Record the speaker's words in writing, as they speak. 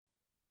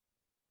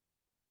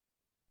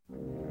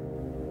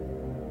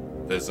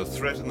There's a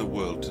threat in the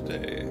world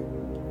today.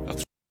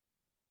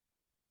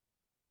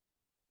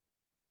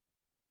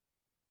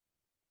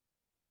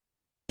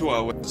 To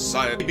our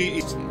society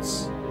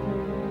instance.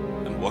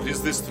 And what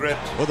is this threat?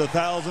 For the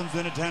thousands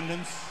in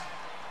attendance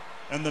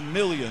and the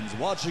millions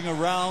watching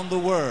around the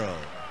world.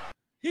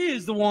 He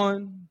is the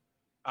one.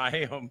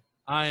 I am.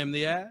 I am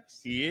the ass.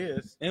 He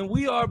is. And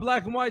we are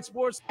Black and White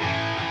Sports.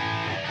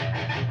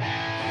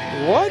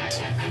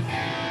 What?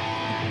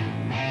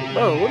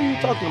 Bro, what are you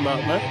talking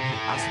about, man?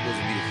 I'm supposed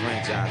to be the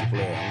franchise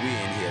player, and we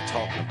in here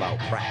talking about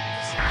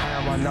practice.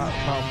 How am I not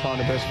pound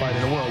the best fighter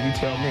in the world? You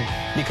tell me.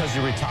 Because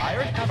you're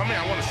retired? I mean,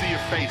 I want to see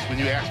your face when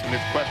you're asking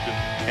this question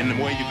and the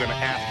way you're going to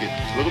ask it.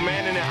 Look a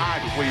man in the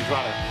eye before you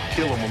try to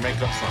kill him or make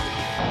up something.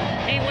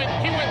 He went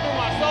through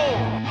my soul.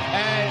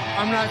 And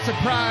I'm not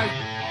surprised.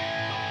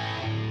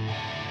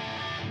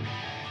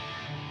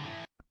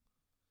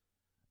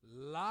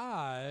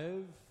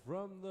 Live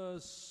from the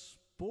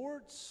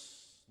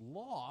Sports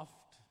Loft,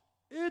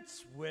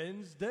 it's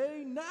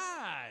Wednesday night.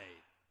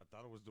 I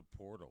thought it was the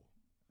portal.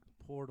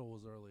 Portal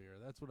was earlier.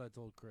 That's what I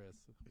told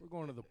Chris. We're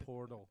going to the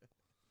portal.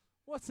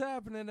 What's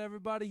happening,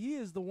 everybody? He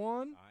is the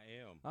one.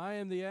 I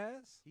am the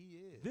ass. He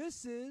is.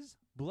 This is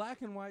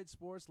Black and White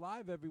Sports,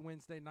 live every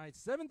Wednesday night,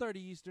 7:30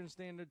 Eastern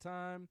Standard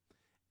Time,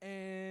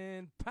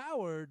 and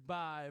powered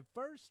by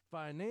First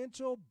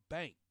Financial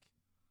Bank.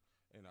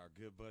 And our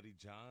good buddy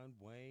John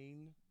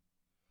Wayne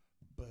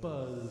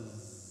Buzzard.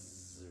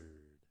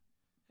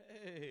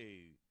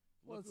 Hey,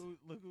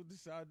 look who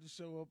decided to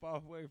show up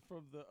all the way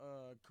from the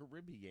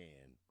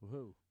Caribbean.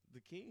 Who? The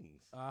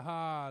Kings.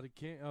 Aha, the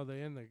King. Oh,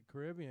 they're in the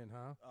Caribbean,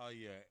 huh? Oh,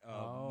 yeah.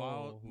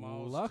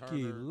 Miles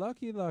Lucky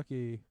Turner,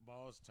 lucky.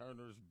 Miles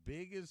Turner's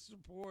biggest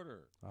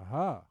supporter.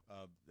 Aha.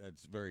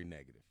 That's very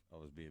negative. I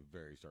was being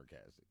very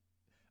sarcastic.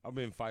 I've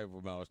been fighting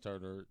with Miles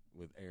Turner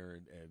with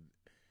Aaron, and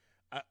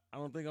I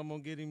don't think I'm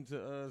going to get him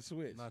to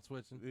switch. Not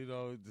switching? You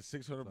know, the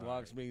 600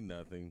 blocks mean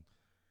nothing.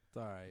 It's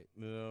all right.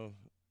 You know,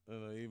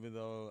 even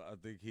though I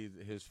think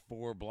his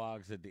 4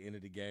 blocks at the end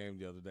of the game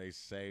the other day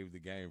saved the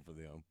game for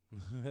them.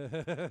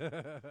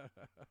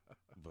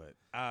 But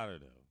I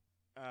don't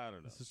know.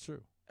 This is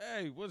true.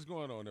 Hey, what's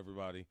going on,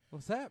 everybody?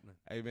 What's happening?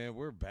 Hey, man,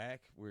 we're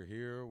back. We're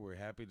here. We're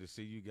happy to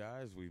see you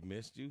guys. We've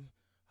missed you.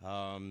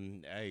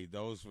 Hey,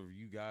 those of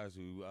you guys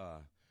who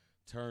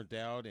turned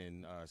out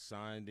and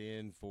signed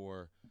in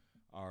for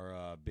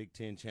our Big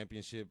Ten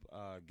Championship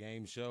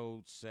game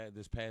show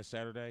this past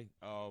Saturday.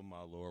 Oh,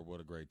 my Lord, what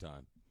a great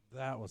time.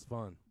 That was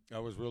fun.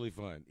 That was really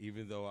fun,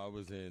 even though I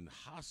was in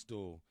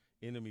hostile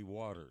enemy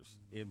waters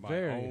in my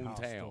very own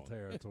hostile town.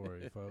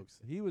 territory, folks.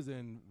 He was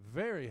in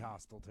very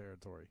hostile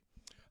territory.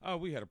 Oh,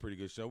 we had a pretty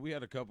good show. We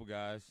had a couple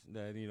guys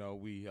that,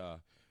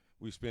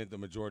 we spent the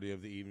majority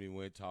of the evening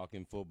with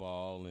talking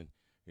football and,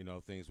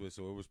 things with,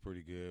 so it was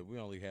pretty good. We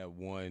only had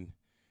one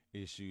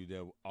issue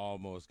that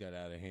almost got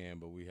out of hand,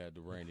 but we had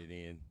to rein it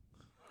in.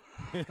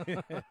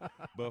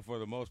 But for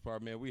the most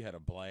part, man, we had a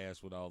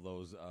blast with all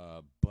those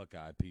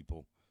Buckeye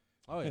people.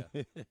 Oh, yeah.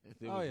 It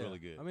was really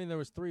good. I mean, there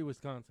was 3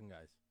 Wisconsin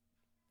guys.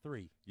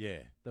 3. Yeah.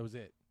 That was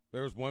it.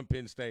 There was one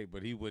Penn State,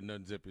 but he wouldn't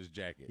unzip his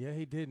jacket. Yeah,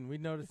 he didn't. We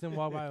noticed him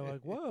walk by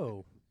like,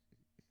 whoa.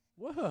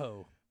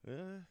 Whoa.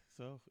 Yeah,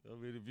 so, I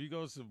mean, if you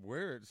go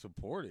wear it,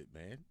 support it,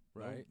 man.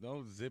 Right.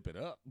 Don't zip it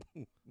up.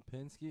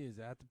 Penske is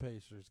at the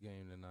Pacers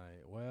game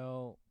tonight.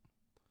 Well,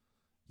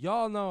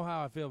 y'all know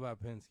how I feel about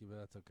Penske, but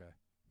that's okay.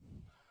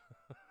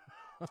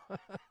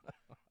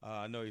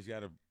 I know he's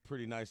got a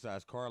pretty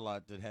nice-sized car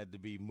lot that had to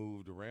be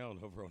moved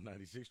around over on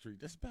 96th Street.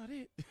 That's about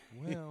it.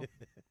 Well, it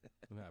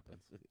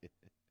happens.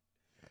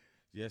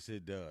 Yes,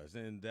 it does.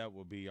 And that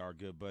will be our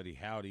good buddy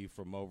Howdy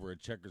from over at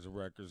Checkers and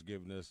Records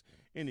giving us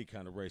any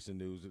kind of racing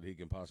news that he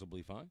can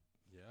possibly find.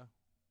 Yeah.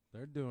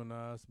 They're doing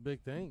some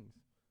big things.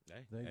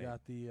 They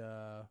got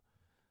the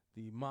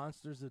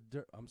Monsters of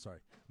Dirt. I'm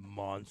sorry.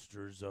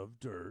 Monsters of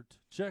Dirt.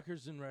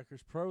 Checkers and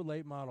Records Pro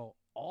Late Model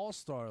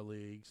All-Star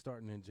League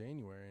starting in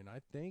January, and I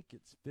think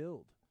it's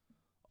filled.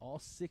 All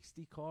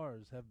 60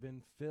 cars have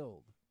been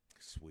filled.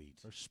 Sweet.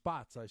 Or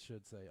spots, I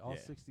should say. All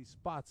 60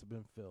 spots have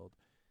been filled.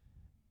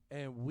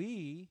 And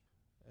we,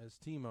 as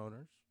team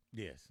owners,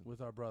 with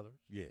our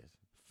brothers,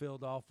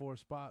 filled all 4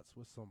 spots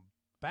with some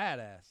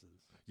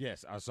badasses.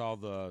 Yes, I saw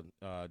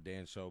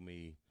Dan showed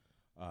me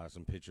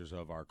some pictures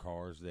of our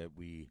cars that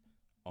we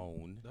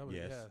own.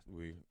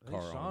 We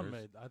car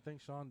owners. I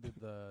think Sean did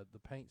the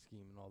paint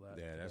scheme and all that.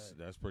 Yeah,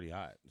 that's pretty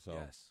hot. So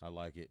I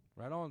like it.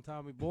 Right on,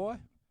 Tommy boy.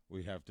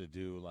 We have to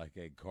do like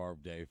a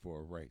carb day for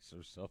a race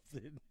or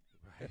something.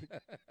 Right.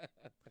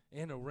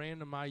 And a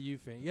random IU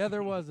fan. Yeah,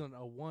 there wasn't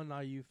a one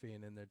IU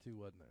fan in there too,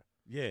 wasn't there?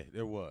 Yeah,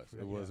 there was.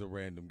 It was a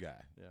random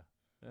guy. Yeah.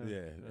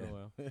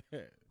 Well.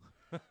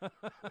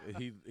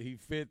 he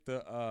fit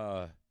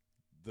the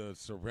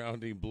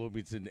surrounding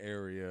Bloomington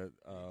area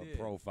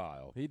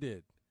profile. He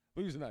did.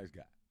 But he was a nice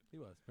guy. He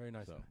was very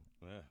nice guy.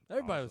 Yeah,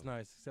 everybody was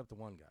nice except the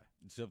one guy.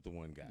 Except the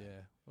one guy.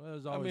 Yeah. Well, it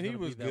was always he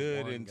was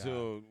good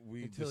until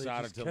we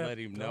decided to let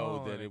him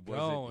know that it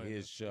wasn't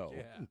his show.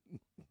 Yeah. Man.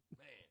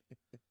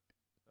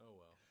 Oh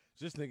well.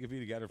 Just think if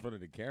he'd got in front of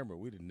the camera,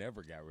 we'd have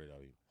never got rid of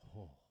him.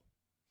 Oh.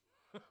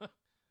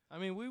 I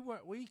mean,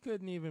 we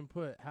couldn't even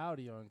put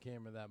Howdy on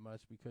camera that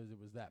much because it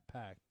was that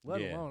packed.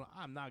 Let alone,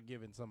 I'm not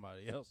giving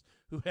somebody else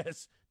who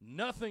has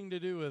nothing to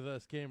do with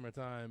us camera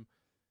time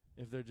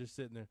if they're just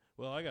sitting there.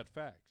 Well, I got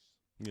facts.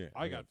 Yeah,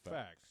 I got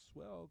facts.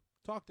 Well,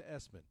 talk to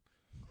Esmond.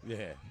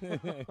 Yeah,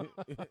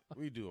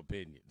 we do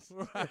opinions,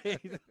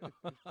 right?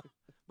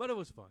 But it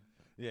was fun.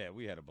 Yeah,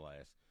 we had a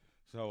blast.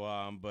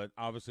 So, but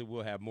obviously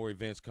we'll have more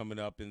events coming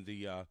up in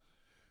the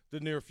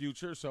near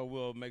future. So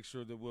we'll make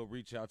sure that we'll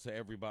reach out to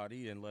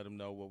everybody and let them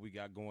know what we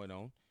got going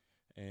on.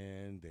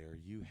 And there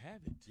you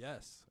have it.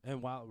 Yes.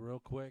 And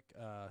real quick,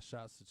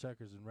 shouts to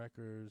Checkers and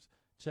Wreckers.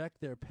 Check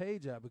their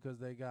page out because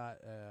they got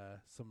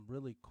some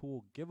really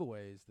cool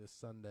giveaways this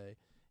Sunday.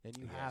 And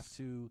you have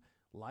to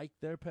like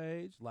their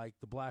page, like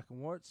the Black and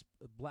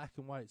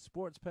White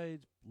Sports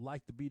page,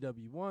 like the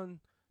BW1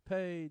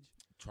 page.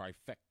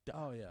 Trifecta.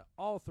 Oh, yeah.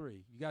 All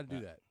three. You got to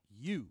do that.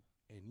 You,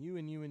 and you,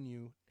 and you, and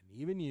you, and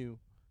even you,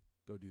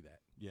 go do that.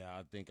 Yeah,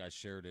 I think I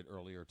shared it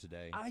earlier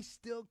today. I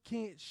still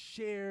can't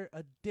share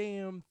a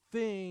damn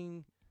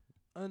thing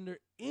under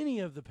any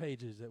of the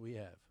pages that we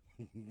have.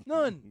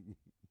 None.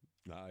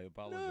 I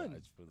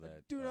apologize for that.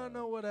 I do not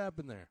know what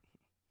happened there.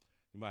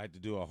 You might have to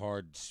do a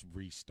hard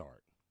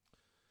restart.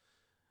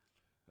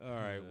 All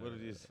right, what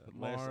it is?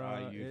 Less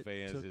IU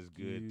fans is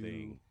good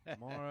thing.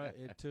 Mara,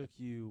 it took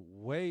you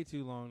way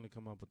too long to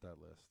come up with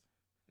that list.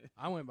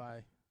 I went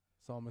by,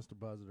 saw Mr.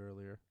 Buzzard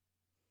earlier.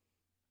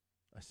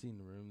 I seen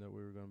the room that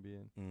we were going to be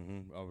in.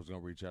 Mm-hmm. I was going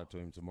to reach out to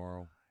him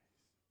tomorrow.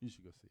 You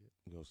should go see it.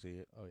 Go see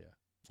it? Oh,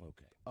 yeah.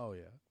 Okay. Oh,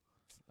 yeah.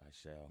 I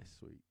shall. It's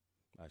sweet.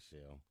 I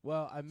shall.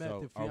 Well, I met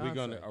the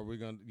fiance.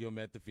 You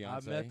met the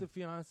fiance? I met the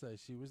fiance.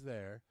 She was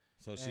there.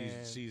 So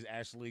she's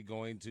actually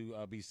going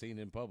to be seen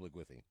in public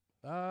with him.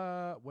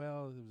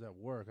 Well, it was at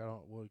work. I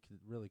don't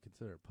really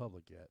consider it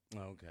public yet.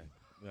 Oh, okay.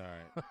 All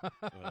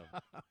right. Well,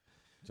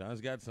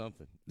 John's got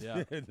something.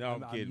 Yeah. No,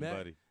 I'm kidding,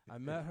 buddy. I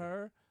met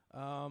her.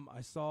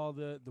 I saw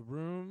the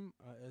room.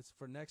 It's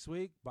for next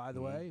week. By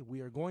the way, we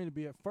are going to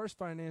be at First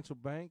Financial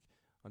Bank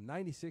on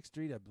 96th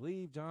Street. I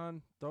believe,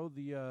 John, throw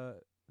the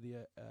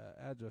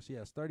address.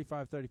 Yes,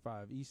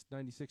 3535 East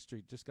 96th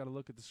Street. Just got to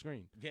look at the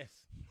screen.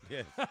 Yes.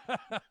 Yes.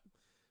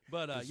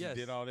 But yes, you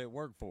did all that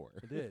work for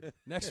it. I did.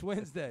 Next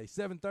Wednesday,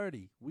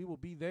 7:30, we will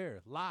be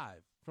there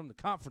live from the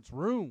conference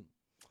room.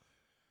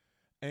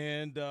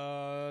 And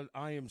I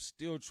am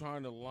still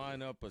trying to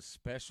line up a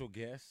special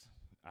guest.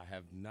 I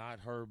have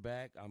not heard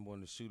back. I'm going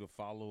to shoot a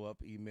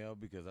follow-up email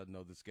because I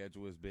know the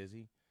schedule is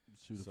busy.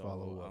 Shoot a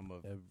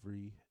follow-up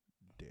every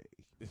day.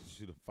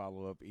 Shoot a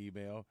follow-up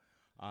email.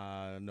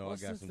 I know I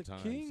got some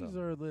time. The Kings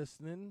are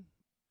listening.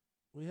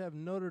 We have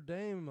Notre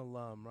Dame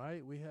alum,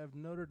 right? We have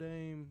Notre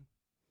Dame.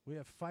 We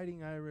have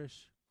Fighting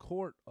Irish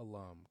Court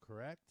alum,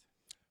 correct?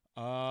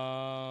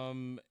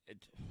 I'm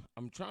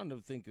trying to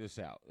think this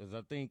out. As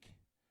I think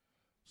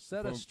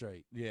set us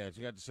straight. Yeah,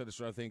 you got to set us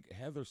straight. I think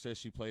Heather says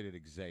she played at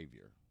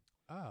Xavier.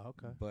 Oh,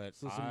 okay. But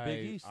so some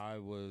Big East. I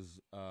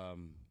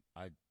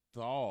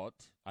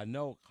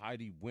know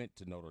Heidi went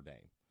to Notre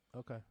Dame.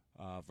 Okay.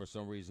 For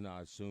some reason,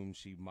 I assumed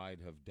she might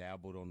have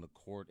dabbled on the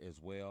court as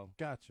well.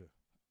 Gotcha.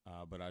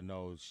 But I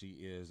know she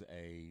is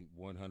a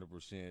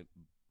 100%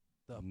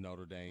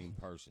 Notre Dame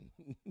person.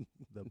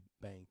 The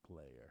bank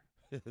layer.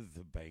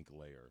 The bank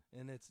layer.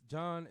 And it's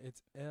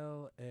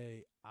Lair.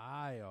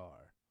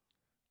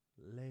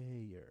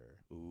 Layer.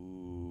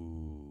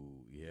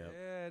 Ooh, yeah.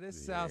 Yeah,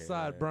 this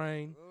Southside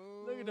brain. Ooh.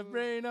 Look at the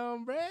brain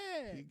on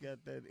brain. He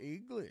got that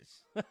English.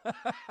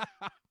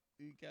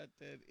 He got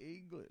that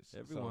English.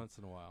 Every once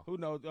in a while. Who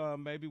knows?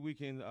 Maybe we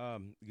can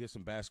get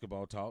some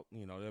basketball talk.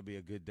 You know, that'll be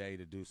a good day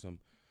to do some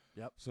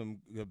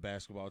good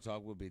basketball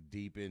talk. We'll be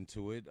deep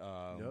into it.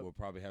 We'll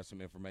probably have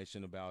some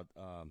information about,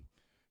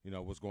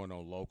 what's going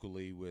on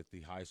locally with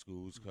the high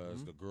schools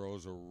because the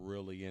girls are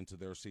really into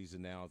their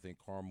season now. I think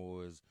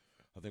Carmel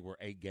we're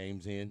 8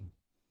 games in.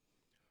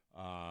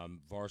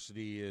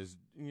 Varsity is,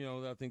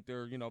 I think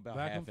they're, about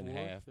back half and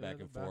half, back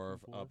and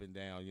forth, up and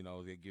down.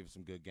 They give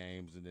some good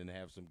games and then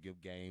have some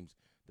good games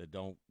that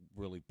don't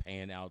really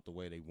pan out the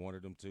way they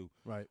wanted them to.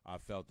 Right. I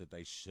felt that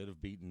they should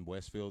have beaten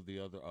Westfield the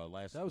other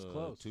last that was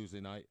close.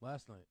 Tuesday night.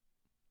 Last night.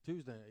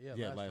 Tuesday,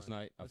 last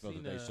night. I felt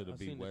that they should have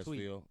beat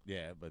Westfield.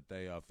 Yeah, but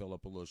they fell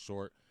up a little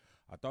short.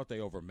 I thought they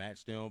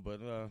overmatched them,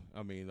 but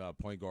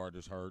point guard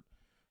is hurt.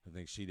 I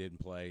think she didn't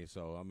play,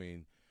 so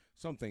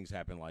some things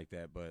happen like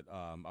that, but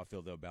I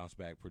feel they'll bounce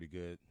back pretty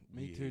good.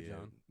 Me too,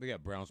 John. They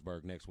got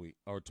Brownsburg next week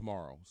or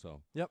tomorrow.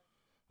 So yep.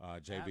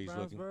 JV's at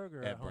looking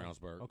at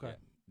Brownsburg. Okay. Yeah.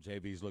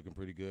 JV's looking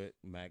pretty good.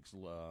 Mac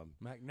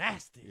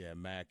nasty. Yeah,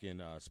 Mac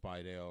and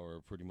Spidell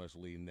are pretty much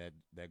leading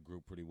that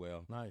group pretty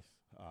well. Nice.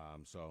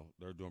 So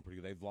they're doing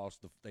pretty good.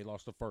 They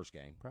lost the first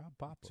game. Proud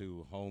Papa.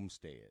 To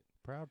Homestead.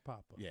 Proud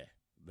Papa. Yeah.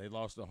 They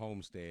lost to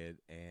Homestead,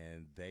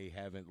 and they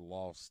haven't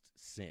lost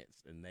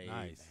since. And they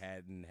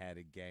hadn't had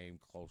a game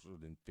closer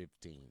than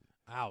 15.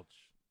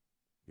 Ouch.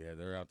 Yeah,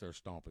 they're out there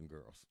stomping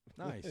girls.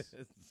 Nice.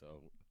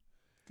 So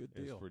good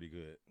deal. It's pretty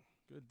good.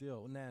 Good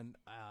deal. And then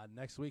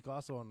next week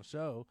also on the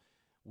show,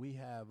 we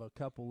have a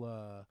couple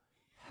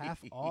half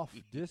off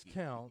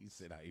discounts. He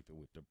said I even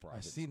with the price.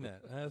 I seen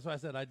that. That's why I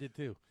said I did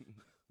too.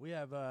 We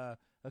have a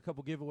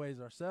couple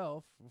giveaways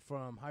ourselves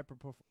from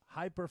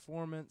High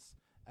Performance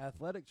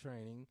Athletic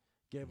Training.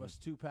 Gave us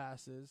 2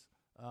 passes.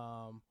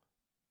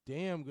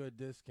 Damn good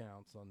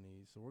discounts on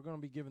these. So we're going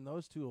to be giving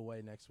those 2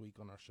 away next week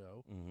on our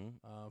show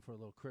for a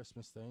little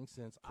Christmas thing,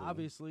 since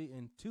obviously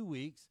in 2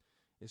 weeks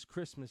is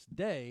Christmas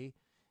Day,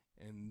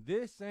 and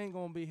this ain't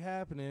going to be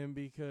happening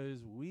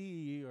because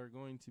we are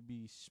going to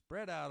be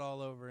spread out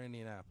all over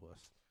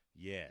Indianapolis.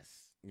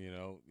 Yes. You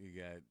know, you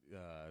got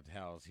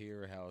house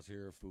here,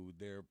 food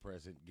there,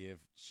 present,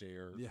 gift,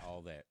 share,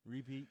 all that.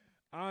 Repeat.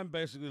 I'm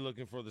basically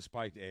looking for the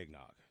spiked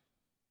eggnog.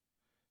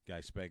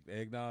 Guys spiked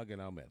eggnog,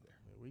 and I'm in there.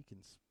 We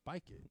can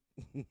spike it.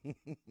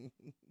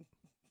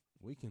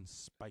 We can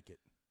spike it.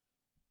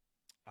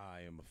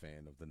 I am a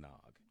fan of the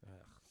nog.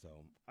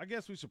 So I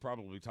guess we should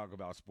probably talk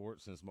about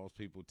sports since most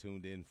people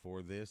tuned in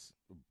for this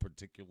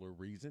particular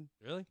reason.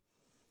 Really?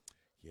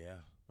 Yeah.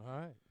 All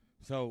right.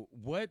 So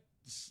what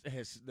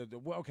has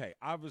okay,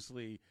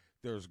 obviously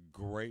there's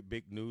great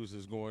big news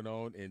is going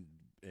on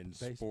in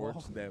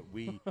sports that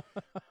we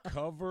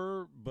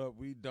cover, but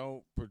we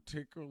don't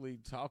particularly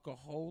talk a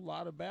whole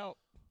lot about.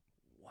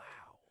 Wow.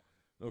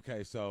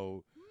 Okay,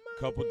 so a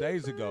couple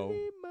days ago,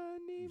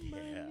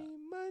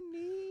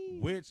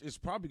 which is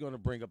probably going to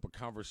bring up a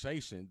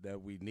conversation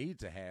that we need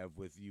to have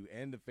with you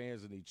and the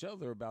fans and each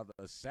other about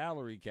a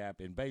salary cap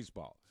in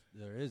baseball.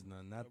 There is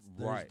none. That's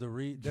right.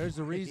 There's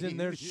a reason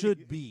there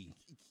should be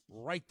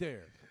right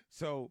there.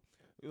 So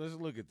let's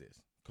look at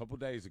this. A couple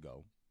days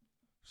ago,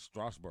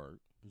 Strasburg.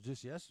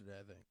 Just yesterday,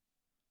 I think.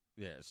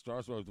 Yeah,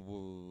 Strasburg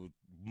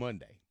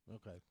Monday.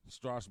 Okay.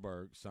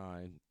 Strasburg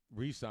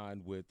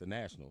re-signed with the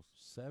Nationals.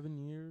 7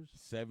 years?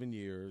 7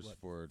 years what,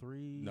 for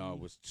 3? No, it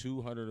was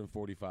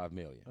 $245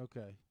 million.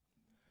 Okay.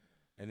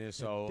 And then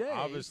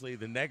obviously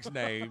the next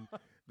name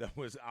that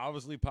was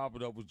obviously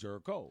popping up was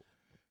Gerrit Cole.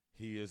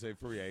 He is a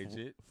free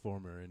agent.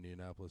 Former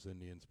Indianapolis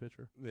Indians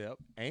pitcher. Yep.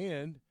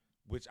 And,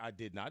 which I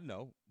did not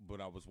know,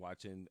 but I was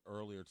watching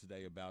earlier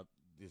today about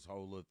this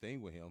whole little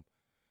thing with him.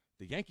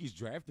 The Yankees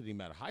drafted him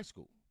out of high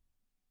school.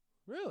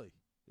 Really?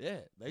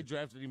 Yeah, they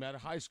drafted him out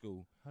of high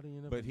school. How do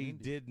you know? But he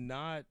did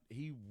not.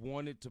 He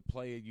wanted to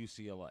play at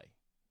UCLA,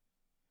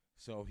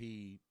 so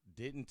he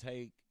didn't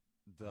take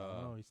he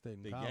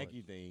stayed in college.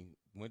 Yankee thing.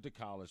 Went to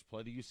college,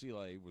 played at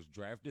UCLA, was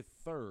drafted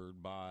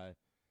 3rd by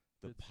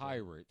the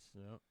Pirates.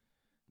 Yep.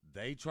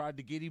 They tried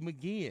to get him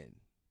again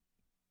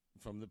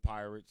from the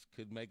Pirates.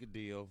 Could make a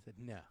deal. Said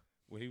no.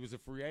 When he was a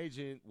free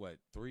agent,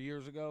 3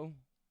 years ago?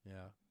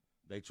 Yeah.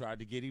 They tried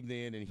to get him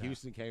then, and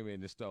Houston came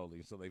in and stole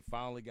him. So they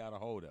finally got a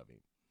hold of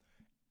him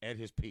at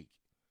his peak.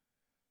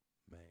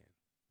 Man,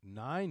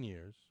 9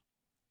 years.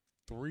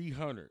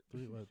 300.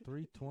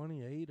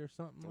 328 or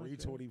something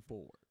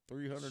 324.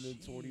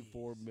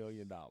 $324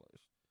 million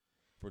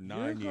for 9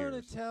 years. years. You're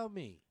going to tell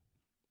me.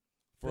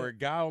 For a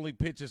guy who only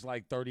pitches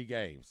like 30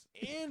 games.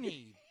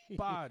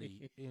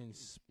 Anybody in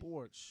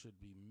sports should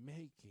be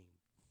making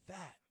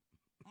that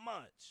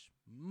much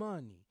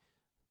money.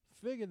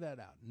 Figure that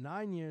out.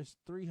 9 years,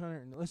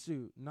 300. Let's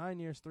do 9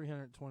 years,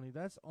 320.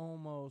 That's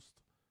almost.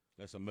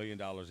 That's $1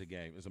 million a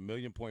game. It's $1.1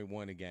 million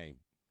a game.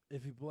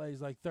 If he plays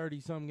like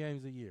 30-some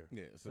games a year.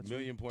 Yeah, it's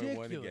 $1.1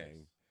 million a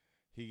game.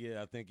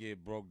 I think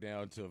it broke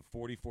down to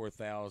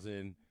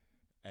 44,000.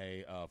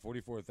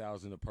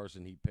 $44,000 a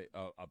person he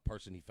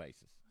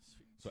faces.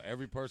 So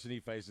every person he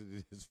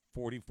faces is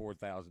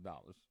 $44,000.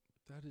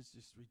 That is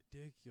just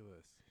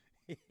ridiculous.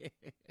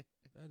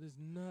 That is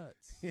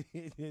nuts.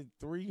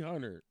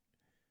 $350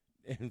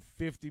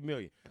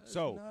 million. That's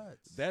so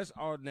nuts. That's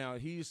all. Now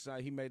he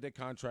made that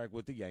contract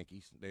with the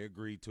Yankees. They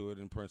agreed to it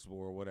in principle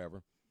or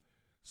whatever.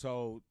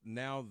 So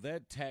now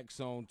that tacks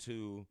on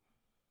to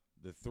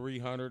the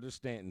 $300 that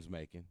Stanton's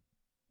making,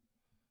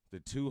 the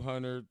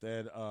 $200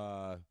 that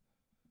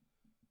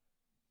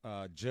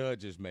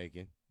Judge is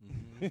making,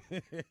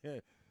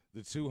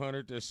 the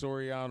 $200 that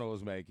Soriano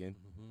is making.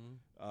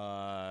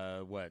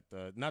 Not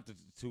the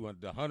 $200,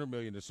 the $100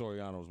 million that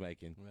Soriano is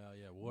making.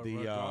 Well,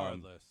 yeah,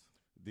 regardless.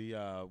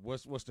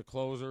 What's the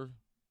closer?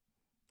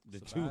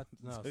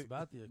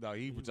 Sabathia. No,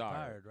 he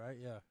retired. Right?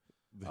 Yeah.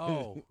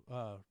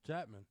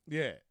 Chapman.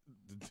 Yeah,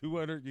 the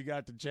 200. You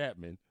got the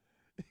Chapman.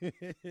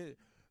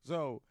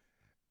 So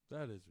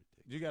that is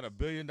ridiculous. You got $1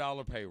 billion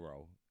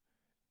payroll,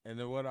 and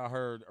then what I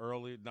heard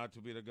early, not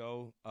too bit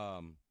ago,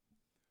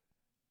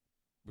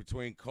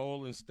 between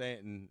Cole and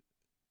Stanton,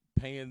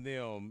 paying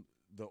them,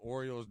 the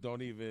Orioles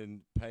don't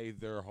even pay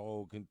their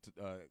whole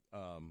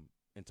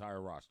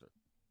entire roster.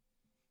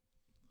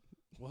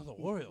 Well, the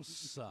Orioles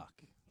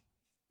suck.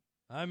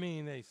 I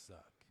mean, they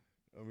suck.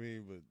 I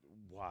mean, but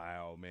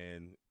wow,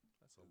 man,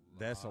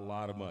 that's a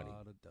lot of money.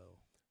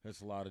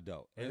 That's a lot of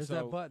dough. There's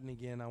that button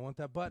again. I want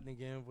that button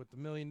again with the $1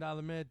 million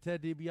man,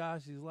 Ted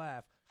DiBiase's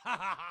laugh.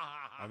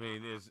 I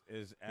mean, is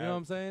you know what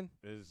I'm saying?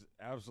 Is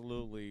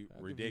absolutely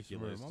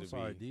ridiculous. I'm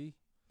sorry, D.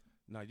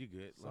 No, you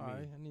good.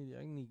 Sorry, I need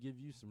to give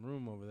you some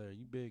room over there.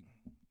 You big.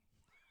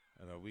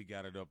 We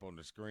got it up on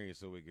the screen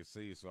so we can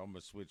see. So I'm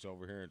gonna switch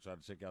over here and try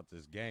to check out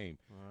this game.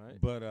 All right.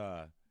 But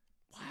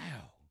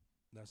wow,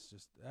 that's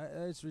just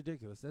it's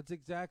ridiculous. That's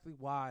exactly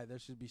why there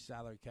should be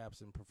salary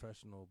caps in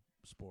professional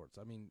sports.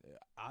 I mean,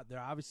 there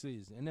obviously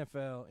is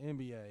NFL,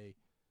 NBA,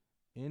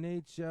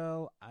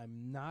 NHL.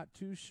 I'm not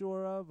too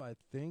sure of. I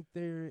think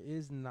there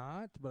is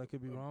not, but I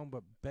could be wrong.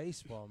 But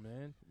baseball,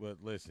 man. But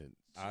listen,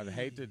 I'd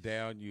hate to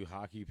down you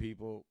hockey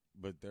people,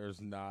 but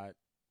there's not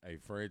a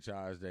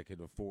franchise that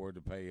can afford to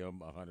pay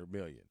them $100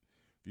 million.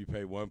 If you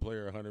pay one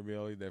player $100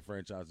 million, that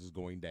franchise is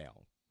going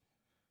down.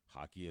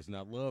 Hockey is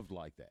not loved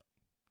like that.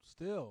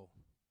 Still,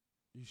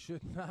 you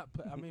should not.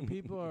 I mean,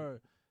 people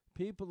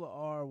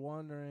are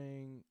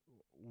wondering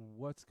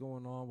what's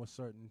going on with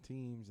certain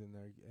teams, and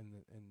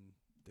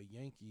the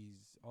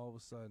Yankees all of a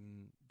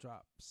sudden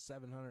drop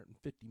 $750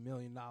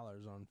 million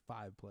on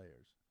 5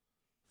 players,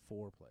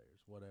 4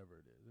 players, whatever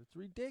it is. It's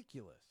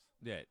ridiculous.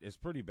 Yeah, it's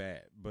pretty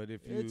bad. But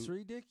it's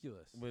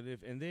ridiculous.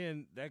 And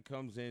then that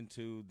comes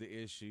into the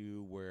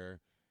issue where,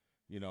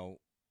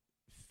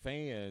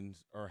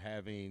 fans are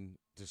having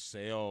to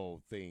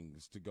sell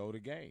things to go to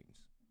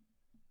games.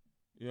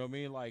 You know what I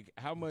mean? Like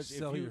how much if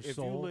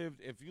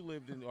you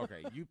lived in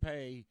you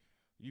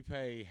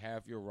pay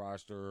half your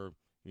roster,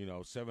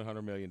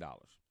 $700 million. All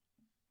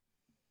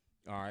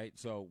right,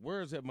 so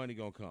where is that money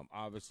gonna come?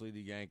 Obviously,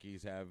 the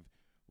Yankees have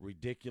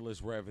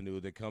ridiculous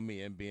revenue that come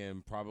in,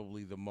 being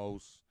probably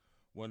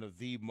one of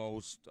the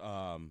most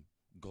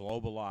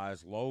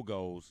globalized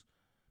logos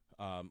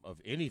of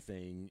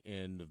anything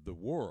in the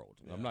world.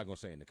 Yeah. I'm not going to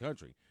say in the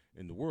country,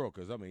 in the world,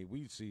 because,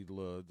 we see the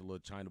little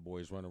China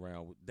boys run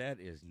around.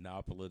 That is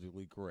not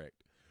politically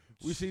correct.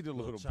 We see the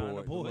little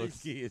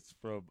kids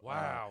from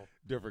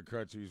different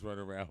countries run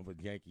around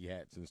with Yankee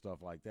hats and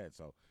stuff like that.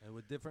 So and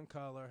with different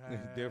color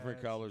hats.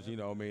 Different colors,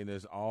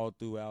 it's all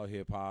throughout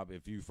hip-hop.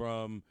 If you're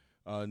from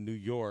New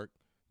York,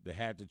 the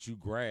hat that you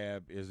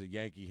grab is a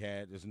Yankee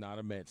hat. It's not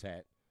a Mets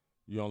hat.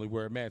 You only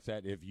wear a Mets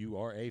hat if you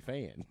are a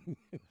fan.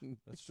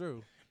 That's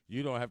true.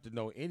 You don't have to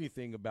know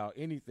anything about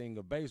anything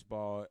of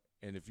baseball,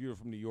 and if you're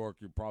from New York,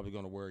 you're probably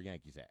going to wear a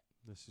Yankees hat.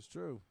 This is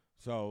true.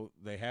 So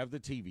they have the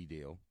TV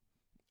deal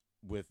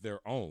with their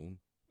own,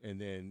 and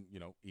then,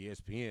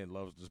 ESPN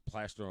loves to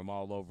plaster them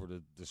all over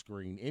the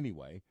screen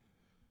anyway.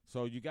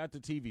 So you got the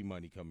TV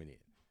money coming in.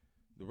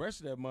 The rest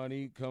of that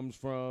money comes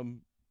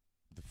from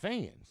the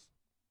fans.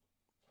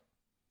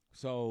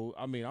 So,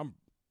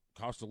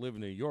 cost of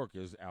living in New York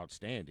is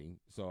outstanding.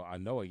 So I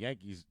know a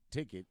Yankees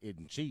ticket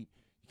isn't cheap.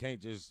 You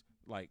can't just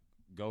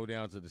go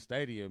down to the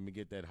stadium and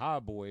get that high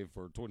boy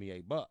for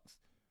 $28.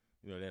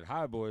 That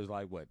high boy is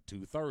like what,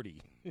 $230.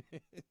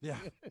 Yeah.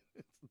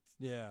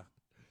 Yeah.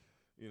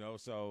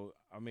 So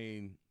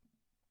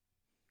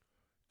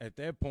at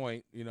that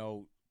point,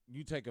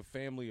 you take a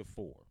family of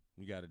 4.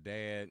 You got a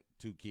dad,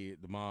 2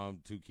 kids, the mom,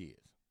 2 kids.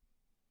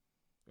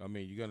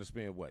 You're going to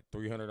spend what,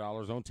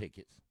 $300 on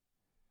tickets.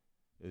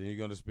 And then you're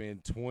going to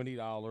spend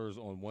 $20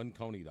 on one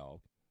Coney dog.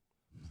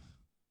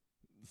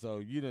 So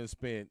you done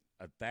spent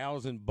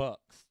 $1,000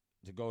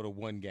 to go to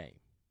one game.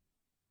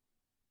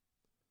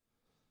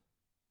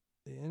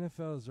 The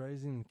NFL is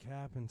raising the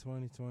cap in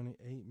 2020,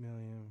 $8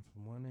 million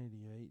from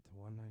 188 to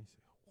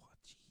 196.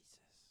 What,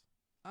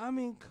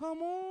 Jesus?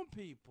 Come on,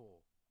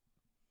 people.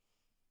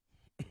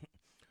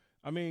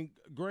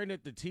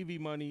 Granted, the TV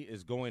money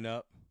is going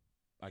up.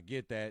 I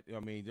get that.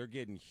 They're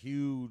getting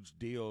huge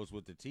deals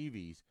with the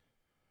TVs.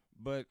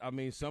 But,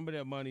 some of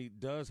that money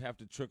does have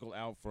to trickle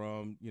out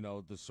from,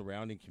 the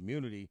surrounding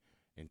community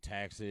in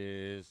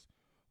taxes,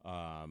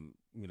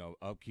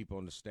 upkeep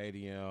on the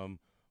stadium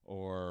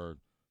or,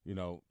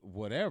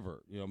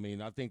 whatever.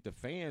 I think the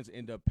fans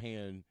end up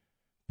paying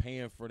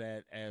for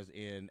that as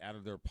in out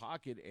of their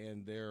pocket,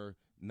 and they're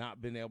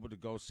not been able to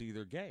go see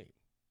their game.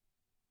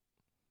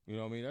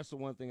 That's the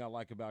one thing I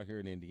like about here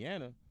in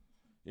Indiana.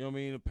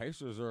 The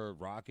Pacers are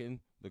rocking.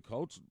 The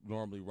Colts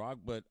normally rock,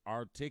 but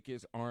our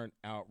tickets aren't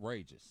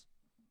outrageous.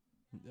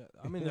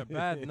 They're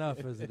bad enough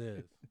as it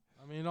is.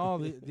 All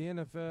the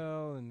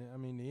NFL and, the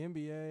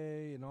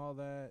NBA and all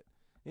that.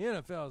 The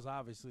NFL is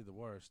obviously the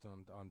worst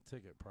on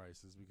ticket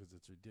prices because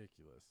it's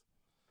ridiculous.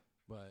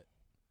 But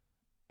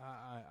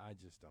I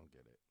just don't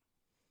get it.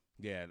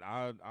 Yeah,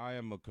 I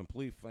am a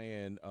complete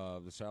fan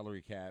of the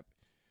salary cap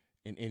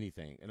in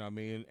anything. And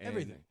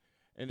everything.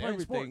 And playing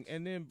everything. Sports.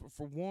 And then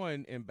for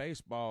one, in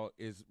baseball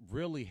is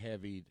really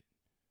heavy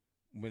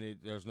when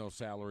there's no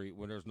salary,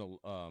 when there's no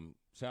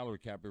salary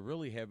cap. It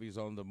really heavies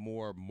on the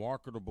more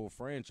marketable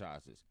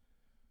franchises.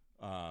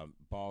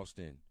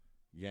 Boston,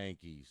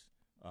 Yankees,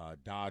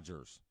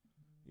 Dodgers.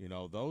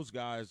 Those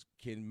guys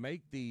can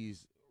make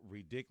these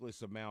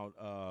ridiculous amount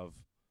of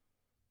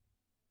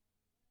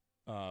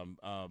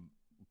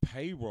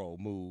payroll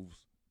moves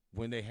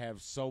when they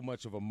have so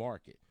much of a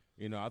market.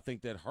 I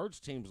think that hurts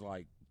teams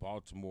like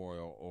Baltimore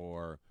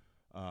or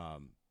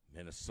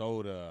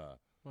Minnesota.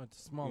 Well,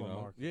 it's smaller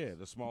markets. Yeah,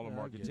 the smaller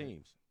market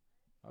teams.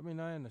 I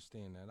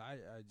understand that.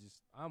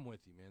 I'm with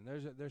you, man.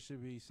 There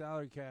should be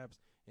salary caps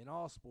in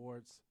all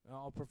sports.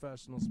 All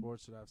professional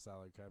sports should have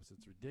salary caps.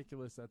 It's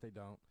ridiculous that they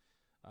don't.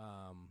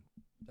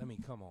 I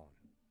mean, come on.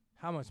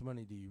 How much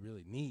money do you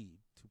really need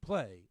to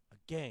play a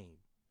game?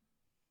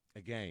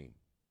 A game.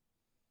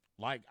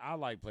 Like, I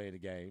like playing a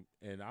game,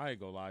 and I ain't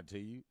gonna lie to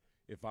you.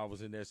 If I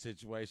was in that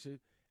situation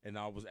and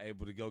I was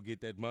able to go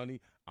get that money,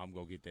 I'm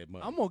gonna get that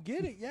money. I'm gonna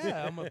get it.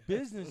 Yeah, I'm a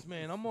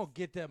businessman. I'm gonna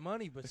get that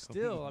money. But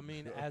still, I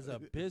mean, as a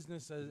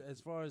business, as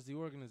far as the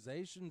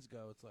organizations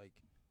go, it's like,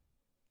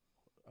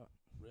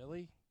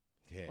 really?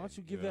 Yeah, Why don't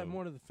you give that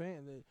more to the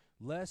fan?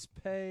 Less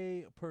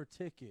pay per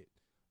ticket.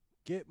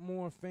 Get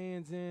more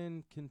fans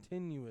in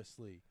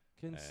continuously.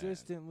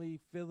 Consistently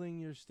filling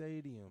your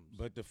stadiums.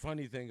 But the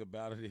funny thing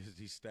about it is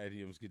these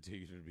stadiums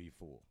continue to be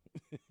full.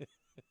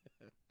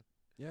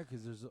 Yeah,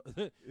 because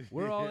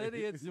we're all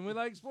idiots and we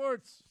like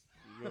sports.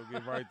 You're going to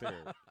get right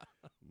there.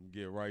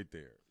 Get right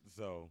there.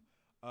 So,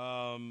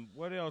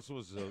 what else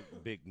was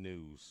big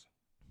news?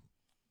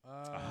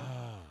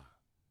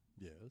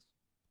 Yes.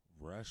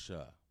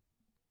 Russia.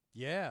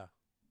 Yeah.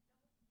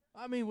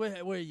 I mean,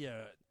 where you...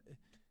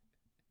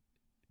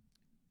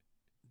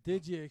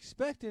 Did you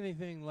expect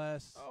anything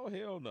less? Oh,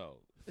 hell no.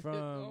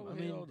 From I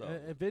mean, hell no.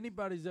 If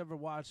anybody's ever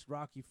watched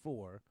Rocky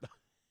IV,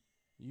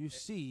 you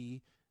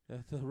see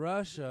that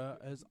Russia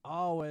has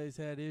always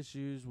had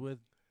issues with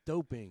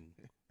doping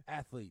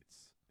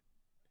athletes.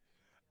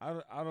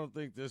 I don't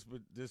think this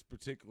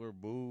particular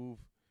move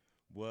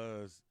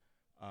was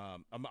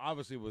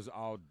obviously it was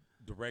all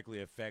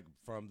directly affect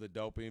from the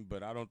doping,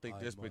 but I don't think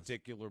this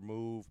particular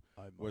move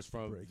was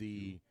from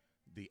the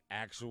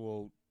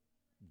actual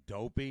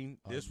doping.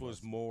 This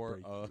was more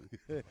of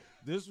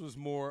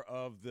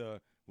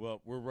the,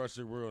 well, we're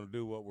Russia, we're going to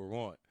do what we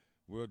want.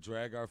 We'll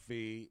drag our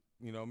feet.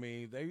 You know what I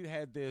mean? They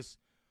had this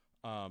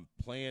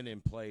plan in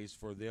place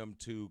for them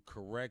to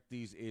correct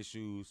these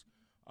issues,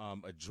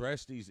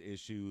 address these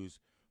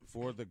issues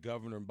for the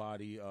governing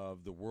body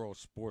of the world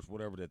sports,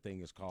 whatever that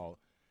thing is called.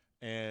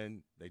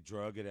 And they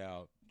drug it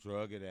out,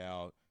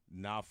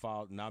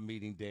 not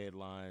meeting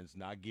deadlines,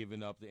 not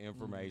giving up the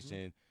information.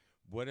 Mm-hmm.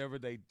 Whatever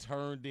they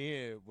turned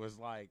in was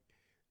like,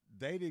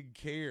 they didn't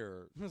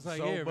care like,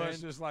 so here, much. man.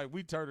 Just like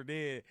we turned it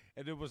in,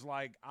 and it was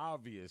like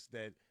obvious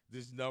that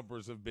these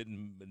numbers have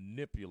been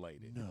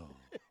manipulated. No.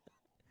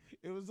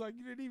 It was like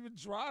you didn't even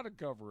try to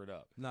cover it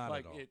up. Not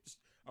like at all.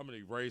 I'm going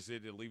to erase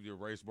it and leave the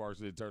erase marks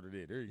and turn it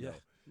in. There you go.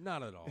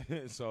 Not at all.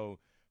 So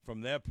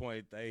from that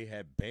point, they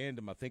had banned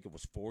him, I think it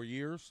was 4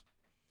 years,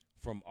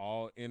 from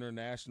all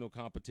international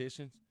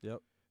competitions.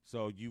 Yep.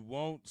 So you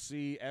won't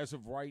see, as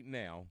of right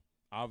now,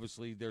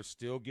 obviously they're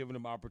still giving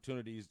them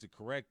opportunities to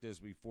correct this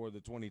before the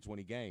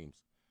 2020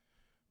 games.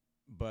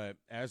 But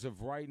as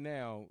of right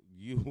now,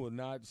 you will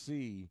not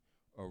see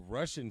a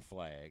Russian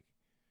flag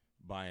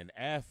by an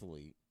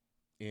athlete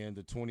in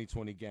the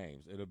 2020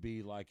 games. It'll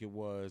be like it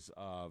was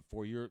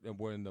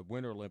in the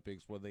Winter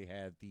Olympics, where they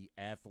had the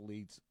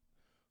athletes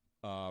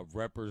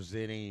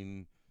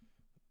representing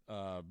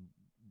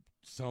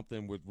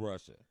something with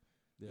Russia.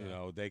 Yeah. You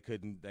know, they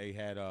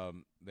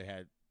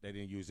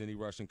didn't use any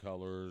Russian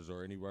colors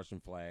or any Russian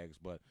flags,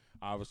 but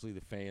obviously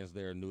the fans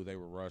there knew they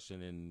were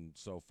Russian and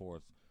so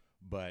forth.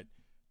 But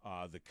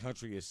the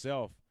country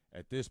itself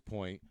at this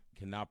point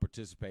cannot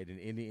participate in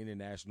any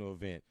international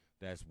event.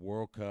 That's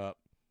World Cup,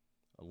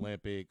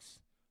 Olympics,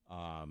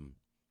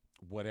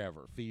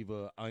 whatever,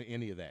 FIBA,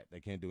 any of that. They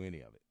can't do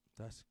any of it.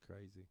 That's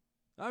crazy.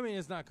 I mean,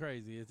 it's not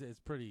crazy. It's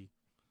pretty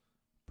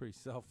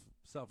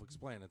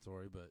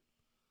self-explanatory, but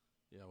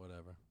yeah,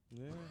 whatever.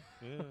 Yeah.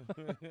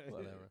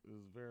 Whatever. It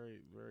was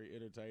very, very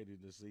entertaining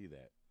to see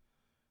that.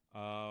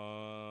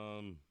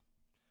 Trying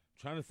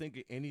to think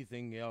of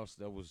anything else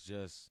that was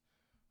just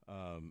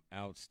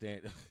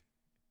outstanding.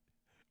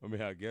 I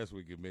mean, I guess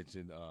we could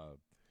mention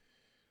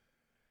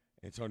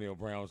Antonio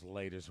Brown's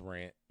latest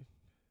rant.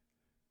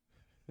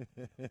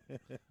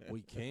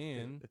 We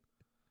can.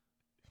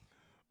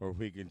 Or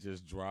we can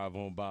just drive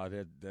on by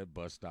that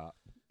bus stop.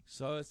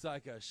 So it's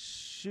like a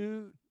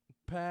shoot,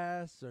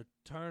 pass, or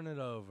turn it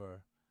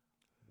over.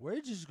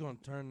 We're just going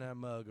to turn that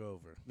mug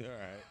over. All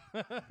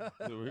right.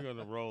 So we're going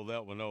to roll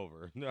that one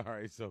over. All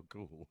right, so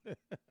cool.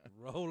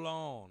 Roll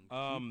on.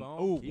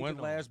 One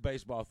last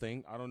baseball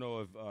thing. I don't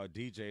know if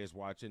DJ is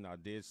watching. I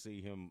did see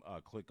him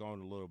click on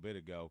a little bit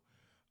ago.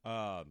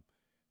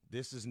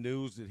 This is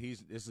news that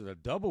this is a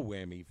double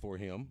whammy for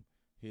him.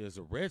 He is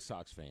a Red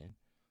Sox fan,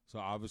 so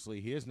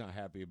obviously he is not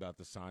happy about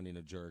the signing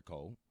of Gerrit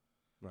Cole.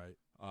 Right.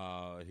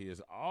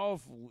 He's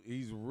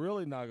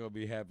really not going to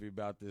be happy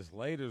about this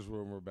latest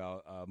rumor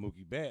about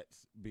Mookie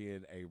Betts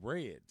being a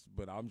Reds,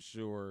 but I'm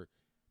sure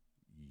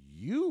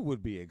you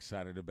would be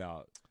excited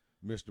about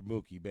Mr.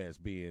 Mookie Betts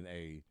being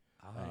a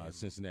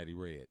Cincinnati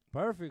Red.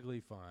 Perfectly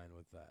fine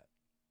with that.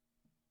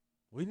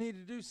 We need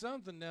to do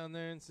something down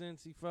there in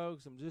Cincy,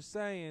 folks. I'm just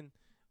saying,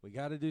 we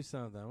got to do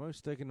something. We're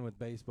sticking with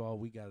baseball.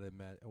 We got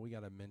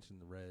to mention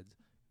the Reds.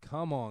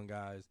 Come on,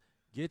 guys.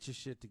 Get your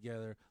shit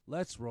together.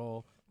 Let's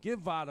roll. Give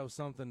Votto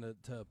something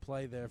to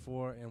play there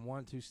for and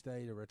want to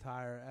stay to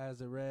retire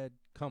as a Red.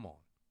 Come on.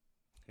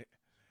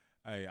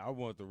 Hey, I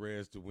want the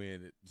Reds to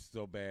win it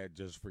so bad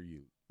just for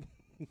you.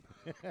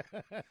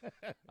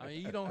 I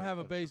mean, you don't have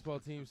a baseball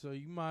team, so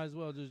you might as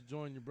well just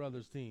join your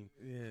brother's team.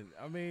 Yeah,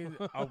 I mean,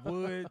 I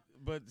would,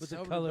 but the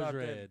something color's about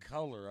red. that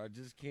color, I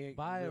just can't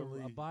Buy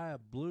really. a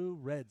blue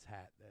Reds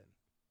hat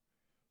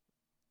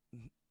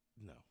then.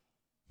 No.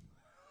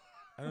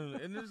 I don't know,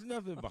 and there's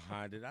nothing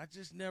behind it. I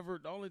just never.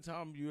 The only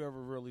time you ever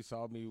really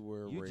saw me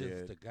wear You red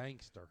just a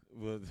gangster.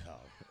 was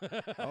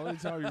the only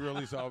time you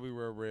really saw me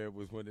wear red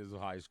was when it was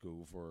high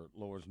school for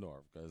Lawrence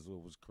North because it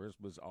was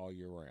Christmas all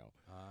year round.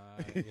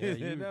 Yeah,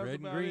 you That was red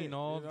and about green it,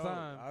 all you the know?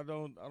 time. I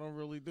don't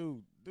really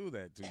do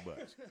that too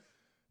much.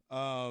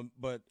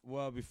 But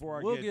before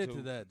I We'll get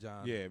to that,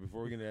 John. Yeah,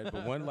 before we get to that.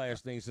 But one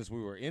last thing, since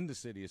we were in the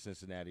city of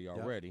Cincinnati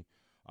already,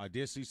 I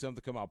did see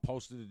something come out,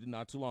 posted it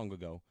not too long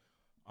ago.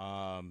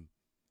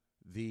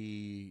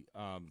 The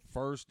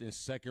first and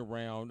second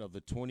round of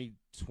the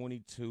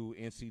 2022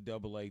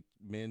 NCAA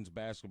men's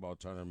basketball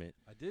tournament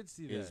I did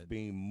see that. is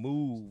being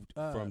moved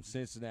from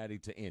Cincinnati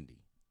to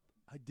Indy.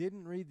 I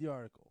didn't read the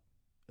article.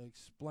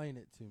 Explain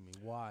it to me.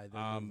 Why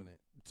they're moving it?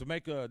 To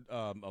make a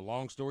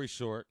long story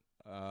short,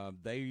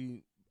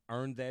 they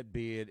earned that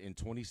bid in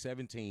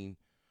 2017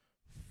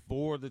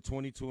 for the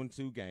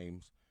 2022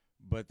 games,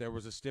 but there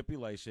was a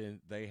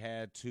stipulation. They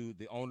had to,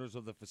 the owners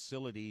of the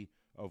facility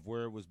of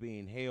where it was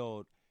being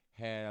held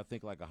had, I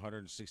think, like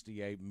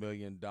 $168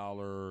 million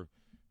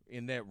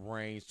in that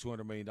range,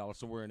 $200 million,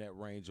 somewhere in that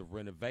range of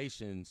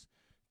renovations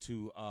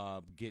to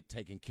get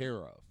taken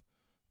care of.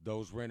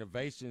 Those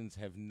renovations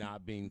have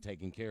not been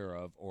taken care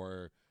of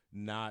or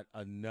not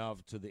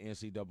enough to the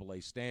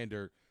NCAA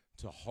standard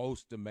to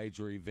host a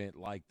major event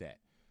like that.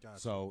 Gotcha.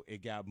 So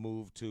it got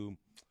moved to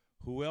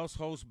who else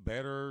hosts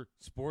better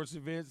sports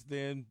events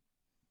than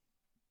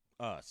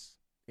us,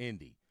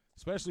 Indy,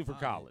 especially for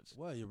college.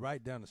 Well, you're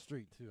right down the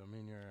street, too. I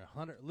mean, you're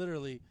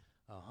literally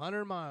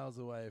 100 miles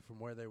away from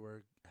where they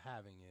were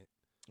having it.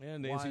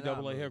 And the Why not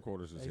NCAA move it?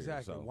 headquarters is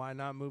Exactly. here. So. Why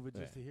not move it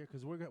just to here?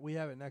 Because we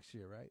have it next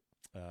year, right?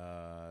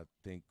 I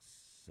think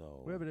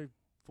so. We have it every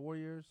 4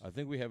 years. I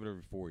think we have it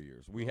every 4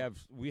 years. We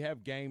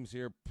have games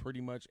here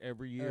pretty much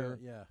every year.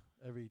 Yeah,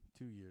 every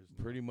 2 years.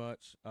 Pretty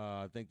much.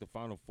 I think the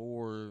Final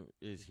Four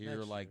is here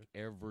next like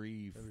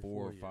every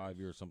 4 or 5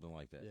 years, something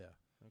like that. Yeah.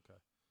 Okay.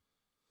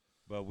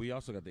 But we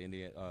also got the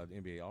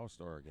NBA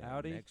All-Star game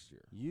next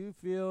year. You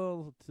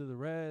feel to the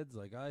Reds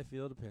like I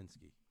feel to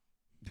Penske.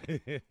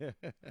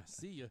 I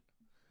see you.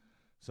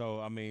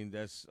 So, I mean,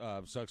 that's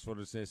sucks for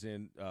the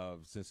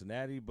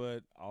Cincinnati,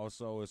 but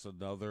also it's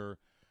another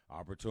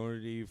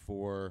opportunity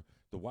for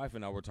the wife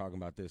and I were talking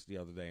about this the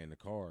other day in the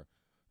car.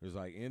 It's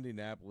like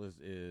Indianapolis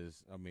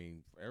is, I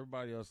mean,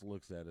 everybody else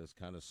looks at us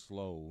kind of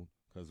slow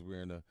because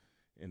we're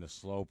in a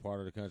slow part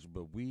of the country,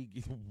 but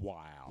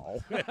wow.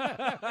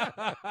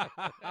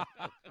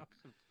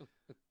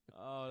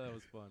 Oh, that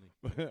was funny.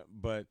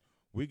 But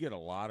we get a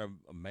lot of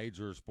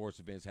major sports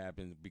events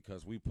happen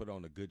because we put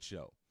on a good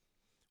show.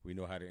 We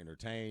know how to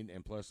entertain,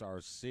 and plus our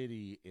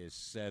city is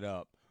set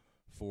up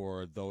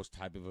for those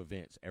type of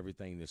events.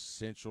 Everything is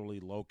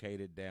centrally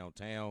located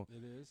downtown.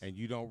 It is. And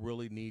you don't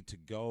really need to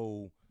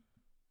go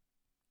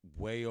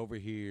way over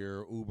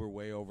here, Uber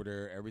way over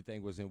there.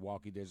 Everything was in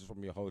walking distance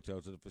from your hotel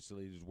to the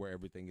facilities where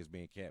everything is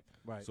being kept.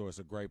 Right. So it's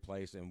a great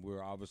place, and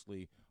we're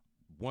obviously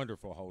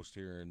wonderful hosts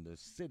here in the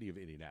city of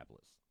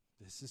Indianapolis.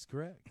 This is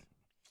correct.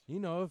 You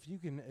know,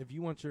 if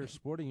you want your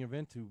sporting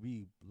event to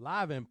be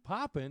live and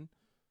popping,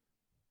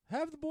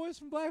 have the boys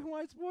from Black and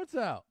White Sports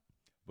out.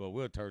 But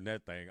we'll turn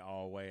that thing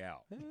all the way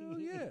out. Hell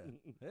yeah.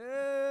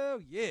 Hell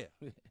yeah.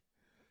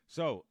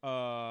 So,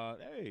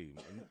 hey,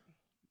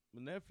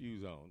 my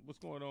nephew's on. What's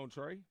going on,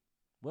 Trey?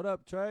 What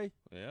up, Trey?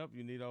 Yep,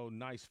 you need old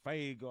nice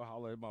fade. Go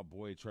holler at my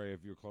boy Trey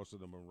if you're close to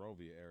the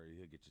Monrovia area.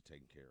 He'll get you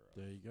taken care of.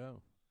 There you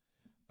go.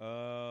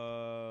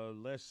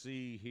 Let's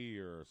see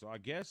here. So I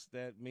guess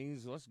that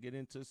means let's get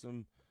into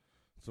some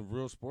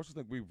real sports. I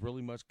think we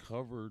really much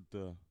covered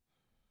the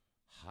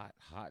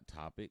hot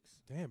topics.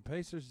 Damn,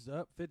 Pacers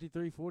up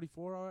 53-44.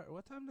 All right.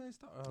 What time did they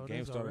start? Oh, the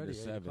game started at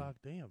 7.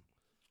 Damn.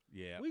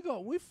 Yeah.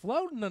 We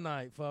floating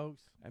tonight,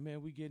 folks. Hey,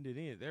 man, we getting it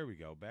in. There we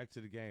go. Back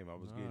to the game. I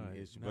was all getting right.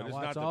 issues. Now But it's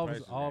watch not the all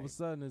Pacers of a game.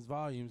 sudden his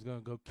volume's going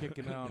to go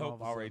kicking out. Nope,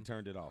 already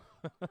turned it off.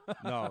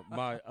 No,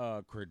 my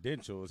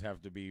credentials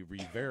have to be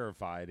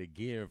re-verified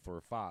again for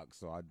Fox,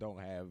 so I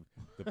don't have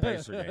the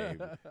Pacer game.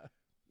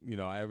 You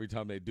know, every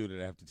time they do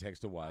that, I have to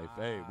text the wife.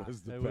 Hey,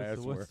 what's the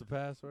password? What's the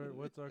password?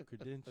 What's our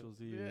credentials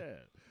here?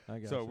 Yeah. I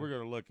got So you. we're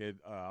going to look at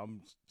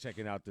I'm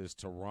checking out this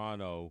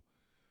Toronto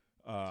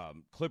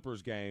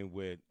Clippers game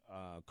with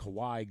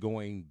Kawhi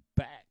going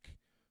back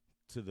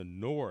to the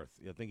north.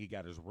 I think he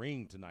got his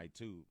ring tonight,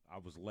 too. I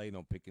was late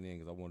on picking in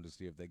because I wanted to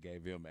see if they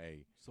gave him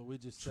a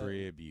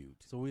tribute.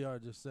 So we are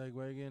just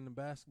segueing into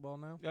basketball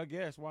now? I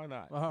guess. Why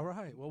not? All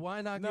right. Well,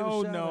 why not give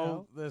a shout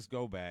out? Let's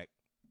go back.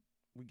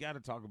 We got to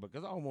talk about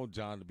because I don't want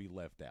John to be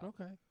left out.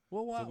 Okay.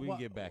 Well, why? So we can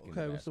get back into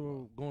Okay, so basketball.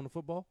 we're going to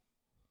football?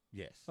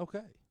 Yes.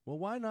 Okay. Well,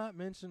 why not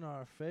mention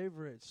our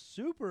favorite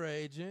super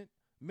agent,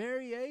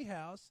 Mary A.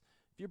 House?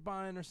 If you're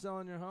buying or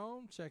selling your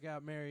home, check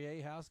out Mary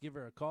A. House. Give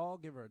her a call.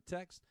 Give her a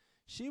text.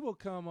 She will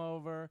come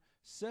over,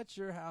 set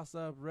your house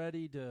up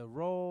ready to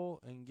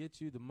roll, and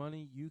get you the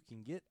money you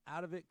can get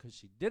out of it because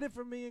she did it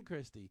for me and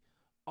Christy.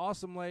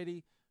 Awesome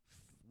lady,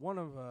 one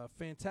of a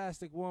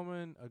fantastic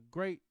woman, a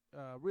great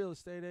real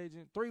estate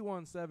agent.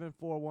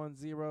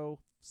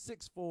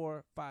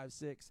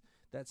 317-410-6456.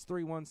 That's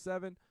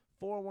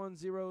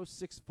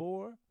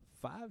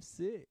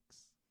 317-410-6456.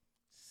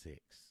 6.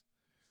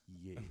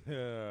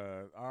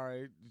 Yeah. All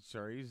right,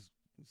 sure. He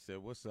said,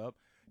 "What's up?"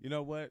 You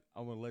know what?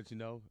 I'm gonna let you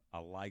know. I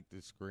like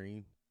the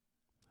screen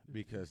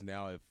because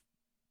now it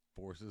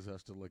forces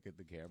us to look at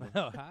the camera.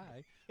 Oh,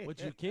 hi.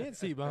 What you can't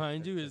see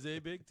behind you is a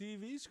big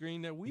TV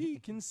screen that we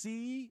can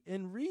see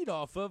and read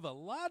off of a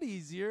lot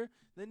easier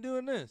than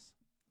doing this.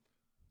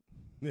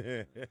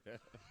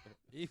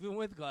 Even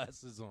with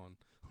glasses on.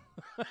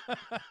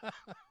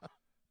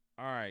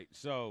 All right.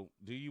 So,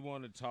 do you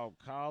want to talk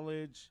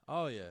college?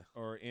 Oh yeah.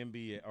 Or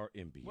NBA or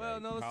NBA? Well,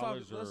 no.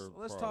 College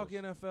Let's talk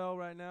NFL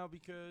right now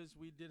because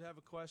we did have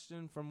a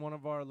question from one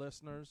of our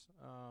listeners.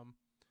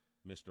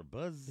 Mr.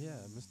 Buzz. Yeah,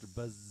 Mr.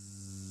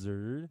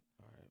 Buzzard.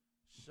 All right.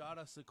 Shot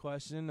us a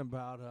question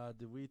about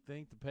did we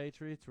think the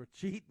Patriots were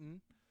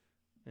cheating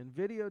and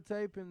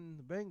videotaping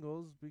the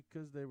Bengals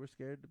because they were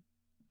scared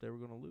they were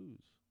going to lose.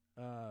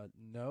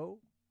 No.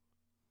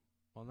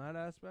 On that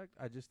aspect,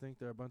 I just think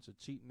they're a bunch of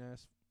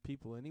cheating-ass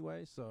people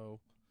anyway,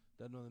 so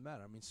doesn't really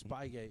matter. I mean,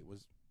 Spygate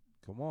was,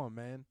 come on,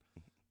 man.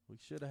 We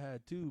should have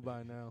had 2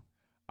 by now.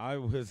 I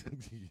was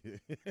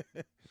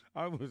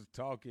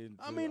talking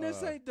to, I mean,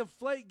 this ain't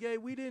Deflategate.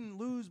 We didn't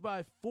lose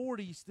by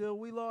 40 still.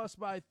 We lost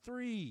by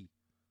 3.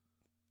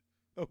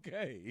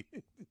 Okay.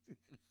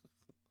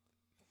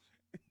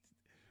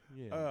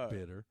 Yeah,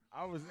 bitter.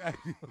 I was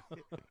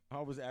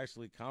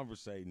actually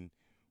conversating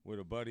with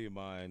a buddy of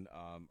mine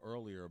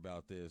earlier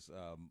about this.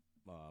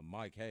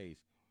 Mike Hayes,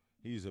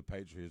 he's a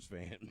Patriots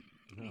fan.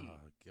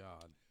 Oh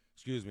God!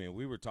 Excuse me.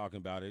 We were talking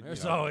about it.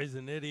 There's always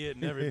an idiot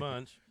in every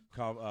bunch.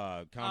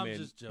 I'm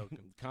just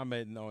joking.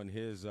 Commenting on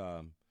his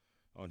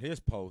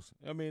post.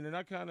 I mean, and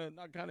I kind of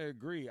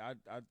agree. I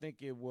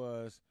think it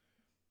was.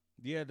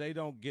 Yeah, they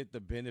don't get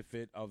the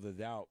benefit of the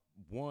doubt.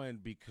 One,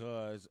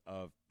 because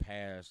of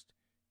past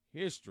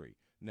history.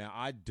 Now,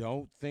 I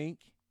don't think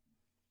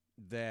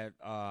that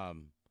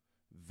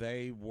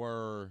they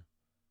were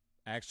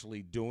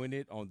actually doing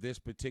it on this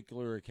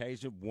particular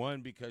occasion.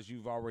 One, because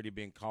you've already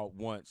been caught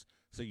once,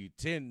 so you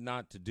tend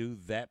not to do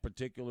that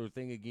particular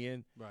thing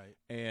again. Right.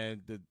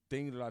 And the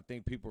thing that I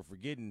think people are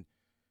forgetting,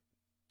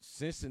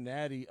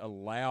 Cincinnati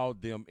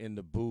allowed them in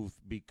the booth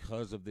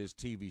because of this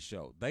TV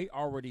show. They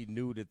already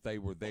knew that they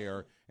were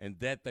there and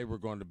that they were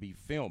going to be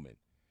filming.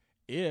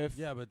 If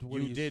but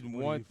you didn't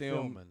want them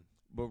filming?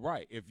 But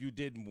right, if you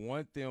didn't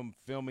want them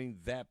filming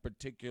that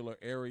particular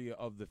area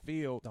of the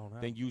field,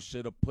 then you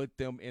should have put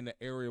them in an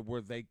area where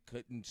they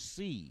couldn't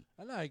see.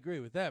 And I agree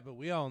with that, but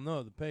we all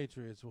know the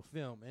Patriots will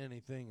film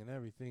anything and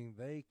everything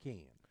they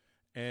can.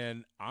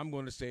 And I'm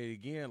going to say it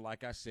again,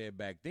 like I said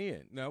back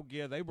then. No,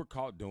 yeah, they were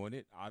caught doing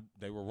it.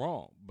 They were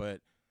wrong.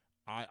 But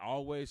I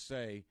always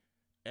say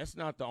that's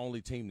not the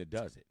only team that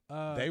does it.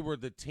 They were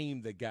the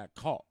team that got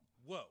caught.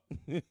 Whoa.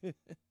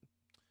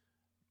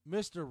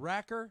 Mr.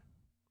 Racker,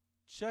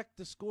 check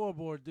the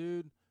scoreboard,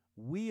 dude.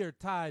 We are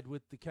tied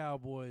with the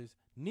Cowboys.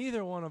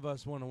 Neither one of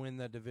us want to win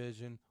that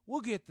division.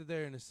 We'll get to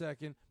there in a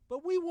second,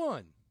 but we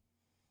won.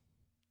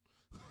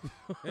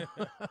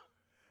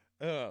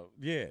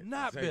 Yeah.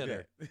 Not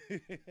bitter.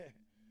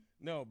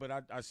 No, but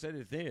I said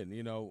it then.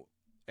 You know,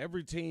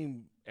 every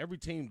team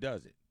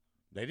does it.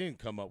 They didn't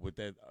come up with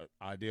that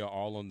idea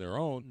all on their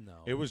own.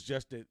 No. It was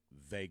just that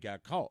they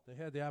got caught. They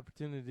had the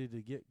opportunity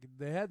to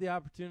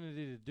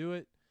do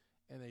it,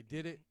 and they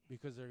did it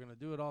because they're going to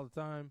do it all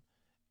the time,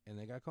 and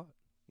they got caught.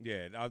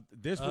 Yeah,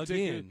 this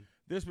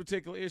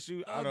particular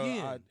issue, I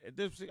don't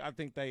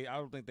think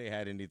they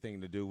had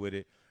anything to do with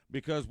it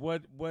because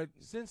what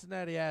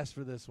Cincinnati asked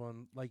for this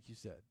one, like you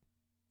said.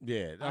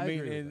 Yeah, I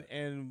mean,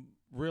 and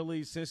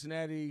really,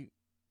 Cincinnati,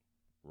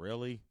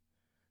 really.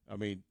 I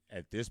mean,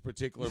 at this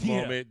particular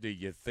moment, do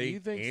you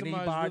think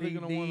anybody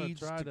really needs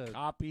to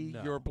copy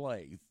your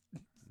plays?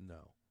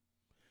 No.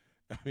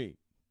 I mean,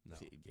 no.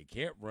 You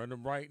can't run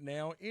them right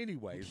now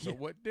anyway, so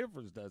what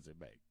difference does it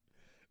make?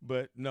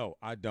 But no,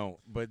 I don't.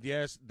 But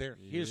yes, their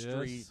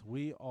history. Yes,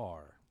 we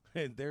are.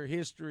 And their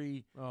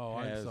history. Oh,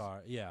 I'm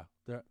sorry. Yeah,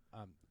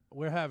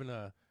 we're having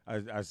a.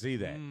 I see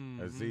that.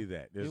 I see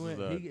that.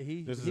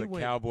 This is a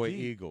went Cowboy deep.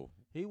 Eagle.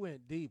 He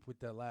went deep with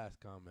that last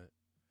comment,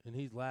 and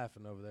he's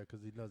laughing over there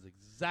because he knows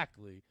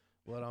exactly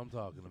what I'm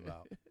talking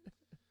about.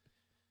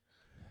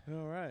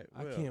 All right.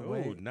 I can't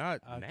wait.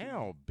 Not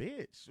now,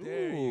 bitch.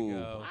 There you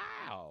go.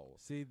 Wow.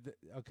 See,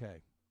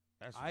 okay.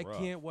 That's I rough.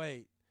 can't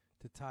wait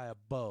to tie a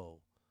bow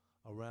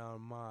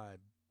around my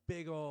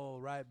big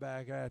old right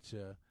back at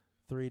you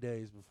 3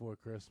 days before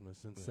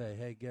Christmas and say,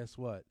 hey, guess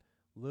what?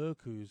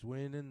 Look who's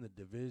winning the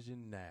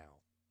division now.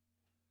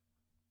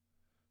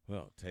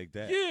 Well, take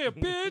that. Yeah,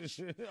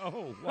 bitch.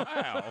 Oh,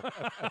 wow.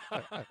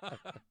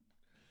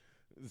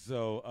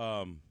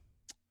 So,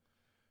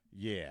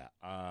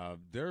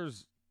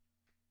 there's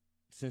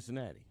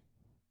Cincinnati.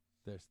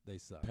 They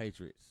suck.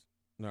 Patriots.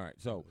 All right.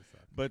 So,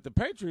 but the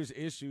Patriots'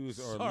 issues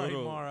are Sorry,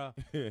 little. Mara.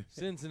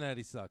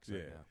 Cincinnati sucks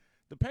right now.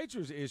 The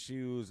Patriots'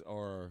 issues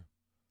are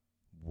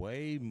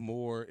way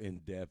more in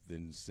depth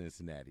than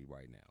Cincinnati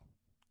right now.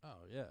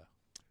 Oh yeah.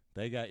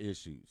 They got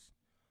issues.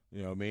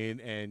 You know what I mean?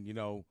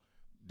 And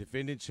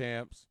defending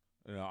champs.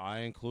 I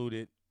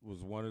included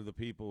was one of the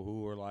people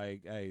who were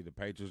like, "Hey, the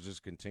Patriots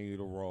just continue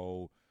to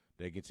roll.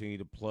 They continue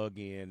to plug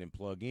in and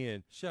plug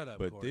in." Shut up.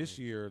 But Courtney. this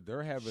year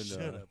they're having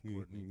Shut up,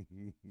 Courtney.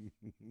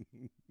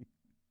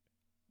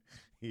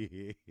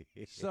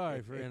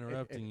 Sorry for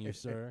interrupting you,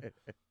 sir.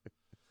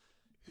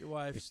 Your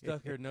wife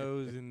stuck her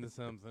nose into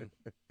something.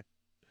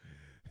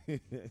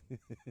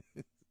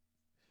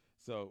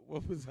 So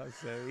what was I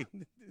saying?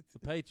 The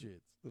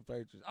Patriots. The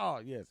Patriots. Oh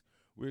yes,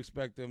 we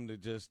expect them to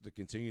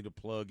continue to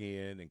plug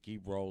in and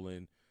keep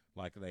rolling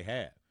like they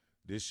have.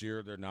 This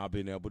year they're not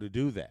being able to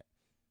do that.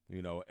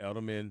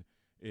 Edelman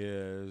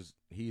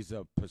he's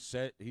a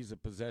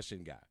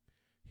possession guy.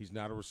 He's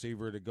not a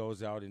receiver that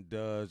goes out and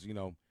does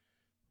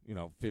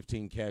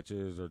 15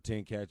 catches or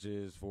 10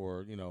 catches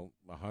for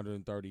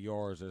 130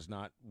 yards. That's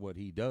not what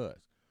he does.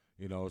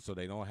 So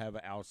they don't have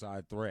an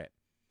outside threat.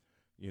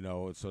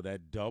 So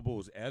that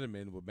doubles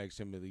Edelman, what makes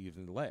him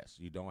even less.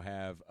 You don't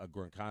have a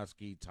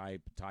Gronkowski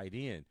type tight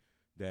end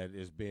that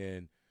has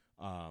been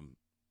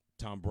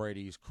Tom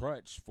Brady's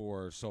crutch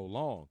for so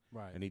long,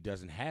 right? And he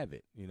doesn't have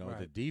it. Right.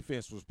 The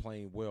defense was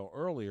playing well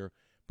earlier,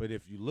 but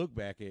if you look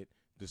back at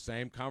the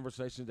same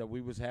conversation that we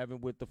was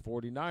having with the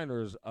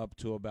 49ers up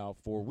to about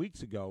 4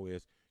 weeks ago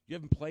is you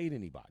haven't played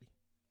anybody.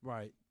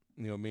 Right.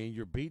 You know what I mean?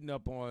 You're beating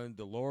up on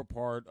the lower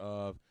part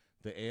of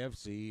the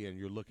AFC, and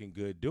you're looking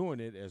good doing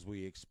it as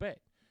we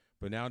expect.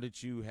 But now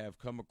that you have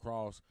come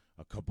across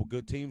a couple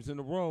good teams in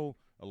a row,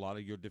 a lot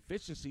of your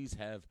deficiencies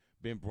have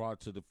been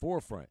brought to the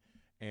forefront.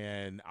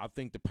 And I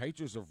think the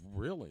Patriots are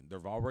reeling.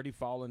 They've already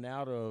fallen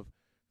out of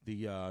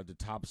the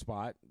top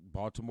spot.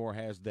 Baltimore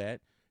has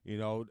that.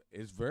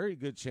 It's very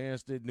good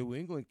chance that New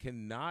England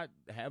cannot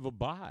have a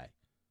bye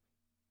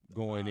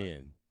going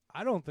in.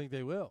 I don't think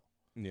they will.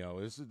 I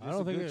don't a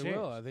think good they chance.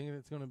 will. I think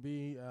it's going to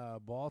be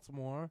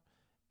Baltimore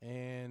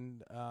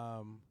and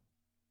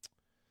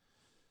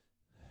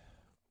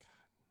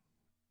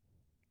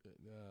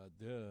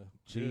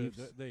Chiefs.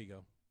 There you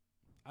go.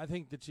 I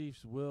think the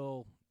Chiefs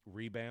will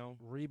rebound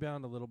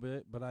a little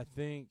bit, but I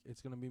think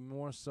it's going to be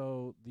more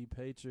so the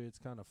Patriots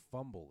kind of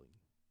fumbling.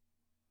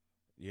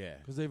 Yeah.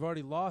 Because they've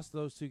already lost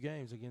those two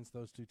games against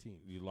those two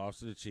teams. You lost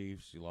to the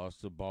Chiefs, you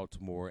lost to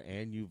Baltimore,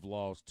 and you've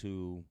lost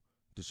to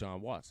Deshaun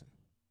Watson.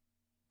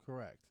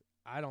 Correct.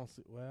 I don't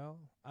see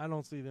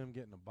them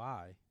getting a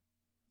bye.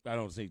 I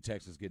don't see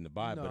Texas getting a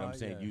bye, but I'm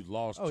saying yeah. you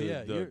lost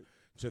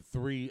to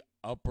three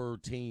upper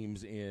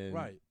teams in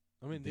right.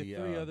 I mean, the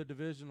three other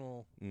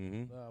divisional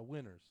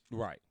winners.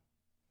 Right.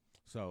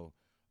 So,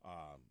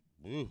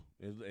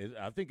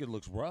 I think it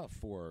looks rough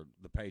for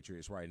the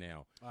Patriots right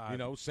now.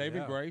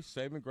 Saving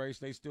grace.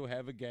 They still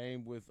have a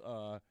game with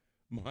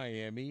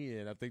Miami,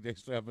 and I think they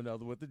still have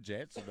another with the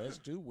Jets. So that's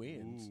 2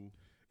 wins.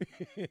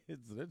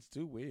 That's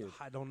 2 wins.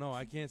 I don't know.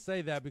 I can't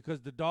say that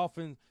because the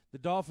Dolphins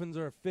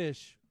are a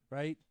fish,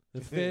 right?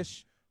 The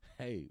fish.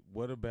 Hey,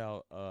 what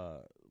about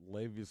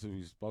Le'Veon?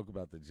 We spoke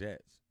about the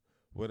Jets.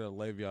 What about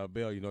Le'Veon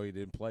Bell? He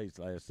didn't play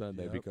last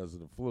Sunday because of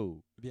the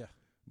flu. Yeah.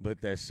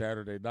 But that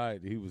Saturday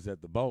night, he was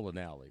at the bowling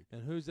alley.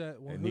 And who's that?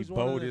 And he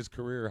bowled his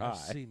career high. I've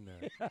seen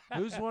that.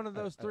 Who's one of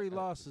those 3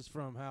 losses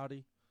from,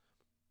 Howdy?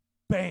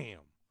 Bam.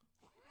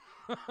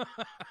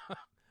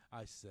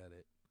 I said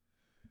it.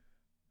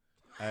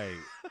 Hey,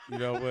 you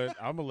know what?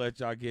 I'm going to let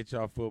y'all get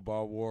y'all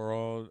football war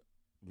on.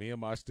 Me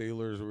and my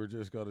Steelers, we're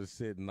just going to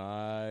sit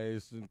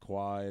nice and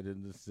quiet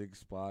in the 6th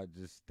spot,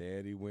 just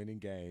steady winning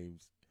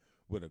games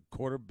with a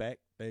quarterback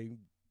named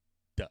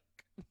Duck.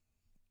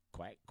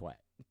 Quack, quack.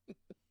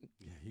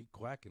 Yeah, he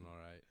quacking all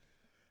right.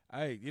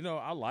 Hey,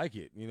 I like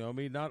it.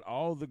 Not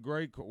all the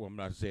great – well, I'm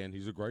not saying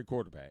he's a great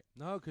quarterback.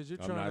 No, because you're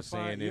trying to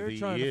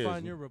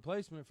find your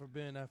replacement for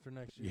Ben after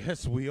next year.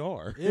 Yes, we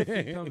are. If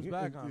he comes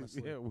back,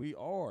 honestly. Yeah, we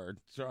are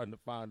trying to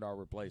find our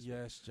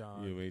replacement. Yes,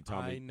 John.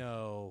 Tommy? I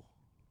know.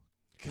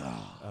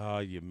 God. Oh,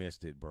 you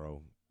missed it,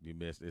 bro. You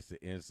missed it. It's an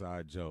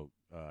inside joke.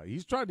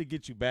 He's trying to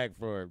get you back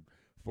for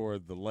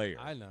the layer.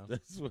 I know.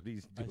 That's what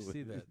he's doing. I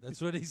see that.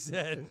 That's what he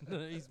said.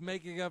 He's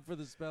making up for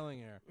the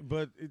spelling error.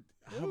 But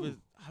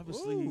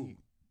obviously.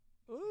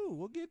 Ooh,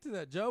 we'll get to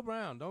that. Joe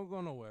Brown, don't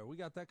go nowhere. We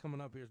got that coming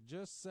up here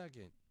just a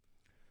second.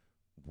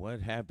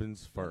 What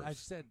happens first? I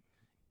said,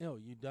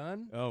 you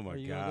done? Oh, my God. Are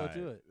you going to go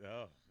to it?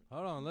 Oh.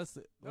 Hold on. Let's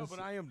but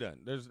I am done.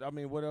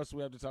 What else do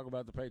we have to talk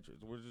about the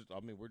Patriots?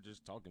 We're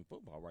just talking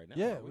football right now.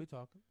 Yeah, we're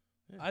talking.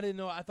 Yeah. I didn't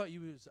know. I thought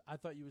you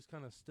was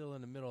kind of still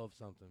in the middle of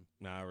something.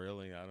 Nah,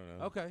 really. I don't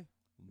know. Okay.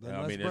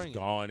 It's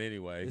gone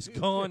anyway. It's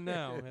gone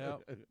now.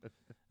 Yep.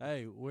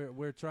 Hey,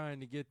 we're trying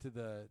to get to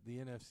the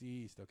NFC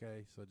East.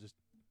 Okay, so just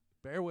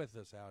bear with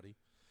us, Howdy.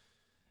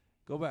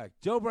 Go back.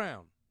 Joe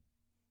Brown.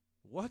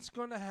 What's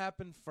going to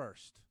happen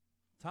first?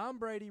 Tom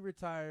Brady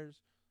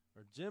retires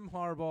or Jim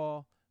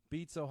Harbaugh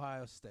beats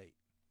Ohio State?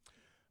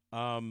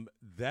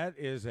 That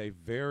is a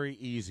very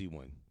easy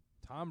one.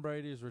 Tom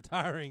Brady is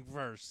retiring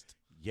first.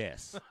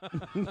 Yes.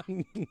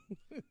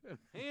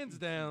 Hands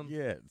down.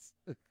 Yes.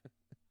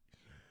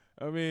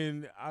 I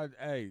mean,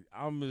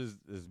 I'm as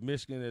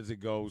Michigan as it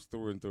goes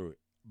through and through.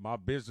 My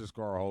business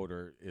card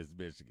holder is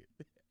Michigan.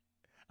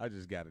 I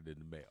just got it in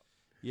the mail.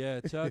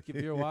 Yeah, Chuck,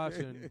 if you're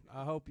watching,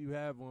 I hope you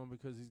have one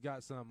because he's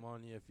got something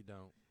on you if you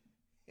don't.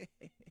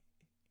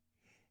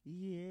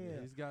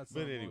 Yeah, he's got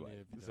something but anyway, on you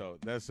if you so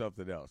don't. that's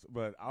something else.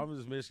 But I'm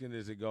as Michigan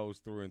as it goes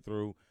through and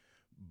through.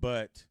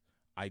 But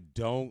I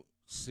don't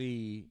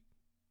see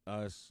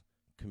us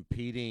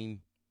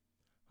competing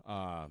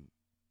on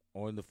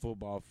the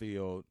football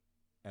field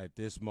at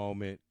this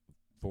moment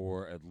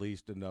for at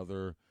least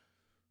another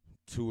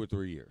 2 or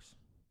 3 years.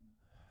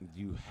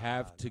 You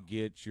have to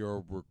get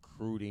your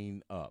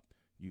recruiting up.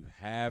 You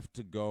have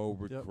to go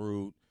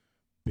recruit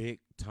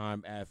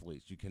big-time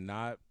athletes. You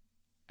cannot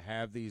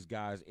have these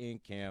guys in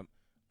camp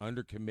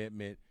under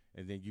commitment,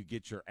 and then you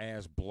get your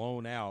ass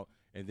blown out,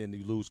 and then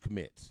you lose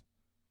commits.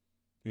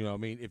 You know what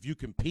I mean? If you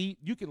compete,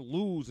 you can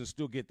lose and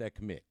still get that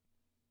commit.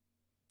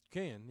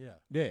 Yeah.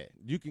 Yeah,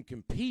 you can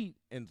compete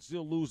and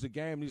still lose the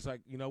game. And he's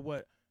like, you know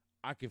what?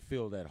 I can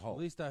feel that hope. At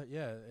least I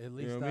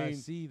mean?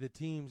 see the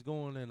team's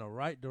going in the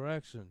right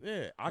direction.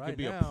 Yeah, I right can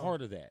be now, a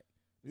part of that.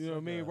 You know what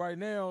I mean? like Right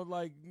now,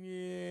 like,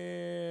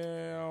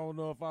 yeah, I don't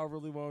know if I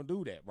really want to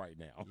do that right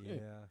now.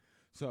 Yeah.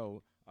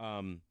 So,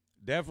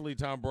 definitely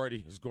Tom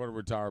Brady is going to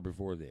retire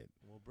before then.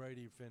 Will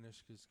Brady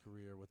finish his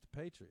career with the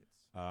Patriots?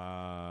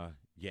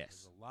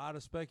 Yes. There's a lot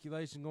of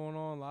speculation going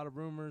on, a lot of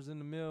rumors in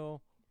the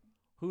mill.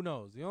 Who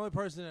knows? The only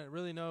person that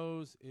really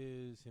knows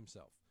is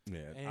himself.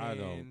 Yeah, And I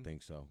don't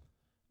think so.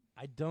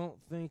 I don't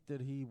think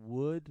that he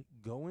would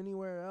go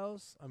anywhere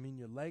else. I mean,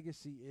 your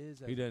legacy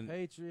is as a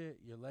Patriot.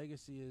 Your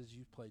legacy is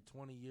you've played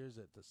 20 years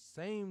at the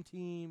same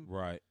team.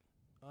 Right.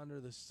 Under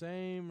the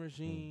same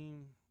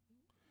regime.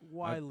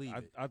 Why leave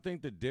it? I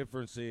think the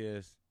difference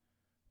is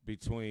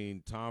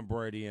between Tom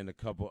Brady and a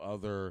couple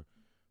other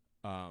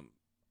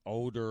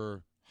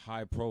older,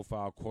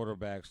 high-profile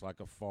quarterbacks like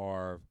a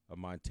Favre, a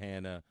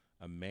Montana,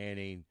 a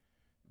Manning.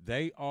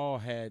 They all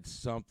had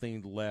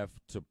something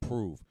left to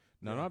prove.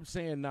 Now, I'm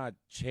saying not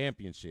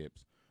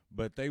championships,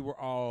 but they were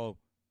all,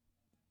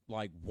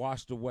 like,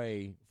 washed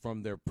away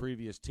from their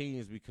previous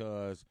teams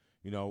because,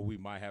 you know, we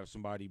might have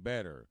somebody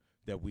better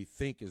that we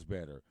think is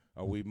better.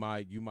 Or you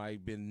might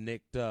have been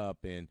nicked up,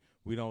 and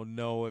we don't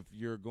know if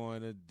you're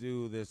going to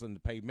do this on the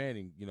Peyton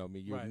Manning. You know what I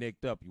mean? You're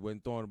nicked up. You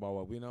wasn't throwing the ball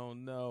well. We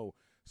don't know.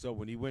 So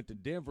when he went to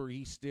Denver,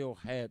 he still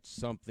had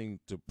something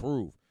to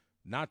prove.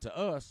 Not to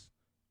us,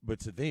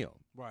 but to them.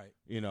 Right.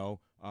 You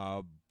know,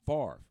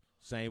 Favre,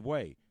 same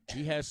way.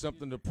 He has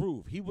something to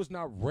prove. He was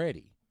not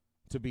ready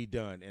to be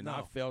done, and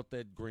I felt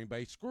that Green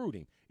Bay screwed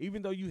him.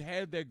 Even though you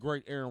had that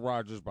great Aaron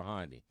Rodgers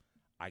behind him.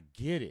 I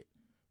get it,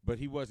 but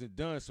he wasn't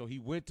done, so he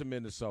went to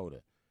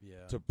Minnesota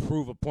to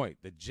prove a point.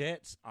 The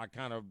Jets, I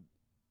kind of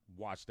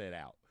watched that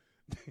out.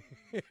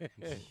 Like,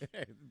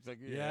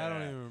 I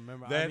don't even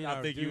remember. I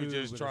think you were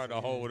just trying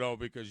to hold on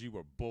because you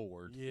were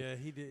bored. Yeah,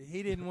 he did.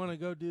 He didn't want to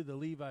go do the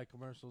Levi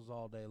commercials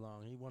all day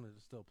long. He wanted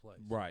to still play.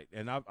 Right,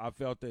 and I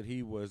felt that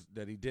he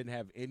didn't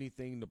have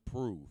anything to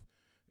prove,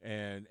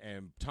 and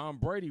Tom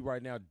Brady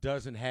right now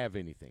doesn't have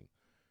anything.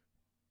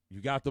 You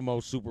got the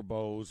most Super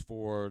Bowls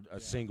for a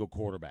single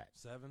quarterback.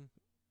 7.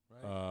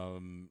 Right.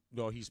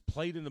 No, he's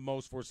played in the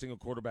most for a single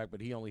quarterback,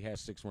 but he only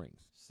has 6 rings.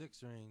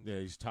 6 rings. Yeah,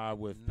 he's tied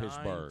with 9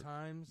 Pittsburgh.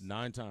 times?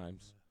 9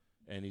 times,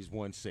 and he's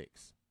won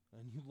 6.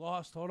 And you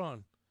lost. Hold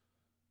on.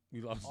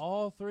 You lost.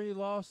 All 3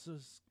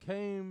 losses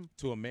came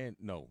to a man.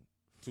 No,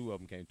 2 of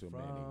them came to a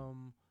man.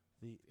 From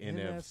the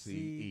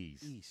NFC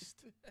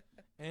East.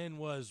 And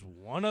was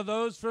one of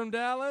those from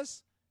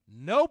Dallas?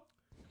 Nope.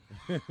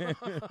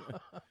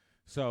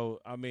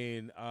 So I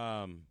mean,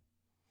 I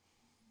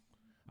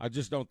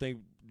just don't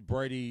think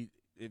Brady.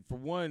 For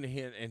one,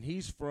 and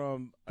he's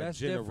from a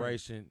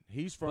generation. Different.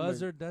 He's from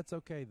Buzzard. That's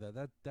okay though.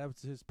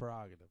 That's his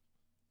prerogative.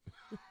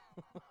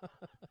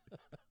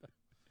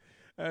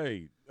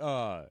 Hey,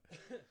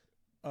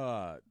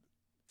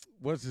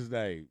 what's his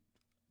name?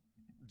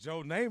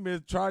 Joe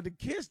Namath tried to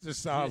kiss the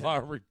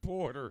sideline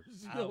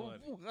reporters. I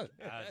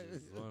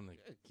just want to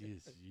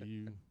kiss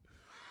you.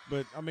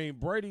 But I mean,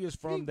 Brady is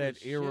from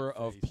that era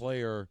of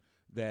player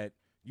that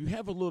you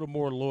have a little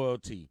more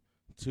loyalty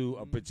to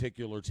a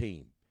particular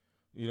team.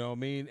 You know what I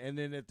mean? And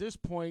then at this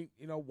point,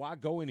 you know, why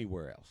go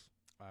anywhere else?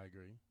 I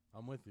agree.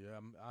 I'm with you.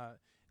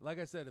 Like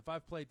I said, if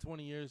I've played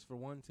 20 years for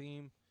one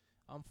team,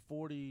 I'm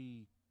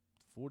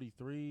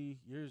 43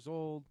 years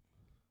old.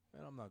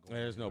 Man, I'm not going.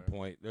 There's anywhere. no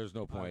point. There's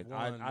no point.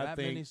 I've won I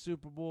think many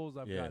Super Bowls.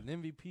 I've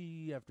gotten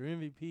MVP after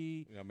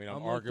MVP. I mean,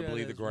 I'm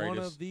arguably the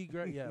greatest.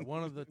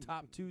 One of the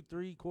top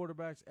 2-3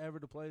 quarterbacks ever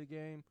to play the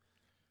game.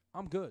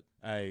 I'm good.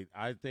 Hey,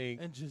 I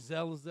think. And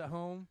Giselle is at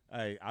home.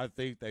 Hey, I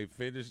think he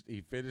finished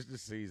the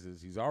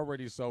seasons. He's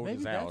already sold his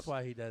house. Maybe that's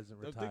why he doesn't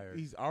retire.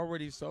 He's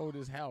already sold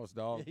his house,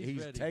 dog. Yeah, he's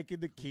ready. taking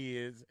the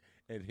kids,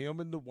 and him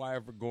and the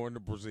wife are going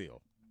to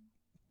Brazil.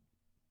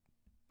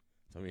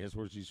 I mean, that's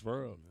where she's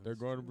from. They're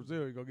going to Brazil.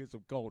 You're going to get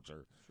some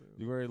culture.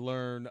 You're going to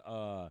learn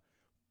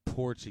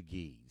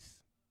Portuguese.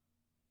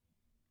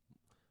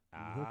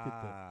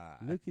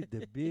 Look at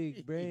the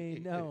big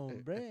brain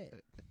on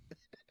Brad.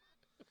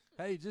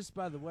 Hey, just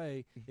by the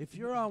way, if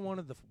you're on one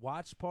of the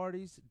watch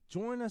parties,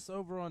 join us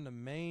over on the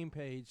main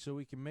page so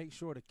we can make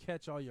sure to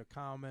catch all your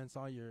comments,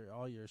 all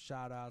your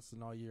shout outs,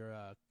 and all your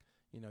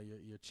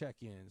your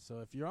check-ins. So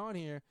if you're on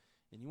here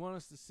and you want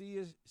us to see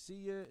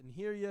you and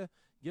hear you,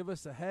 give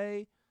us a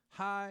hey,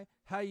 hi,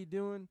 how you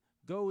doing?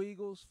 Go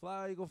Eagles,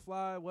 fly Eagle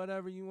fly,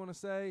 whatever you want to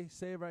say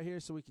it right here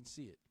so we can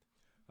see it.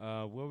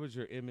 What was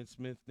your Emmitt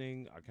Smith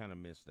thing? I kind of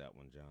missed that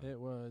one, John. It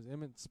was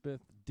Emmitt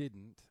Smith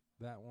didn't.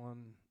 That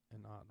one,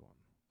 an odd one.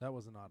 That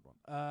was an odd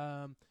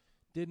one.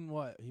 Didn't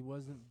what? He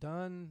wasn't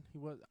done.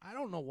 I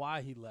don't know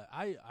why he left.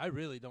 I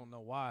really don't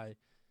know why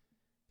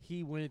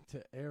he went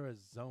to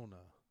Arizona.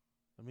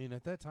 I mean,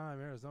 at that time,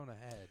 Arizona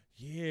had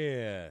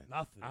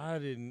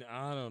nothing.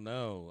 I don't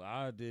know.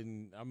 I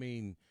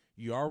mean,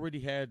 you already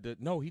had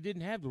he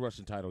didn't have the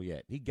Russian title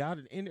yet. He got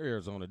it in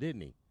Arizona,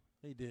 didn't he?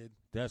 He did.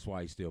 That's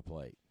why he still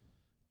played.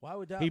 Why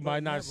would that? He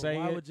might not say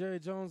why it. would Jerry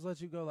Jones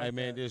let you go like that? Hey,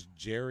 man, this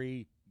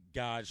Jerry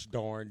gosh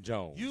darn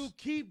Jones. You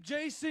keep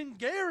Jason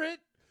Garrett.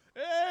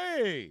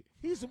 Hey,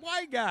 he's a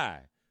white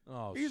guy.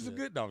 Oh, he's shit. a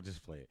good. No,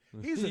 just play it.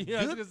 He's a I good.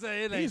 was gonna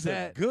say, it ain't he's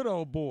that. a good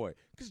old boy.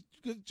 Because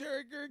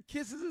Jerry Garrett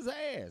kisses his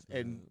ass,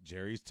 and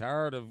Jerry's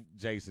tired of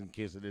Jason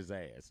kissing his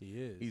ass. He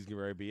is. He's getting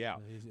ready to be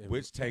out,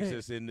 which takes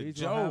us into he's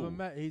Joe.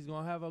 He's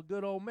gonna have a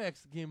good old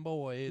Mexican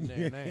boy in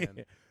there,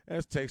 man.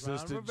 That takes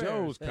us Ron to Rivera's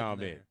Joe's sitting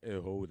comment.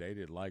 Oh, they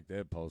didn't like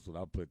that post when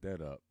I put that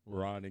up.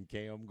 Ron and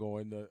Cam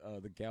going to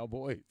the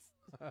Cowboys.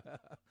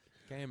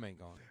 Cam ain't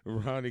going.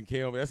 Ron and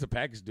Cam, that's a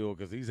package deal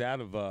because he's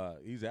out of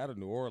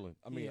New Orleans.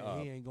 I mean,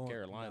 he ain't going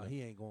Carolina. No,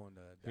 he ain't going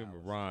to Dallas. Him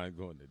and Ron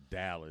going to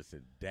Dallas,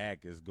 and Dak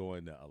is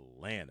going to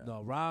Atlanta.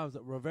 No,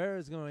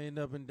 Rivera's going to end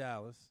up in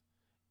Dallas,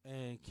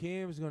 and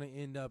Cam's going to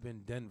end up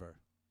in Denver.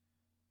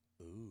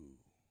 Ooh,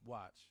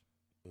 watch.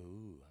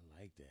 Ooh,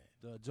 I like that.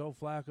 Joe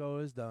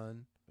Flacco is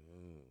done.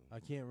 Ooh.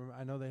 I can't remember.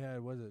 I know they had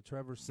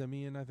Trevor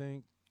Siemian, I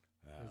think.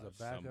 As a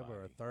backup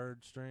or a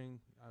third string.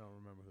 I don't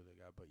remember who they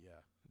got, but yeah.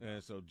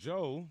 And so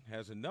Joe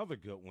has another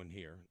good one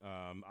here.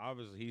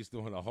 Obviously, he's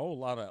doing a whole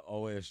lot of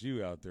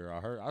OSU out there.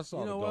 I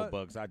saw the Go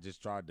Bucks. I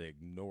just tried to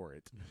ignore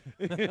it.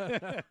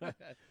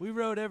 We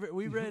read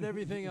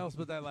everything else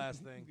but that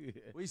last thing. Yeah.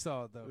 We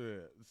saw it though.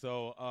 Yeah.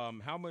 So,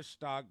 how much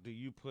stock do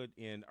you put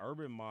in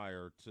Urban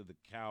Meyer to the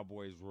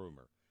Cowboys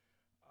rumor?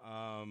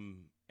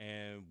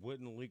 And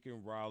wouldn't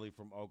Lincoln Riley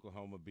from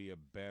Oklahoma be a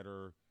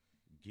better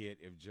get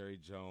if Jerry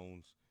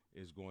Jones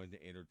is going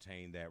to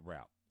entertain that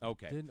route?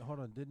 Okay.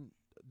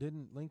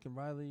 Didn't Lincoln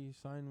Riley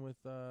sign with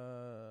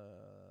no,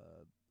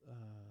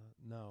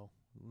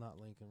 not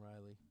Lincoln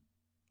Riley.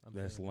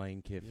 That's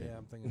Lane Kiffin. Yeah,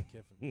 I'm thinking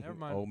Kiffin. Never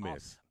mind. Ole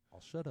Miss.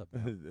 I'll shut up.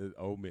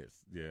 Ole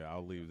Miss. Yeah,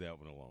 I'll leave that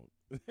one alone.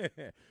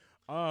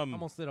 I'm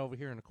gonna sit over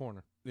here in the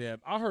corner. Yeah,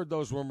 I heard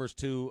those rumors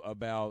too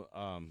about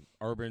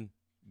Urban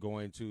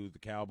going to the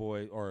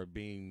Cowboys or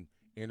being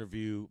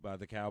interviewed by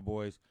the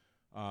Cowboys.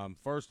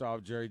 First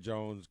off, Jerry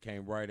Jones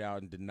came right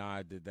out and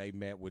denied that they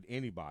met with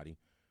anybody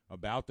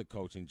about the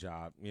coaching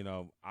job. You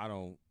know,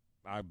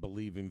 I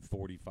believe in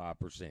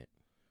 45%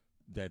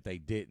 that they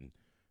didn't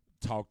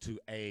talk to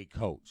a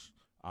coach.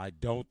 I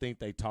don't think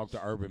they talked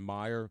to Urban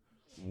Meyer.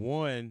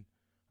 One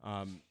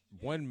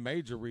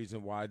major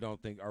reason why I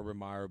don't think Urban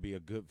Meyer would be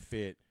a good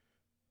fit,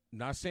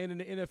 not saying in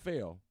the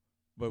NFL,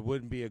 but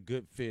wouldn't be a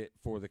good fit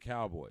for the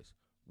Cowboys.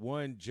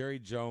 One, Jerry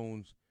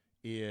Jones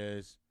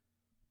is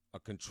a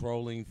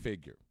controlling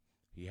figure.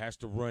 He has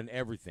to run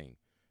everything.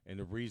 And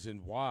the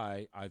reason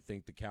why I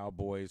think the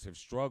Cowboys have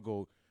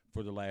struggled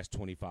for the last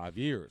 25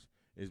 years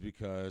is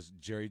because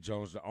Jerry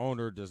Jones, the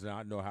owner, does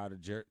not know how to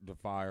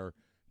fire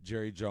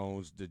Jerry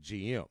Jones, the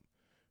GM,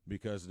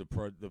 because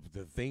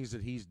the things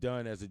that he's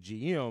done as a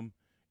GM,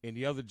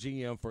 any other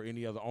GM for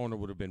any other owner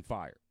would have been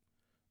fired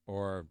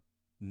or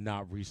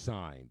not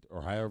re-signed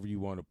or however you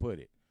want to put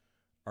it.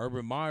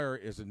 Urban Meyer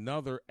is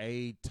another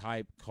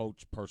A-type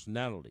coach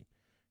personality.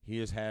 He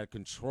has had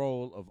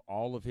control of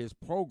all of his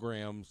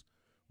programs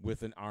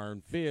with an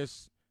iron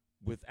fist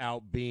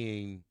without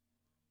being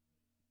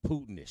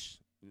Putinish.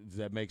 Does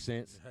that make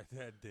sense?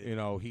 That did. You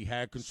know, he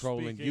had control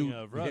Speaking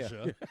of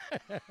Russia.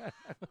 Yeah.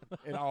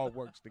 It all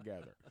works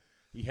together.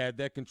 He had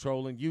that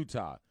control in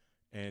Utah.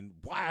 And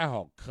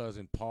wow,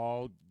 cousin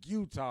Paul,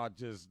 Utah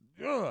just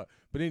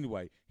But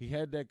anyway, he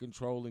had that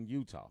control in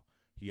Utah.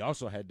 He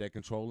also had that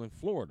control in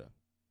Florida.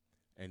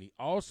 And he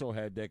also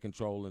had that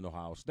control in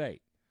Ohio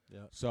State.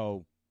 Yeah.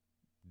 So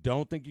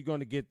don't think you're going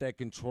to get that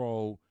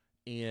control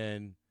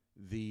in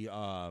the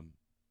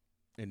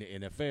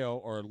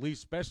NFL, or at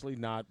least especially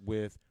not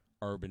with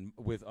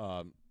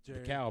the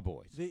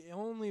Cowboys. The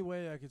only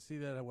way I could see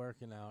that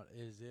working out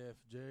is if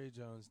Jerry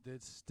Jones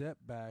did step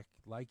back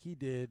like he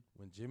did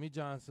when Jimmy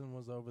Johnson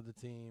was over the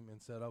team and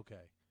said,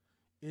 okay,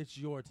 it's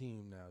your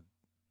team now.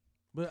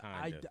 But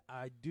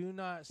I do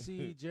not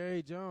see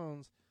Jerry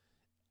Jones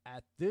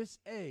at this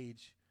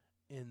age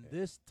in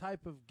this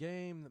type of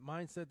game, the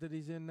mindset that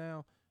he's in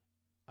now,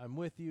 I'm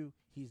with you.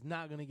 He's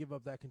not going to give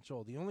up that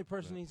control. The only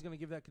person he's going to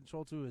give that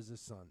control to is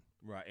his son.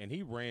 Right, and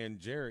he ran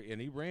Jerry,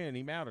 and he ran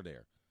him out of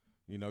there.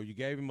 You know, you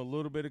gave him a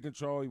little bit of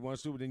control. He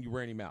wants to, but then you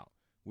ran him out,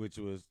 which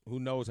was who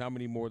knows how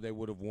many more they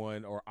would have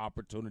won or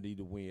opportunity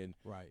to win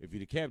if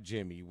you'd have kept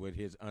Jimmy with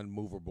his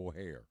unmovable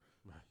hair.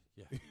 Right,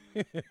 yeah.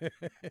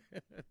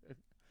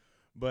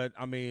 But,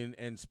 I mean,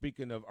 and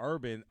speaking of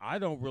Urban, I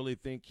don't really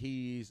think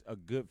he's a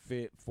good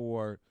fit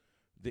for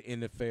the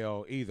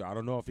NFL either. I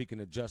don't know if he can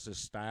adjust his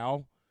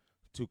style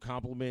to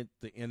complement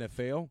the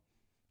NFL.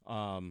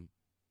 And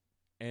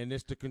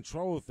it's the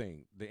control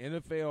thing. The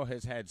NFL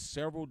has had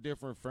several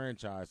different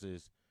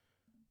franchises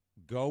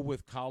go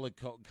with college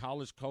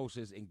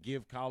coaches and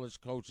give college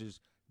coaches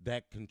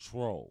that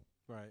control.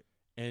 Right.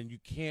 And you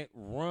can't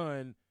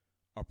run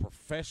a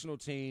professional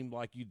team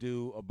like you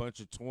do a bunch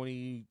of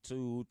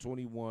 22,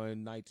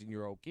 21,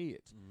 19-year-old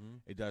kids. Mm-hmm.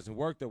 It doesn't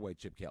work that way,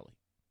 Chip Kelly.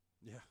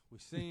 Yeah,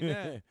 we've seen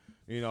that.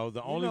 You know,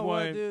 the You only know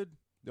one what, dude?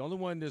 The only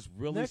one that's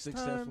really Next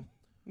successful.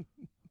 time,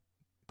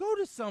 go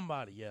to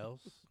somebody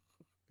else.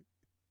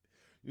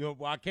 You know,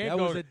 well, I can't That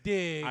go was to, a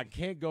dig. I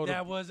can't go to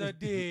That was a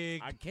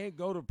dig. I can't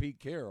go to Pete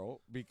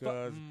Carroll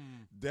because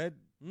that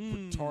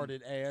retarded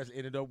ass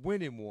ended up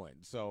winning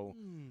one. So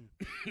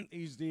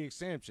he's the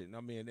exception. I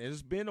mean,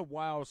 it's been a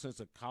while since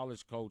a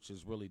college coach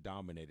has really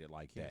dominated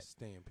like Can't that.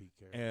 stand Pete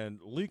Carroll.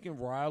 And Lincoln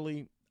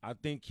Riley, I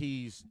think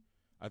he's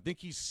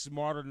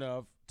smart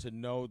enough to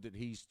know that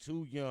he's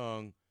too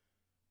young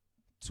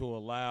to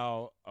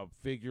allow a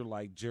figure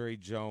like Jerry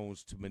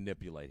Jones to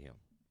manipulate him.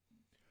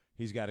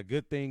 He's got a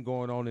good thing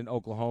going on in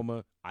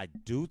Oklahoma. I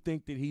do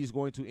think that he's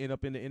going to end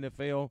up in the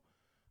NFL.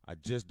 I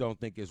just don't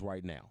think it's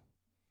right now.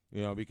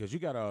 You know, because you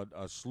got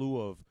a slew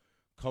of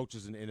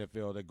coaches in the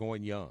NFL that are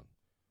going young.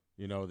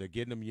 You know, they're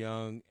getting them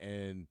young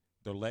and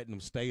they're letting them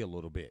stay a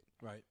little bit.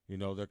 Right. You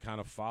know, they're kind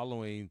of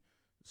following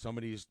some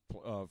of these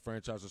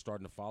franchises are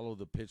starting to follow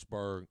the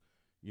Pittsburgh,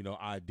 you know,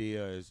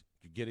 idea is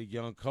you get a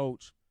young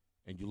coach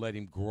and you let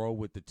him grow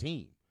with the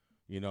team.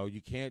 You know,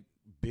 you can't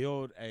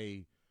build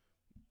a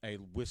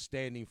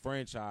withstanding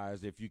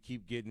franchise if you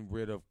keep getting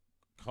rid of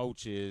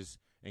coaches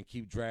and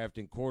keep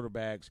drafting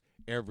quarterbacks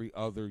every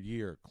other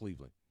year,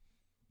 Cleveland.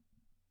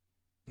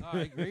 I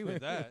agree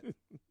with that.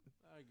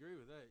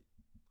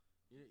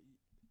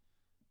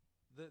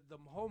 The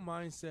whole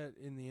mindset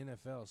in the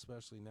NFL,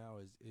 especially now,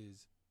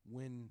 is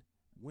win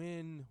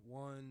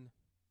one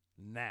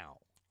now.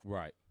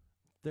 Right.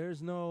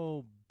 There's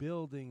no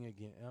building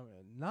again. I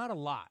mean, not a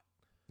lot.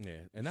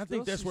 Yeah, and I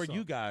think that's where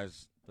you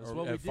guys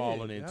have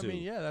fallen into. I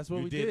mean, yeah, that's what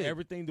you we did.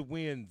 Everything to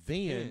win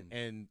then, Then.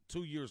 and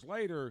 2 years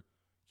later,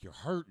 you're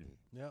hurting.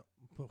 Yep,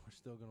 but we're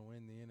still going to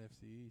win the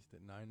NFC East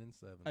at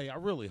 9-7. Hey, I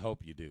really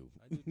hope you do.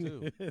 I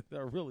do too. I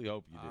really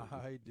hope you do.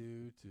 I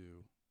do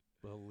too.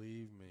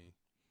 Believe me.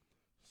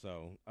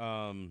 So,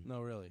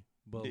 no, really,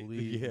 believe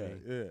me.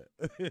 Yeah.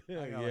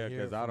 I gotta hear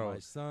because from I don't. my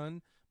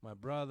son, my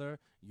brother,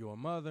 your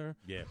mother.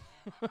 Yeah.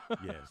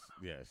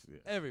 yes.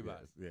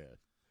 Everybody. Yes.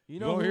 You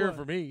know won't who hear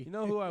from me. You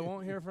know who I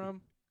won't hear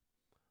from?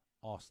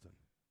 Austin,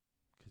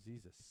 because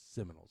he's a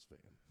Seminoles fan.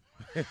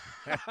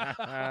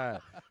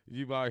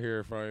 You might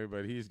hear from him,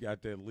 but he's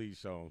got that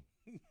leash on.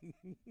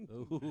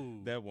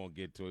 Ooh. That won't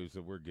get to him,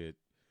 so we're good.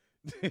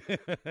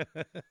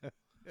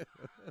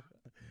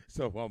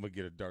 So I'm going to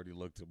get a dirty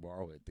look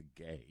tomorrow at the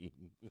game.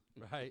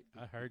 Right.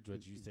 I heard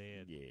what you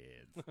said.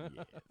 Yes.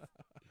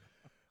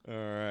 All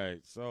right.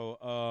 So,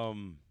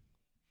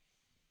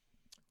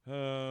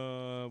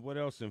 what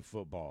else in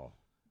football?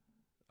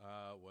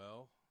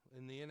 Well,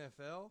 in the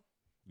NFL?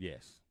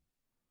 Yes.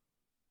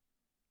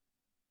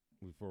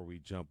 Before we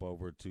jump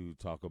over to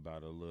talk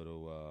about a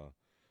little,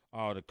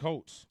 the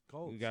Colts.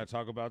 We got to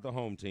talk about the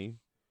home team.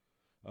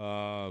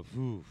 Eli's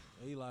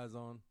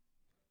on.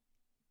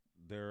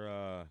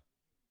 They're,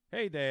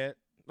 hey, Dad.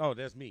 Oh,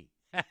 that's me.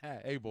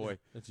 Hey, boy.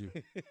 That's you.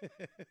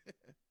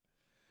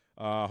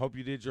 Hope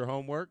you did your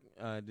homework.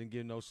 Didn't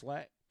give no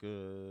slack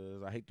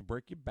because I hate to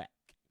break your back.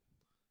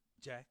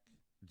 Jack.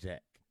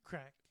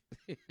 Cracked.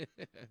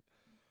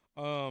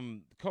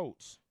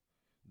 Colts,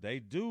 they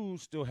do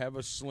still have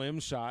a slim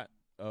shot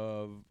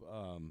of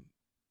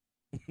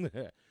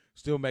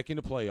still making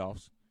the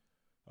playoffs.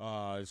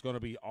 It's going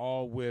to be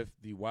all with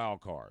the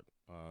wild card.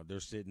 They're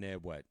sitting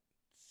at what?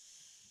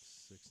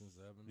 6 and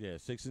 7. Yeah,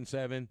 6 and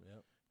 7.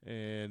 Yep.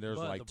 And there's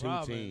like the 2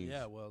 problem, teams.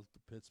 Yeah, well, the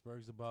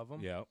Pittsburgh's above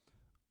them. Yep.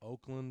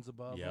 Oakland's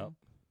above Yep. them.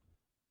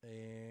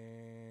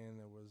 And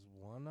there was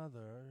one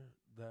other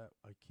that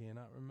I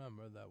cannot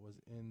remember that was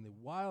in the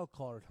wild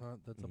card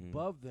hunt that's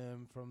above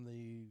them from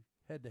the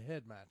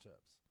head-to-head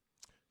matchups.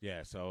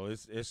 Yeah, so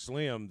it's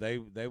slim. They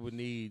would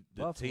need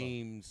the Buffalo.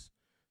 teams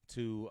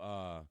to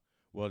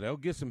they'll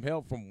get some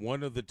help from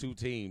one of the 2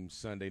 teams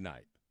Sunday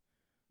night.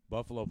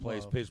 Buffalo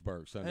plays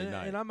Pittsburgh Sunday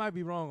night. And I might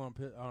be wrong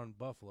on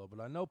Buffalo,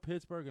 but I know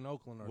Pittsburgh and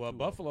Oakland are Well, 2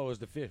 Buffalo is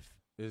the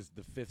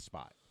 5th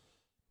spot.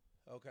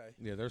 Okay.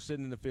 Yeah, they're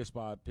sitting in the 5th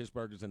spot.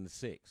 Pittsburgh is in the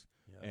 6th.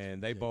 Yeah,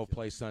 and they both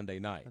play Sunday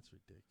night. That's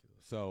ridiculous.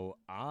 So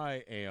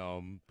I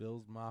am.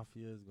 Bills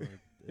Mafia is going.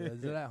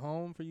 Is it at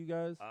home for you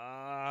guys?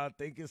 I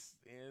think it's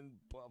in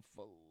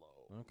Buffalo.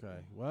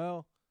 Okay.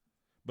 Well,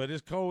 but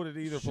it's cold at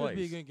either place. Should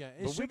be a good game.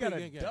 But we got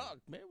a duck,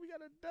 man. We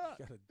got a duck.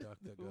 Got a duck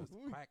that goes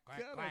quack quack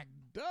got quack. A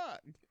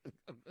duck.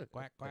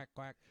 Quack quack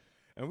quack.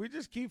 And we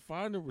just keep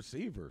finding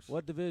receivers.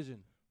 What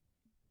division?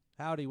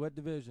 Howdy. What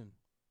division?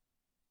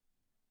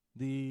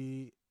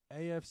 The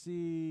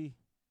AFC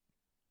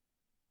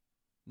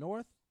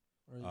North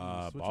or the East? Which one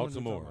are you talking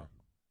Baltimore. about?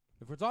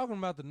 If we're talking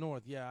about the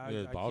North,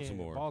 I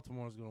Baltimore.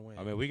 Baltimore's going to win.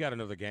 I mean, we got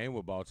another game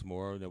with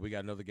Baltimore. Then we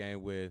got another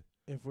game with.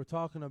 If we're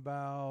talking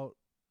about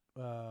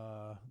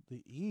the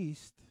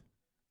East,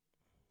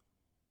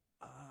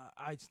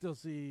 I'd still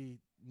see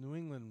New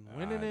England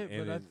winning it,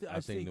 but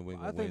I think New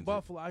England wins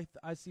Buffalo.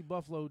 I see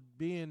Buffalo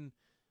being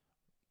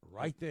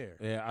right there.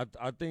 Yeah,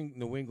 I think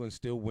New England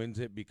still wins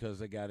it because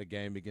they got a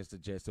game against the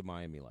Jets of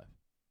Miami left.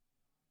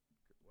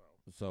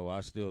 So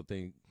I still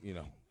think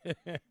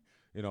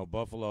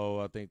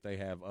Buffalo. I think they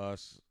have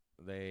us.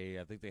 I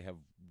think they have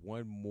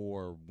one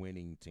more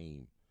winning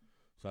team.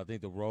 So I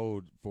think the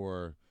road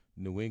for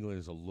New England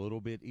is a little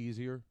bit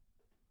easier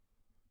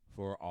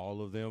for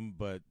all of them,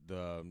 but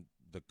the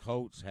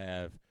Colts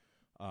have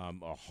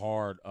a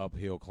hard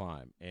uphill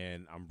climb,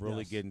 and I'm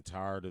really getting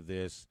tired of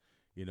this,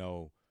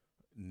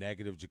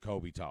 negative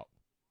Jacoby talk.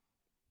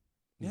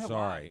 I'm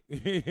sorry.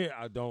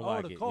 I don't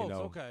like it. Oh, the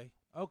Colts,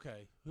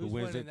 okay. Who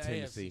wins winning at the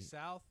Tennessee? AFC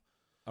South?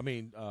 I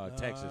mean,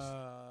 Texas.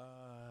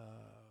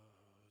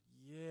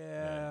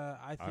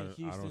 I think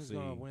Houston's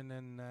going to win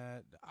in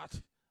that. I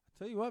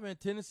tell you what, man,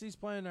 Tennessee's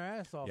playing their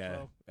ass off,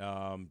 though.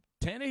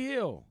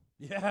 Tannehill.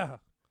 Yeah. Wow.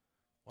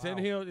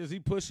 Tannehill, is he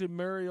pushing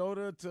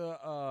Mariota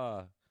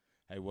to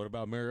hey, what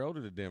about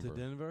Mariota to Denver? To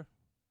Denver?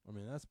 I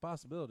mean, that's a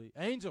possibility.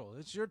 Angel,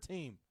 it's your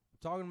team.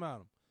 We're talking about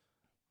them.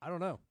 I don't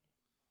know.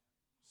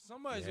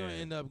 Somebody's going to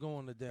end up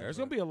going to Denver. There's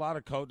going to be a lot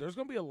of there's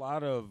going to be a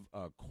lot of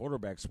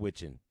quarterback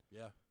switching.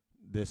 Yeah.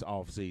 This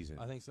offseason.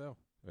 I think so.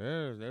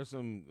 There's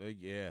some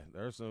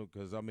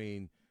because I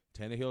mean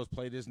Tannehill's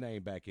played his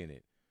name back in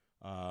it.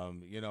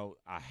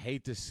 I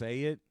hate to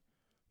say it,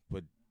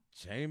 but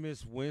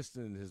Jameis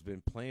Winston has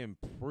been playing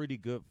pretty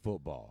good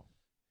football.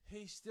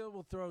 He still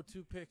will throw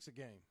 2 picks a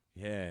game.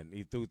 Yeah, and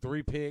he threw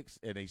 3 picks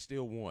and they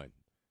still won.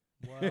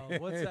 Well,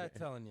 what's that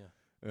telling you?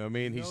 I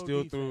mean, he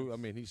still threw. I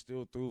mean, he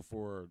still threw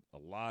for a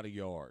lot of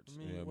yards.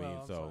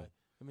 I'm sorry.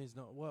 I mean,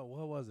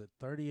 what was it?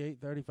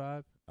 38,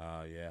 35?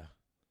 Yeah.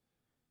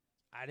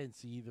 I didn't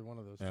see either one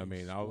of those. I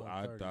mean,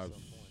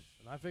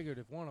 and I figured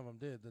if one of them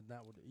did, then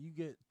that would you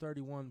get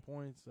 31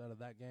 points out of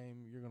that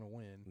game, you're gonna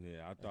win.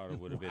 Yeah, I thought it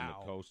would have been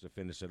the coach to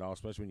finish it off,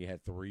 especially when you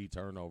had 3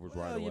 turnovers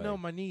right away. Well,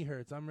 my knee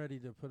hurts. I'm ready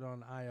to put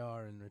on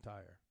IR and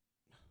retire.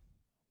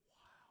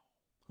 Wow.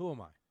 Who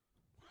am I?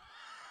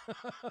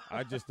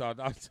 I just thought,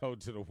 I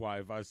told to the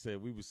wife, I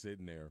said, we were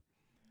sitting there,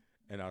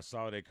 and I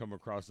saw they come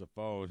across the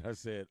phone. I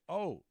said,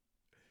 oh,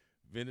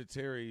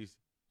 Vinatieri's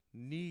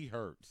knee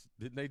hurts.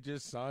 Didn't they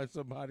just sign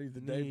somebody the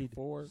day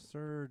before?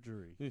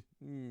 Surgery.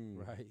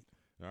 Right.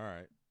 All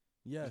right.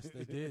 Yes,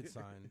 they did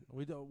sign.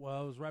 Well, it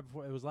was right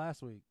before. It was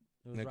last week.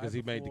 Because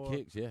he made the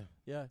kicks, yeah.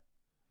 Yeah.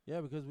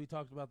 Yeah, because we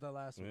talked about that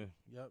last week.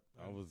 Yep.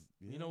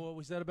 You know what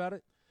we said about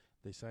it?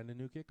 They signed a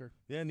new kicker.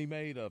 Yeah, and he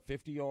made a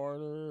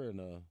 50-yarder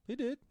and He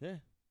did. Yeah.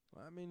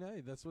 I mean,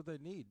 hey, that's what they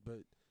need.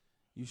 But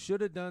you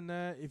should have done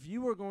that. If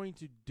you were going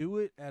to do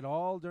it at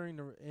all during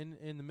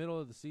in the middle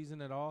of the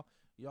season at all,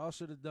 y'all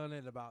should have done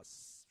it about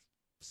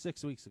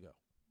 6 weeks ago.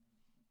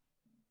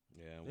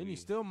 Yeah. Then you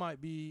still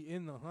might be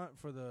in the hunt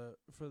for the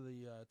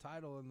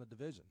title in the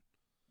division.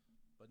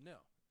 But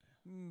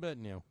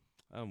no.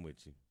 I'm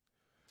with you.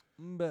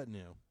 But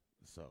no.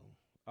 So,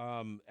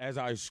 as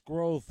I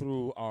scroll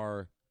through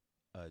our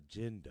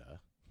agenda,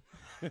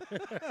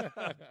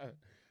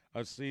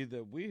 I see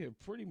that we have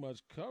pretty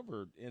much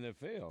covered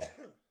NFL.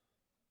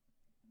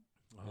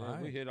 All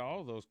right. We hit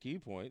all those key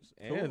points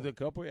and a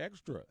couple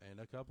extra.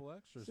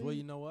 See, well,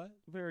 you know what?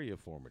 Very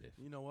informative.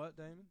 You know what,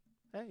 Damon?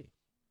 Hey.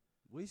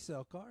 We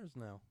sell cars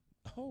now.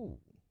 Oh.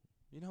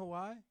 You know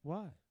why?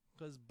 Why?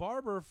 Because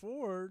Barber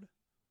Ford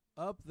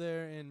up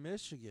there in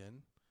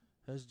Michigan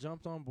has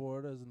jumped on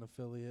board as an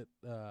affiliate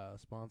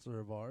sponsor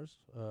of ours,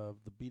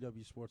 of the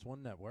BW Sports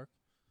One Network.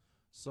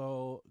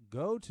 So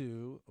go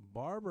to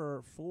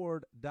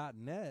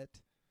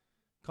barberford.net.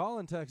 Call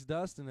and text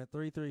Dustin at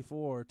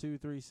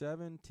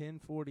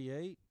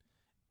 334-237-1048,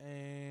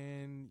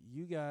 and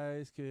you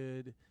guys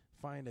could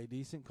find a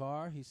decent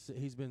car.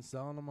 He's been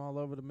selling them all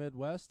over the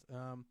Midwest.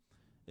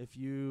 If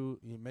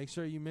you make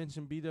sure you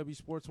mention BW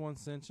Sports One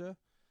sent you,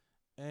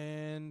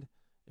 and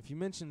if you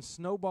mention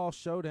Snowball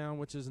Showdown,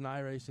 which is an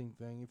iRacing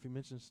thing, if you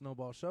mention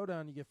Snowball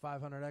Showdown, you get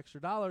 $500 extra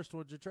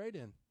towards your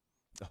trade-in.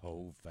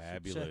 Oh,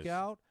 fabulous! So check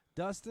out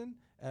Dustin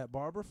at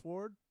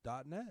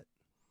barberford.net.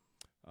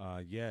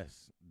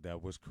 Yes,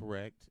 that was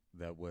correct.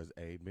 That was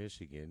a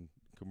Michigan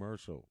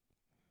commercial.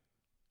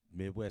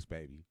 Midwest,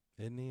 baby.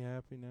 Isn't he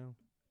happy now?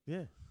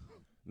 Yeah.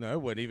 No,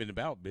 it wasn't even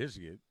about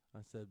Michigan. I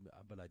said,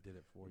 but I did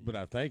it for you. But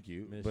I thank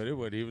you. Miss But you. it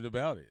wasn't even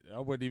about it. I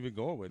wasn't even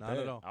going with Not that.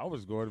 at all. I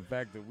was going with the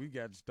fact that we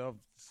got stuff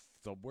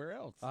somewhere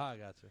else. I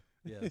got you.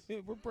 Yes.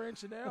 We're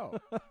branching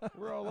out.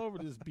 We're all over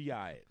this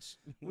BIH.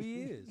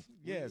 We is.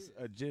 Yes,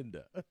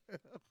 agenda. So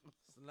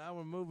now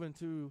we're moving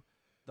to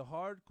the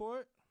hard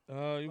court.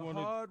 You want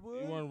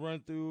hardwood? to run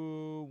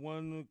through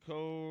one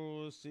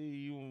code? Let's see.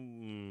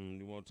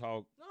 You want to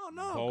talk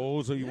No.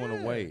 bowls or you want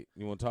to wait?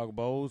 You want to talk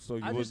bowls? So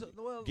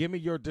give me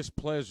your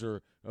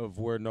displeasure of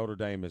where Notre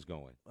Dame is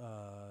going.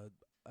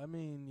 I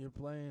mean, you're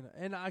playing,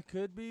 and I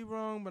could be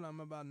wrong, but I'm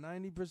about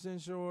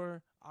 90%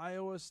 sure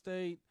Iowa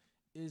State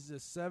is a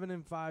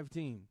 7-5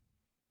 team.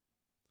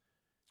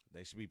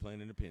 They should be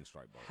playing in the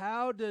Pinstripe Bowl.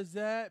 How does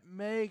that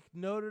make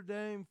Notre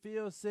Dame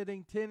feel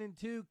sitting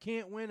 10-2,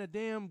 can't win a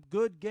damn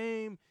good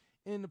game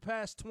in the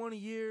past 20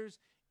 years,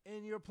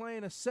 and you're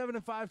playing a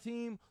 7-5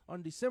 team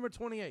on December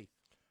 28th?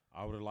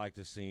 I would have liked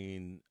to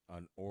seen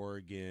an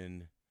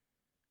Oregon,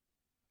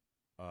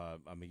 a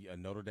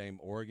Notre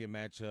Dame-Oregon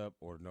matchup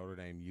or Notre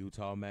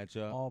Dame-Utah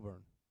matchup.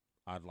 Auburn.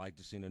 I'd like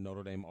to see a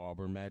Notre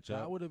Dame-Auburn matchup.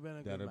 That would have been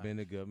a good That would have been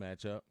a good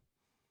matchup.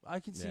 I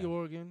can see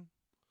Oregon,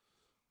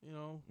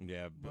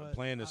 Yeah, but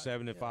playing a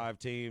 7-5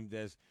 team,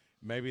 that's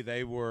maybe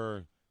they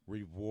were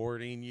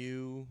rewarding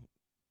you.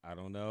 I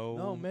don't know.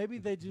 No, maybe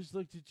they just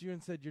looked at you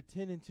and said, you're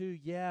 10-2,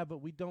 yeah, but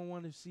we don't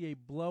want to see a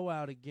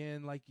blowout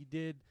again like you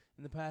did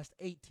in the past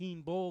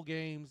 18 bowl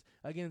games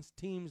against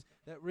teams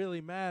that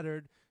really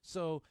mattered.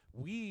 So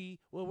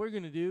what we're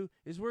going to do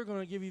is we're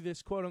going to give you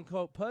this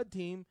quote-unquote PUD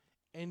team,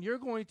 and you're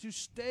going to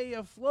stay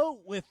afloat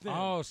with them.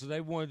 Oh, so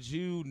they wanted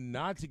you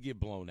not to get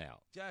blown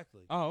out.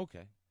 Exactly. Oh,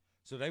 okay.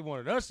 So they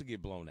wanted us to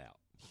get blown out.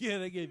 Yeah,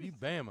 they gave you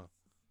Bama.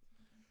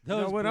 You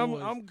know what?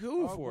 boys I'm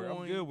cool are for it. I'm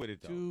going good with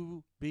it, though.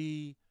 To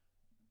be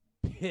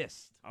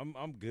pissed.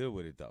 I'm good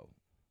with it, though.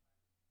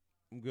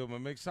 I'm good.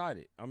 I'm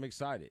excited.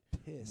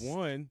 Pissed.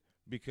 One,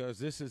 because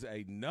this is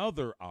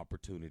another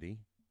opportunity.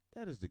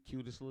 That is the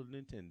cutest little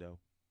Nintendo.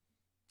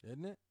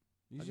 Isn't it?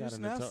 You I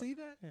just got now an see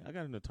that? Yeah, I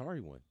got an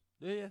Atari one.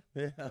 Yeah.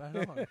 Yeah.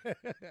 Right on.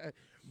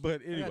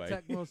 But I anyway.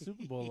 got Tecmo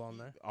Super Bowl on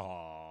there.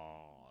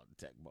 Oh,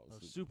 Tecmo.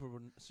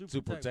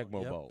 Super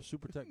Tecmo Bowl.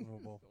 Super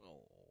Tecmo Bowl.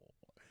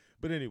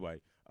 But anyway,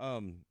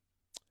 Bama,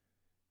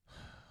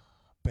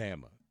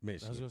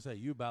 Michigan. I was going to say,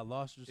 you about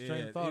lost your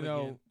train of thought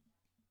again.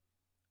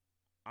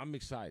 I'm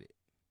excited.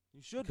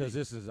 You should be. Because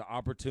this is an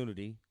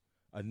opportunity,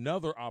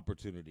 another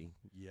opportunity.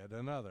 Yet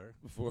another.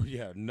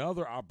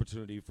 Another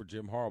opportunity for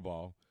Jim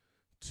Harbaugh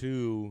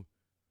to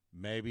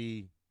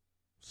maybe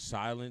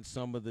silence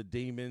some of the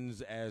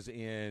demons, as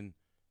in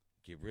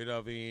get rid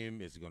of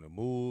him. Is he going to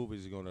move?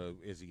 Is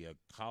he a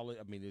college?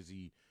 I mean, is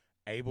he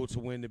able to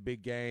win the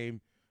big game?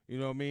 You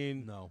know what I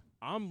mean? No.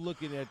 I'm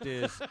looking at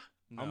this.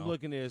 No. I'm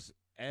looking at this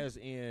as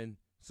in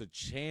it's a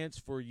chance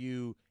for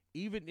you,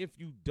 even if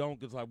you don't,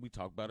 because like we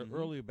talked about it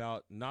earlier,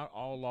 about not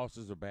all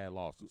losses are bad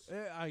losses.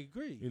 I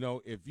agree. You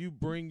know, if you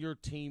bring your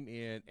team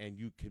in and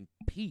you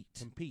compete,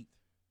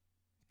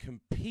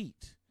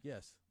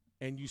 Yes.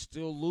 and you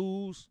still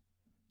lose,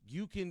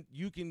 you can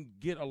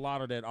get a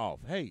lot of that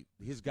off. Hey,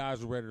 his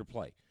guys are ready to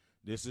play.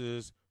 This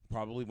is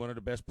probably one of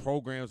the best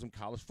programs in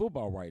college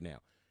football right now.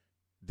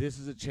 This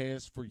is a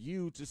chance for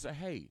you to say,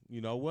 hey,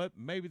 you know what?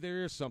 Maybe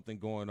there is something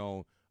going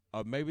on.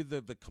 Maybe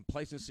the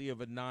complacency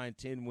of a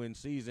 9-10 win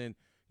season,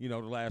 the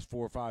last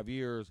 4 or 5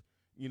 years,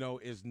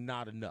 is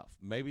not enough.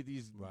 Maybe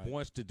these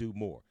wants to do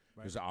more.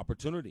 Right. There's an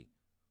opportunity.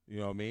 You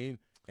know what I mean?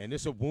 And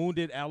it's a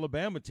wounded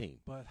Alabama team.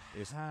 But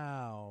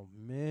how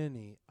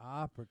many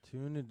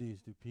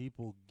opportunities do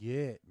people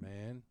get,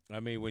 man? I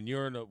mean, when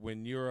you're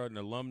an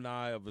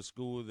alumni of a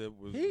school that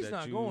was he's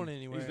not going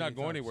anywhere. He's not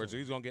going anywhere, soon. so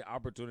he's going to get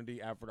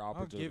opportunity after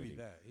opportunity. I'll give you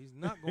that. He's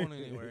not going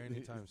anywhere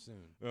anytime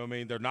soon. I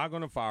mean, they're not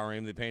going to fire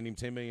him. They're paying him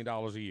 $10 million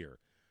a year.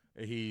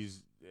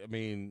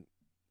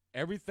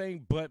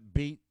 Everything but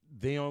beat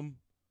them,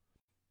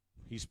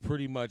 he's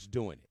pretty much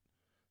doing it.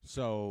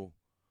 So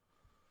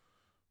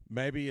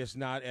maybe it's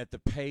not at the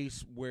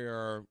pace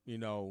where,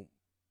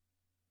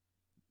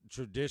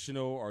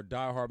 traditional or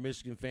diehard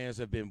Michigan fans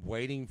have been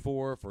waiting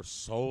for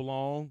so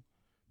long.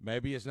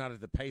 Maybe it's not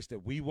at the pace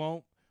that we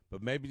want,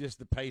 but maybe just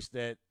the pace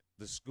that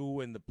the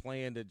school and the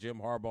plan that Jim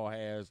Harbaugh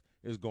has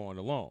is going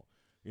along.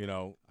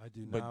 I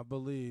do not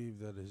believe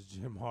that is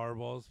Jim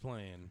Harbaugh's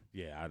plan.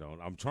 Yeah, I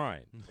don't. I'm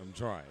trying.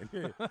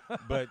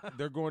 But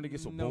they're going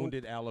against a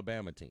wounded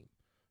Alabama team.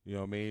 You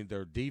know what I mean?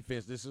 Their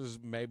defense, this is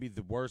maybe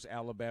the worst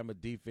Alabama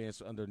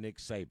defense under Nick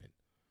Saban.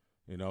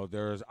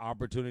 There's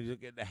opportunity.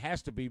 It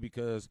has to be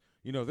because,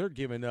 they're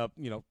giving up,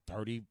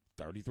 30,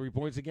 33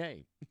 points a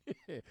game.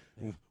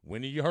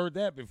 When have you heard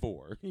that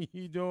before?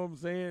 You know what I'm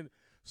saying?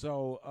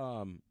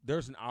 So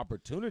there's an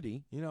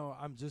opportunity.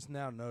 I'm just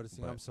now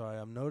noticing.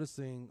 I'm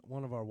noticing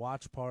one of our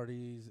watch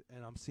parties,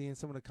 and I'm seeing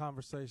some of the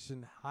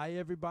conversation. Hi,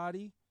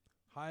 everybody.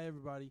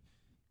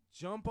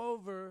 Jump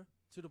over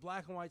to the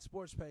Black and White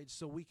Sports page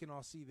so we can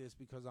all see this,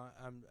 because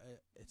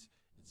it's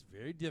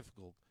very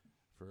difficult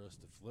for us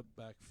to flip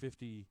back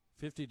 50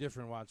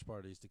 different watch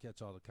parties to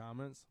catch all the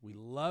comments. We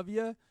love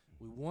you.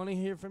 We want to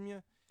hear from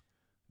you.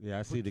 Yeah,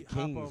 I see the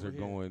Kings are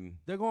going.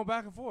 They're going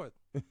back and forth.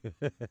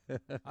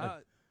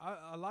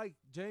 I like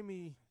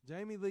Jamie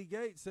Lee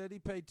Gates said he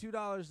paid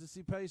 $2 to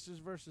see Pacers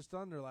versus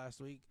Thunder last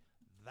week.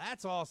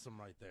 That's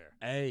awesome right there.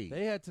 Hey.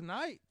 They had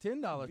tonight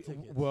 $10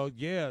 tickets. Well,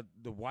 yeah,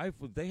 the wife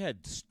they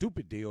had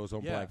stupid deals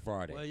on Black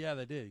Friday. Well, yeah,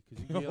 they did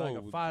because you get like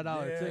a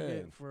 $5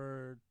 ticket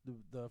for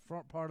the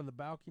front part of the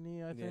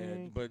balcony, I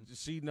think. But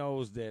she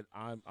knows that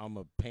I'm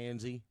a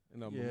pansy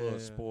and I'm a little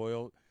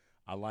spoiled.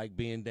 I like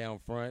being down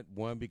front,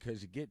 one,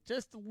 because you get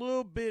just a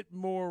little bit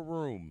more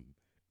room,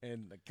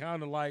 and I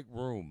kind of like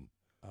room.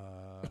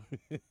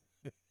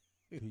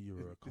 Do you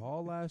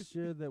recall last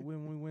year that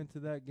when we went to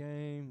that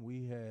game,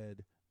 we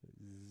had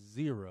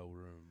 0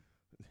 room,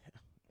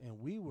 and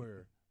we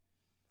were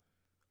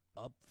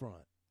up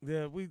front?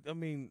 Yeah,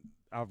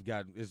 I've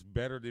gotten it's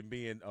better than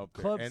being up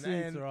there. Club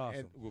seats are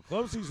awesome. Well,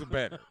 club seats are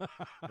better.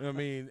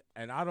 And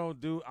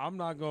I'm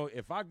not going.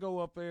 If I go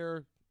up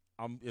there,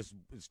 it's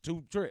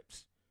 2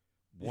 trips.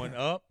 One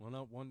up,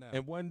 one down,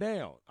 and one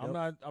down.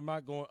 Yep. I'm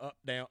not going up,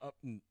 down, up.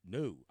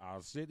 No,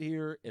 I'll sit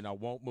here and I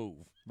won't move.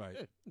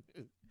 Right.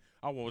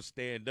 I won't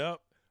stand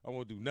up. I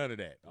won't do none of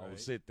that. Right. I will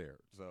sit there.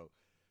 So,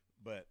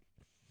 but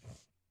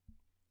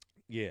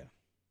yeah,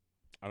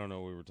 I don't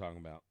know what we were talking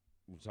about.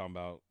 We're talking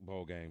about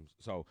bowl games.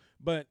 So,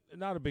 but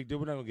not a big deal.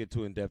 We're not gonna get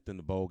too in depth in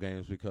the bowl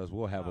games because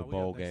we'll have a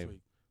bowl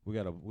game. We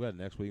got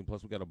next week, and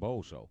plus we got a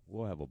bowl show.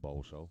 We'll have a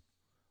bowl show.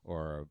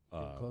 Or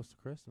close to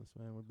Christmas,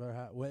 man. We better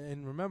have.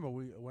 And remember,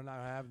 we're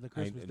not having the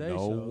Christmas Day no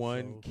show. No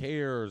one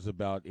cares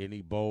about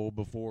any bowl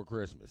before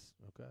Christmas.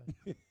 Okay.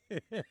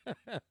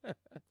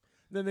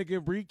 Then they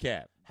can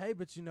recap. Hey,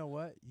 but you know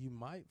what? You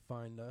might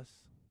find us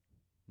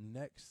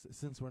next,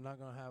 since we're not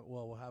gonna have.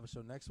 Well, we'll have a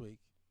show next week,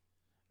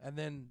 and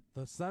then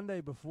the Sunday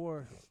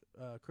before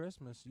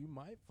Christmas, you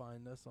might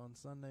find us on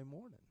Sunday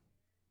morning.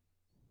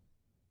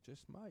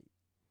 Just might.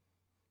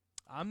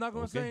 I'm not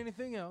gonna say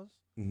anything else.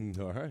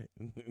 All right.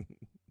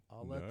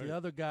 I'll let the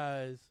other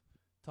guys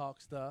talk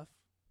stuff,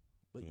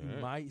 but you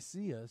might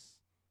see us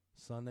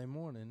Sunday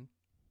morning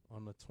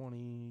on the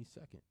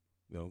 22nd.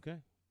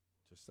 Okay.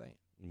 Just saying.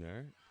 All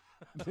right.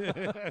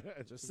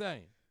 Just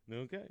saying.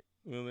 Okay.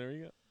 Well, there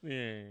you go.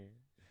 Yeah.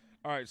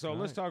 All right, so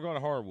let's talk about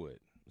hardwood.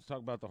 Let's talk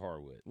about the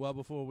hardwood. Well,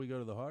 before we go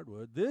to the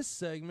hardwood, this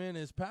segment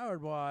is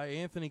powered by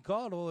Anthony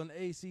Caudle and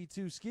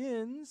AC2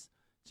 Skins.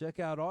 Check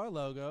out our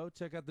logo.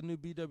 Check out the new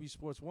BW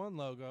Sports 1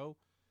 logo.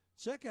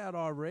 Check out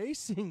our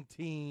racing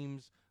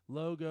team's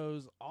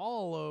logos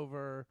all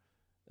over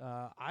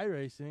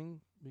iRacing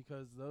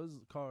because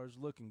those cars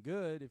looking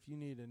good. If you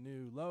need a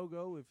new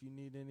logo, if you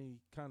need any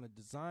kind of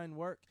design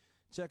work,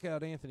 check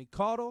out Anthony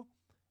Caudle,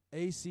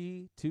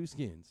 AC2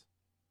 Skins.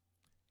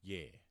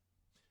 Yeah.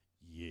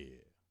 Yeah.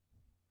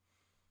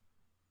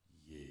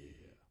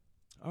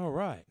 All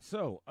right.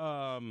 So,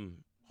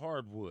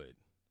 hardwood.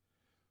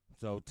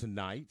 So,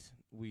 tonight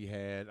we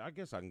had, I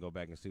guess I can go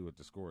back and see what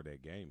the score of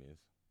that game is.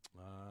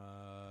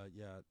 I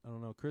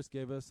don't know. Chris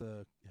gave us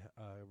a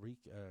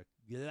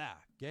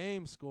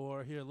game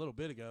score here a little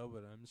bit ago,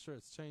 but I'm sure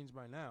it's changed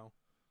by now.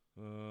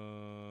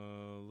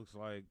 Looks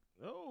like,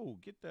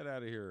 get that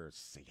out of here,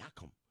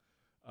 Siakam.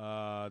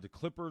 The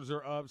Clippers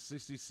are up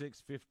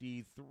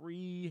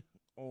 66-53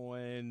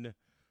 on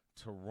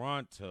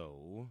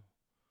Toronto,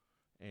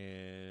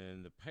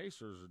 and the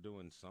Pacers are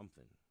doing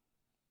something.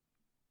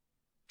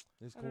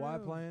 Is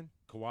Kawhi playing?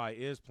 Kawhi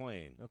is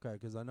playing. Okay,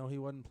 because I know he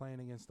wasn't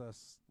playing against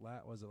us.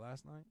 Was it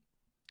last night?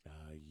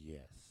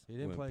 Yes. He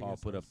didn't play Paul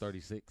against put us. up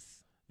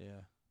 36. Yeah.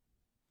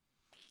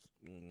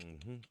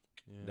 Mm-hmm.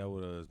 Yeah. That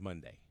was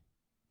Monday.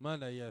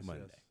 Monday, yes.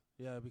 Monday.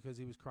 Yes. Yeah, because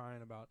he was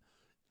crying about,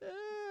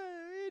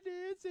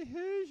 it's a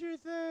Hoosier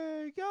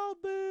thing. Y'all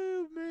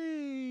boo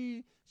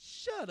me.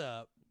 Shut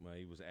up. Well,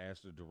 he was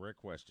asked a direct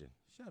question.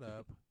 Shut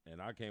up. And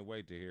I can't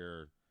wait to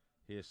hear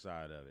his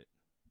side of it.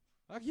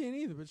 I can't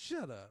either, but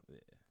shut up. Yeah.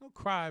 Don't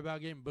cry about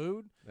getting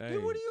booed. Hey,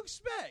 Dude, what do you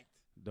expect?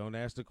 Don't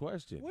ask the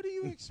question. What do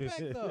you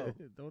expect, though?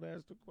 Don't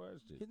ask the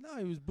question. No,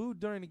 he was booed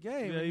during the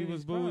game. Yeah, he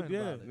was booed.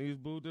 Yeah, he was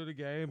booed during the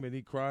game, and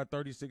he cried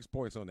 36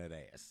 points on that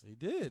ass. He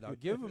did. I'll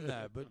give him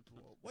that. But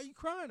why are you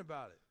crying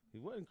about it? He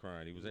wasn't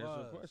crying. He was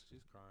answering a question.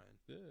 He's crying.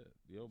 Yeah,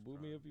 you'll boo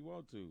me if you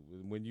want to.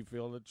 When you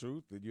feel the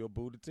truth, then you'll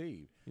boo the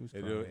team. He was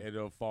crying.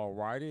 It'll fall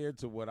right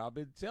into what I've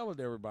been telling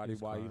everybody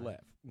why he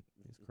left.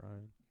 He's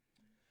crying.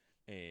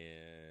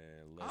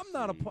 And I'm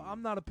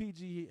not a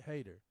PG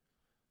hater.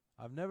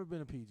 I've never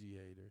been a PG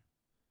hater.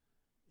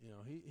 You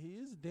know, he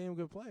is a damn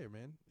good player,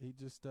 man. He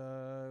just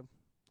had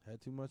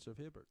too much of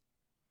Hibbert.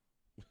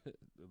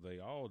 They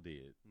all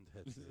did.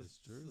 That's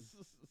true.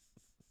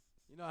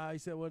 You know how he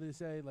said, what did he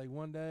say? Like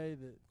one day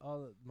that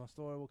my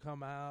story will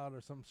come out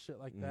or some shit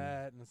like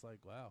that, and it's like,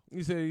 wow.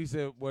 He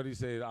said what he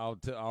said. I'll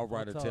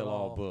write a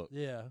tell-all book.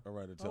 Yeah, I'll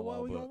write a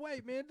tell-all book. We gonna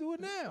wait, man? Do it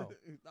now.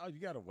 Oh,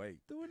 you gotta wait.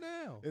 Do it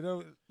now.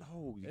 You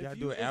gotta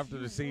do it after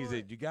the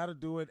season. You gotta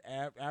do it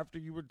after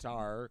you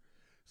retire.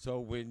 So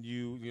when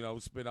you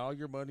spend all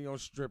your money on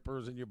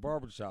strippers and your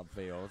barbershop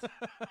fails.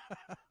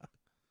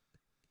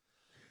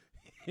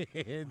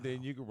 and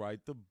then you can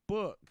write the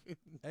book.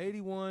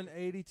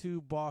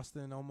 81-82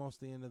 Boston, almost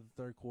the end of the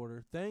third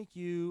quarter. Thank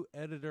you,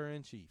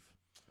 editor-in-chief.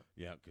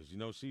 Yeah, because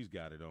she's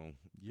got it on.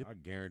 Yep. I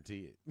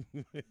guarantee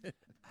it.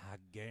 I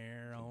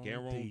guarantee.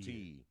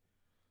 Guarantee.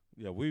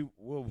 Yeah,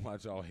 we'll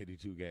watch all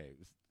 82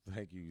 games.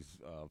 Thank you,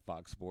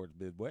 Fox Sports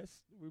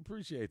Midwest. We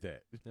appreciate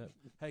that. Yep.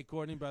 Hey,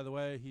 Courtney, by the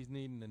way, he's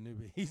needing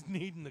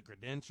the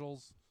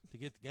credentials to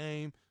get the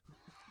game.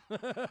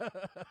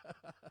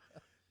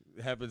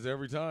 It happens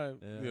every time.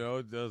 Yeah.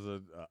 It does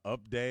a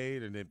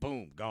update and then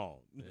boom, gone.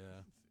 Yeah.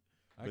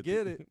 I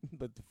get it.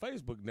 But the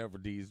Facebook never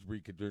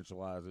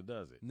re-credentialize it,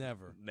 does it?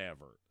 Never.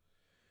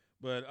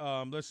 But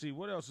let's see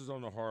what else is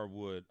on the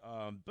hardwood.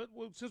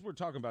 Since we're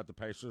talking about the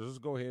Pacers, let's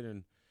go ahead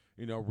and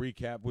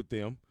recap with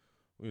them.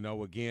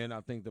 Again,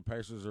 I think the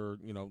Pacers are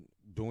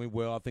doing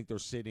well. I think they're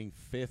sitting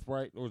fifth,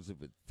 right? Or is it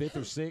fifth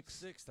or sixth?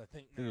 Sixth, I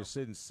think. I think they're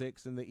sitting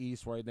sixth in the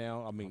East right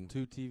now. I mean, on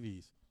 2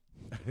 TVs.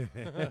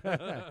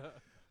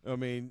 I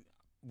mean,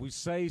 we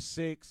say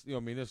six.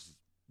 This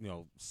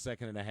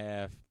second and a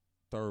half,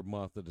 third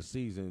month of the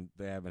season.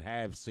 They haven't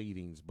had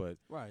seedings, but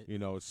right.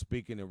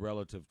 Speaking in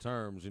relative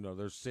terms,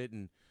 they're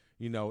sitting,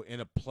 in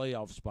a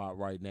playoff spot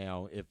right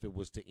now. If it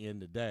was to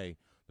end today,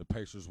 the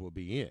Pacers will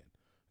be in.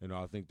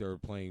 I think they're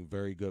playing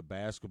very good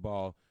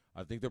basketball.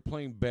 I think they're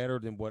playing better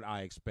than what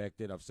I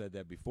expected. I've said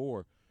that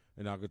before,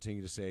 and I'll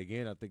continue to say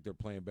again. I think they're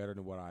playing better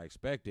than what I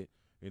expected.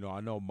 I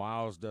know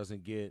Miles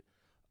doesn't get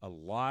a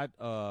lot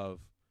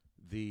of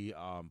the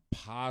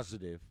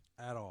positive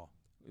at all,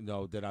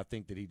 that I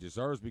think that he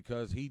deserves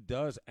because he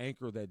does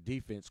anchor that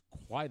defense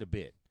quite a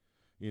bit.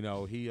 He,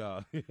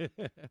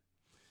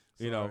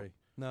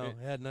 No, it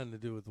had nothing to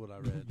do with what I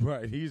read.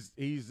 Right. He's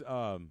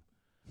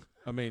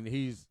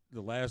the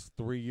last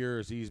 3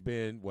 years he's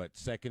been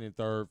second and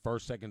third,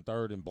 first, second,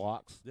 third in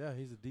blocks. Yeah,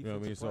 he's a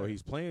defensive player. So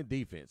he's playing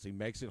defense. He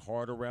makes it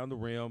hard around the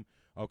rim.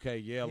 Okay,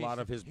 yeah, a lot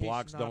of his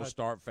blocks don't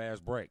start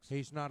fast breaks.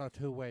 He's not a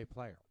two-way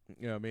player.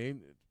 You know what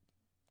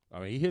I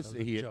mean, he hits.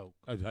 Joke.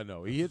 I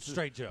know he hits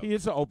straight joke. He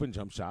hits an open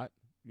jump shot.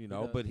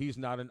 But he's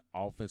not an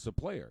offensive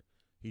player.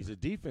 He's a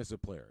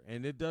defensive player,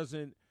 and it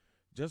doesn't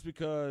just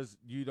because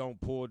you don't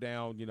pull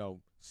down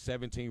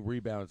 17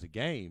 rebounds a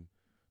game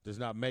does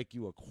not make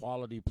you a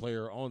quality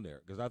player on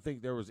there. Because I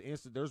think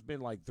there's been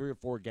like 3 or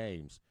 4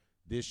 games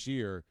this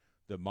year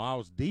the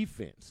Miles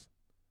defense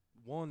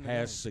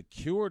has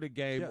secured a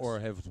game or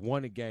has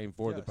won a game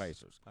for the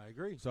Pacers. I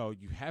agree. So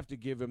you have to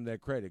give him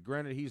that credit.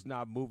 Granted, he's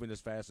not moving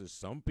as fast as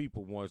some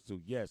people want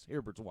to. Yes,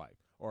 Herbert's wife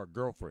or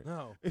girlfriend.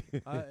 No,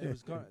 it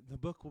was the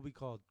book will be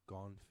called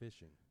Gone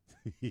Fishing.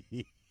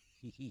 The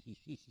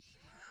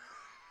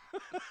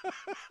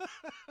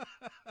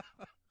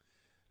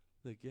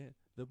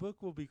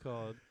book will be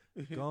called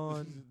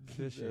Gone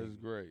Fishing. That's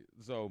great.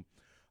 So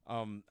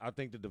I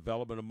think the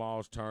development of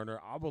Miles Turner,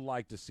 I would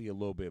like to see a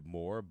little bit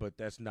more, but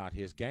that's not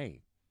his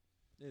game.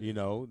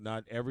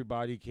 Not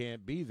everybody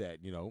can't be that.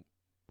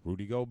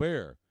 Rudy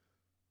Gobert,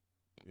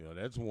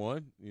 that's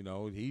one.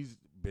 He's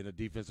been a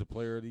defensive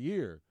player of the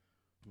year.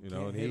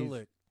 Can't hit a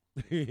lick.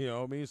 You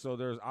know what I mean? So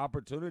there's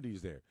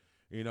opportunities there.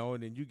 And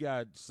then you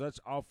got such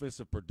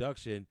offensive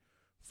production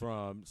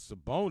from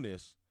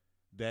Sabonis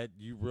that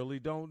you really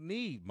don't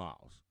need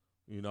Miles.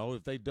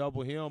 If they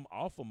double him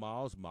off of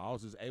Miles,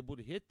 Miles is able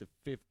to hit the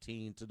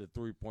 15 to the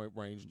 3-point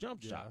range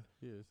jump shot.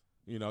 He is.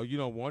 You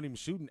don't want him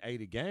shooting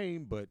 8 a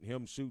game, but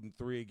him shooting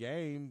 3 a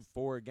game,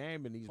 4 a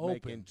game, and he's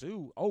making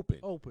 2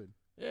 open.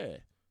 Yeah.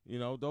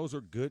 Those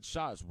are good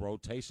shots,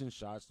 rotation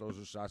shots. Those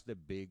are shots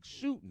that big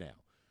shoot now.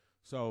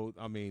 So,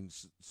 I mean,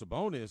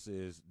 Sabonis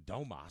is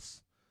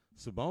Domas.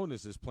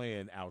 Sabonis is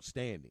playing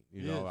outstanding.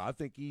 I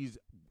think he's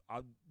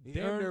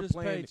damn near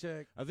playing.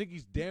 Paycheck. I think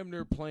he's damn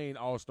near playing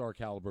all-star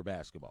caliber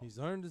basketball. He's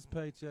earned his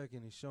paycheck,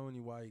 and he's showing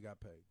you why he got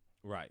paid.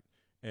 Right.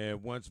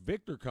 And once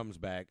Victor comes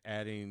back,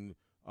 adding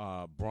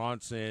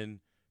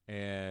Bronson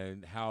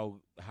and how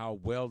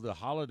well the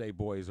Holiday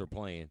boys are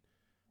playing,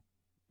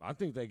 I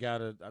think they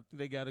got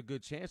a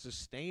good chance of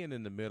staying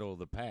in the middle of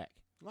the pack.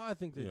 Well, I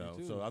think they do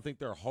too. So I think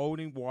they're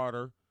holding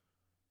water.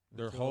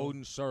 They're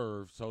holding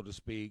serve, so to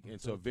speak, and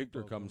so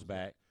Victor comes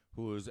back,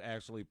 who is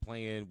actually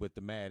playing with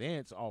the Mad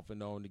Ants off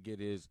and on to get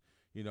his,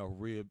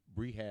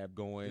 rehab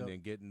going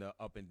and getting the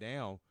up and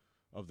down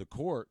of the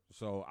court.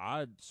 So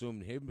I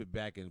assume he'll be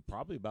back in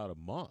probably about a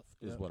month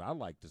is what I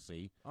like to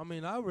see. I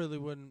mean, I really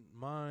wouldn't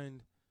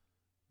mind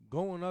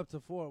going up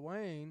to Fort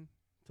Wayne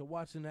to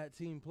watching that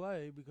team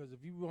play because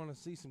if you want to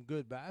see some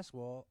good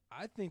basketball,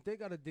 I think they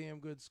got a damn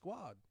good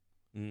squad.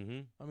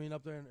 Mm-hmm. I mean,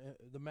 up there in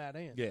the Mad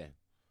Ants. Yeah.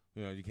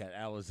 You got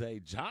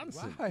Alize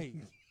Johnson. Right.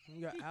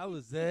 You got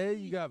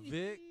Alize, you got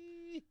Vic.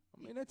 I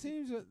mean, that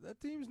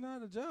team's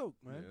not a joke,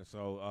 man. Yeah,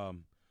 so,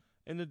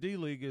 and the D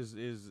League is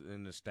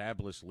an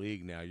established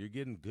league now. You're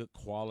getting good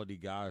quality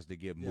guys to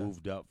get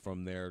moved up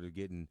from there to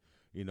getting,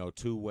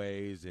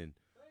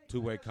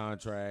 2-way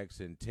contracts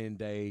and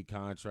 10-day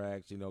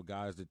contracts,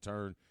 guys that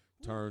turn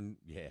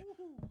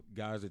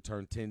guys that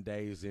turn 10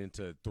 days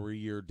into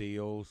 3-year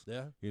deals.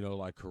 Yeah.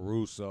 Like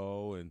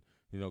Caruso and,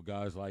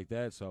 guys like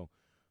that. So,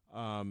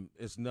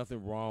 it's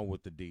nothing wrong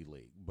with the D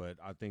League, but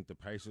I think the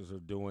Pacers are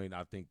doing.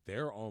 I think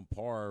they're on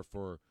par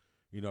for,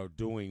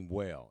 doing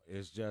well.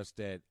 It's just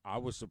that I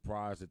was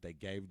surprised that they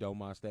gave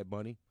Domas that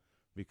money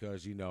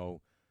because the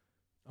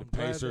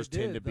Pacers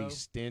tend to be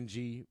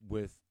stingy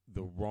with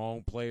the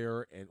wrong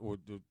player or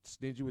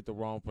stingy with the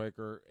wrong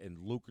player and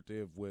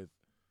lucrative with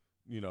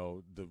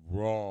the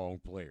wrong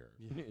player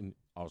in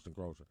Austin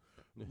Crozier,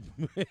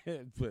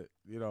 but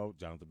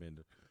Jonathan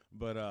Bender.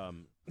 But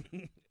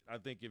I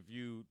think if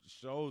you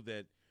show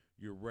that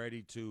you're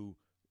ready to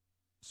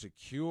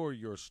secure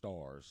your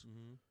stars,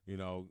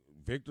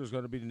 Victor's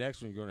going to be the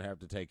next one you're going to have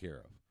to take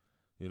care of,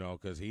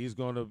 because he's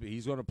going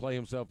to play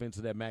himself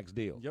into that max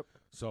deal. Yep.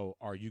 So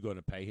are you going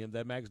to pay him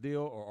that max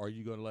deal, or are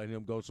you going to let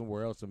him go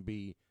somewhere else and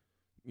be,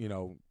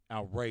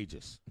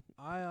 outrageous?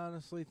 I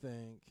honestly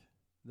think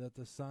that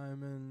the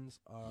Simons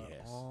are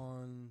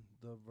on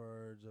the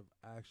verge of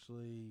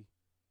actually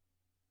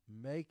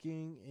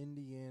making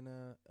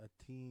Indiana a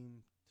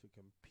team to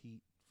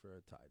compete for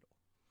a title.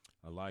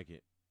 I like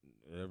it.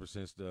 Ever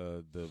since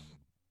the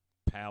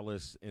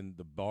Palace and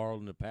the Bar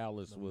in the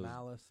Palace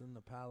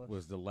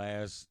was the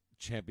last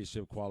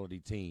championship quality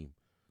team.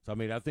 So I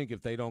mean, I think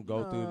if they don't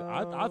go through,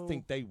 I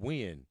think they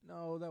win.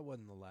 No, that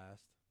wasn't the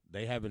last.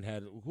 They haven't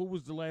had. Who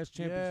was the last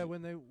championship? Yeah,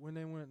 when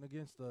they went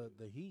against the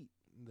Heat,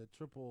 the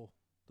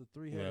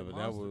three-headed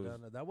monster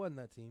that wasn't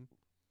that team.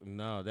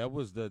 No, that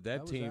was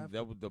that team. After,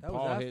 that was the that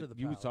Paul. Was after the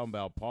you were talking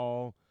about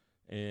Paul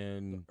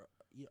and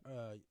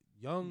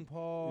young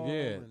Paul.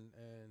 Yeah.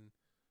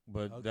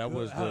 But that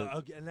was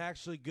an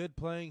actually good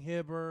playing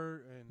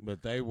Hibbert.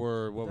 But they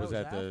were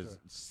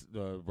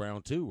the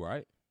round 2,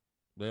 right?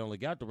 They only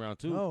got to round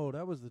 2. No,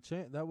 that was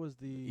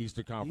the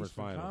Eastern Conference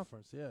Finals.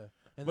 Conference, yeah.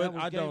 And but that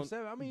was Game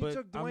 7. I mean, you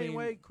took Dwayne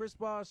Wade, Chris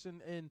Bosh,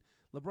 and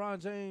LeBron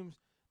James.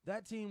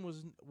 That team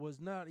was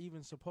not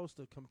even supposed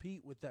to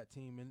compete with that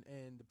team,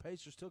 and the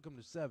Pacers took them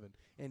to 7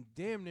 and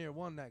damn near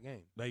won that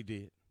game. They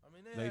did. I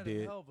mean, they had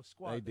a hell of a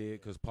squad. They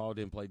did because Paul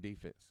didn't play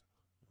defense.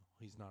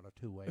 He's not a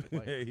two-way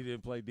player. He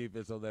didn't play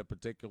defense on that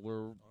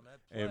particular. On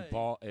that play. And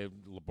Paul and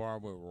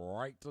LeBron went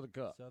right to the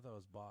cup. So I thought it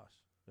was Bosh.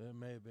 It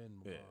may have been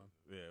LeBron.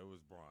 Yeah, it was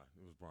Bron.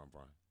 It was Bron.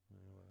 Yeah,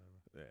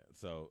 whatever. Yeah.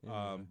 So,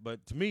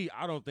 but to me,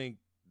 I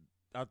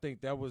think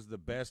that was the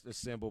best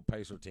assembled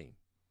Pacer team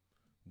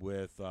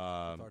with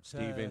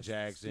Steven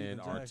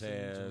Jackson,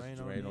 Artest,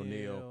 Jermaine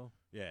O'Neal.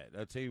 Yeah,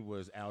 that team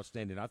was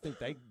outstanding. I think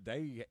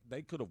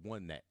they could have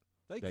won that.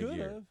 They could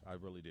have. I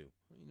really do.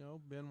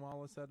 Ben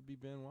Wallace had to be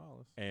Ben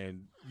Wallace.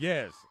 And,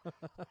 yes,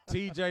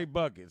 T.J.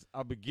 Buckets,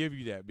 I would give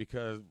you that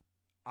because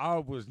I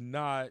was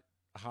not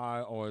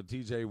high on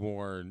T.J.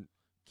 Warren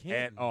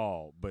at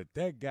all. But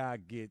that guy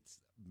gets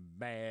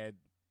mad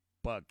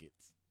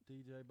buckets.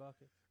 T.J.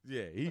 Buckets?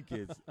 Yeah, he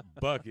gets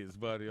buckets,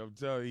 buddy. I'm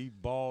telling you, he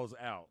balls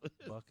out.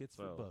 Buckets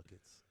for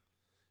buckets.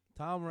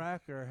 Tom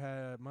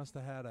Racker must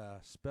have had a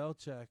spell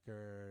check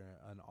or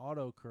an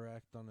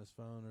autocorrect on his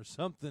phone or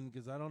something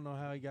because I don't know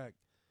how he got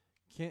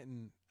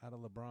Kenton out of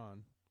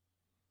LeBron.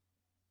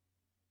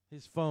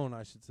 His phone,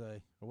 I should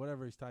say, or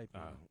whatever he's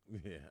typing.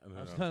 Yeah,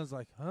 I was kind of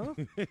like, huh?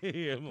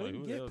 Yeah, I'm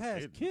like, get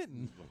past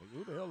Kenton.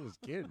 Who the hell is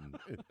Kenton?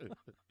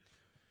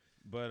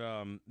 But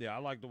I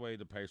like the way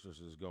the Pacers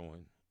is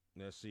going.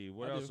 Let's see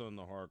what else on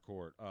the hard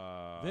court.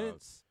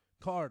 Vince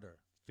Carter,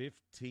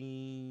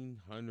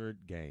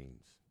 1,500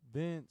 games.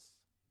 Vince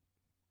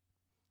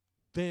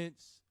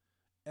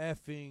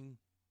effing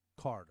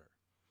Carter.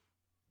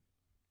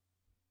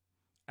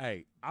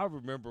 Hey, I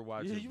remember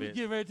watching You Vince.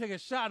 get ready to take a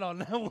shot on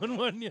that one,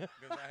 wasn't you?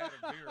 Because I had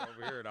a beer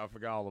over here and I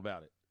forgot all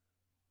about it.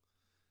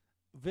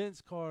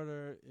 Vince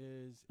Carter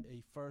is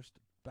a first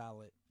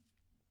ballot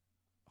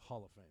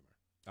Hall of Famer.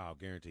 Oh,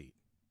 guaranteed.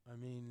 I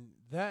mean,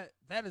 that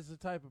is the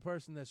type of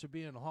person that should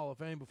be in the Hall of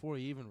Fame before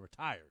he even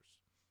retires.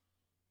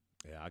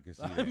 Yeah, I can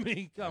see that. I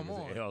mean, come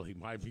on. Hell, he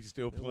might be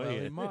still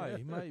playing. Well,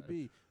 he might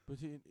be.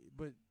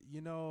 But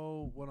you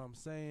know what I'm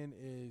saying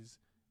is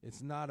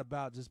it's not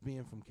about just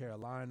being from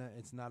Carolina.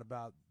 It's not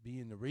about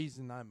being the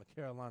reason I'm a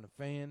Carolina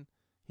fan.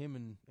 Him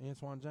and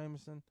Antoine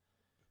Jameson,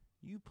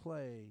 you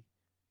play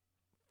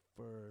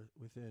for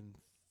within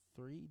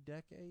 3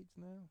 decades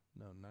now?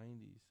 No,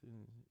 90s.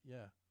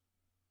 Yeah.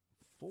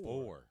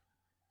 4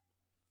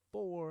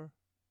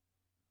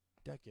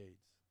 decades.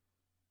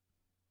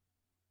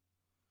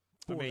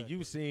 I mean,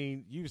 you've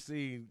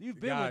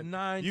been with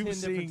 9, 10 you've different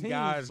seen teams,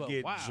 guys but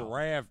get wow.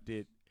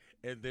 drafted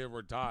and then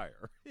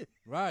retire.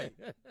 Right.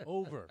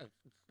 Over.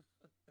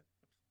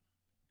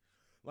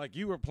 Like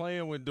you were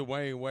playing when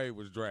Dwayne Wade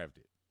was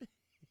drafted.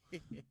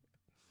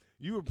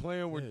 You were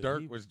playing when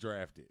Dirk was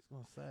drafted. I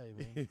was going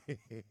to say,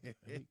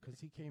 man. Because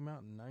he came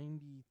out in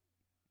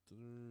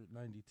 92,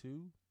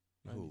 93.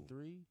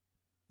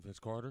 Vince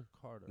Carter?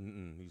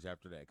 He's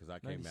after that because I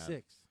came 96.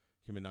 out.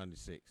 Came in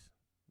 96.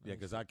 Yeah,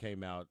 because I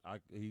came out. I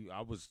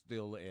was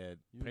still at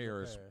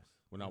Paris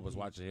when I was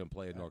watching him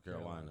play at North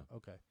Carolina.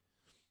 Okay.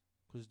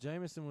 Because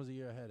Jameson was a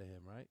year ahead of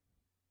him, right?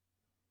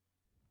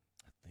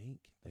 I think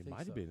they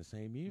might have been the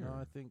same year. No,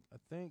 I think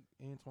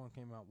Antoine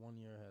came out 1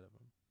 year ahead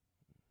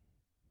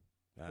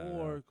of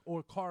him.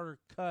 Or Carter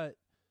cut.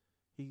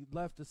 He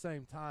left the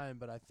same time,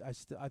 but I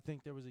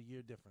think there was a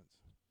year difference.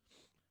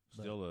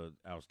 Still an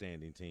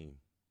outstanding team.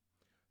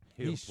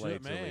 He He'll play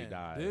till he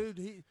dies. Dude,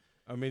 he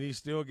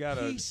still got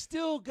he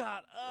still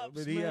got ups,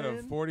 But he had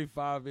a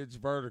 45-inch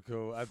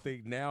vertical. I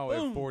think now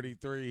at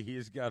 43,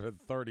 he's got a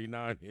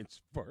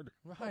 39-inch vertical.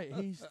 Right,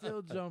 he's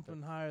still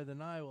jumping higher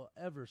than I will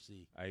ever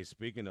see. Hey,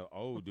 speaking of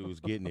old dudes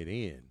getting it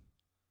in,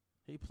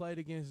 he played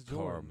against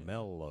Jordan.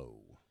 Carmelo.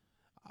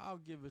 I'll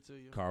give it to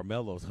you.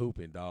 Carmelo's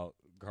hooping, dog.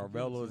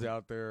 Carmelo's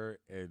out there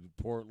in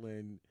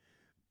Portland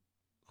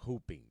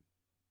hooping.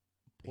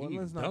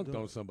 Portland's he not dunked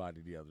on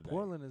somebody the other day.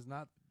 Portland is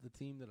not the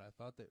team that I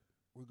thought that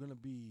we're going to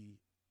be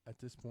at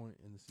this point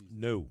in the season.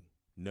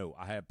 No.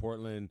 I had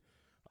Portland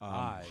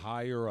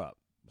higher up.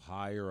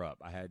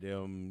 I had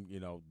them,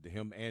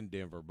 him and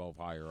Denver both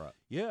higher up.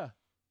 Yeah.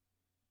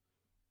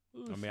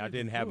 I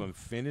didn't have them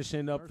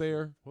finishing up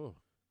there.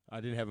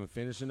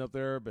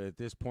 But at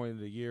this point of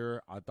the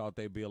year, I thought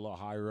they'd be a little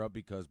higher up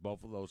because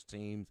both of those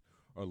teams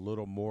are a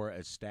little more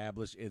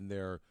established in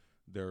their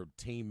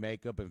team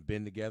makeup and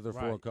been together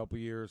for a couple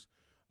years.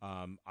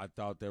 I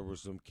thought there were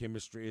some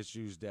chemistry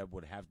issues that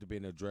would have to be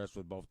addressed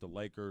with both the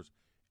Lakers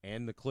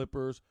and the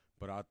Clippers,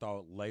 but I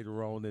thought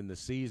later on in the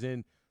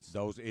season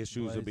those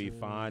issues would be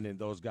fine, and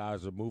those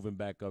guys are moving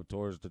back up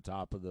towards the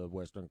top of the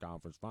Western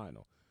Conference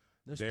Final.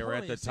 They're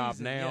at the top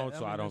now,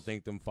 so I don't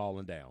think them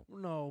falling down.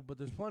 No, but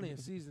there's plenty of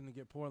season to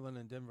get Portland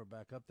and Denver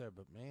back up there.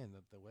 But, man,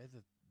 the way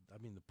that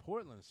the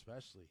Portland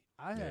especially,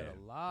 I had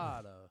a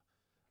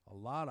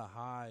lot of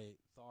high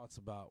thoughts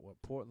about what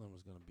Portland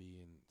was going to be,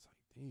 and it's like,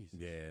 geez.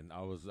 Yeah, and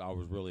I was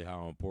really high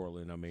on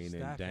Portland. In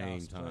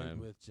Dame time. Played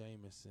with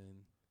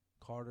Jamison.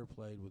 Carter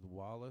played with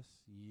Wallace.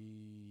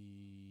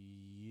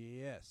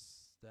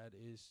 Yes, that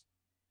is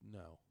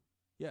no.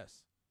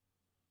 Yes.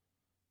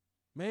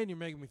 Man, you're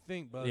making me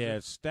think, Buzzer. Yeah,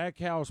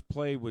 Stackhouse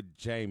played with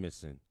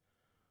Jamison.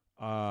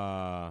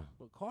 But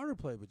Carter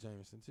played with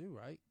Jamison too,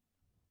 right?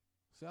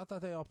 See, I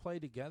thought they all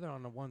played together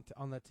on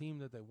on that team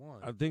that they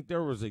won. I think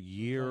there was a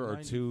year or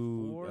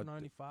 94,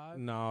 95?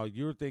 No,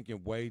 you're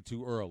thinking way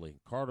too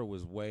early. Carter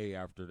was way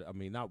after.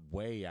 Not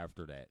way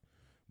after that,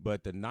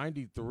 but the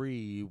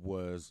 '93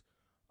 was.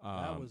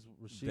 That was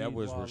Rasheed. That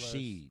was Wallace.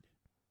 Rasheed.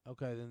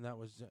 Okay, then that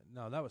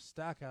was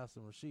Stackhouse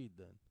and Rasheed.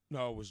 Then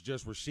no, it was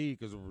just Rasheed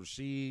because of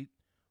Rasheed,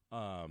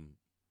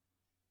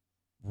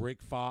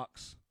 Rick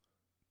Fox.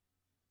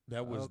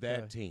 That was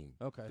that team.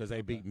 Okay, because they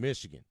beat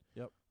Michigan.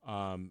 Yep.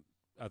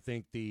 I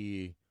think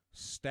the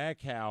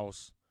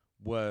Stackhouse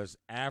was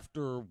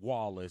after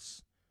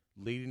Wallace,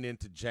 leading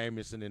into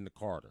Jamison and the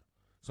Carter.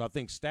 So I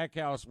think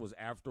Stackhouse was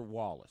after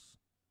Wallace.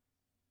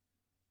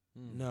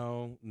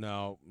 No.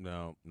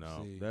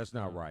 See, that's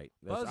not right.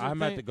 I'm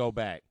going to go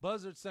back.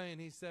 Buzzard's saying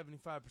he's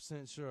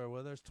 75% sure.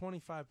 Well, there's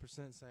 25%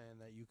 saying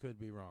that you could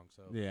be wrong.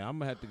 So yeah, I'm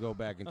going to have to go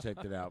back and check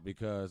that out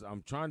because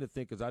I'm trying to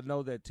think because I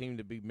know that team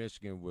that beat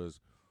Michigan was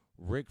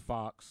Rick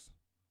Fox.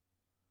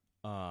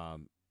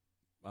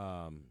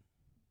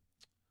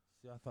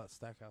 See, I thought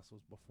Stackhouse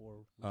was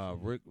before.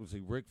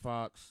 Rick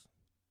Fox,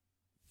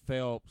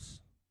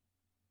 Phelps,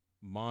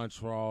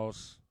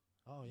 Montross,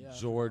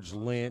 George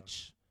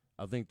Lynch.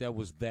 I think that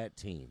was that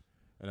team.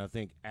 And I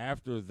think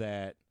after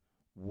that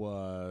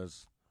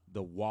was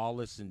the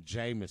Wallace and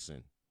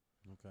Jamison.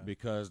 Okay.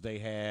 Because they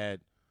had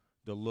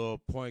the little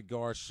point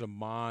guard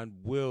Shammond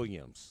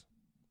Williams.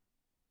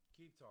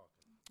 Keep talking.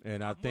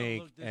 And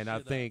I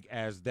think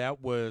as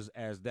that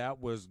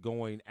was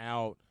going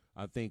out,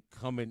 I think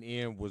coming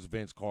in was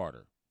Vince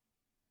Carter.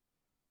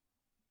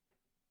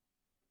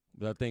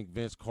 But I think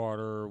Vince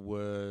Carter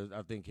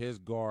his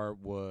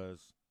guard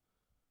was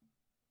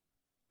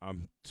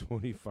I'm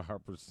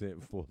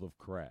 25% full of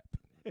crap.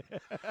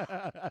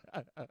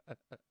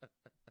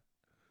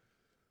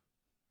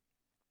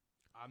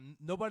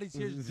 Nobody's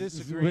here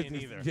disagreeing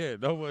either.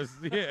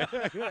 Yeah,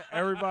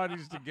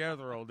 everybody's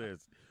together on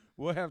this.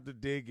 We'll have to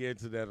dig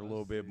into that a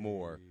little bit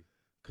more.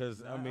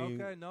 Because,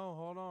 okay, no,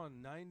 hold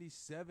on.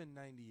 97,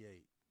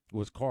 98.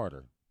 Was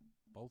Carter.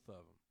 Both of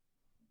them.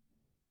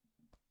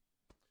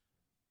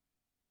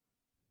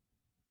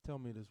 Tell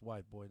me this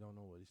white boy don't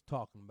know what he's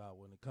talking about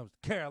when it comes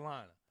to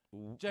Carolina.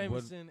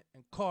 Jamison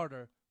and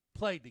Carter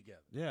played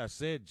together. Yeah, I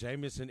said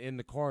Jamison and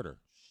the Carter.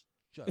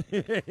 Shut up.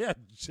 Yeah,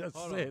 just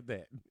Hold said on.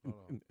 that. Hold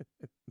on.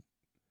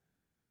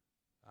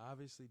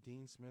 Obviously,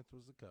 Dean Smith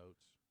was the coach.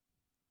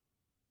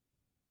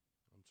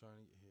 I'm trying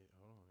to get here.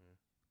 Hold on here.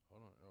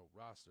 Hold on. Oh,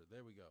 roster.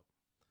 There we go.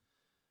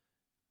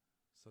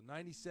 So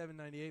 97,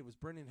 98 was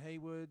Brendan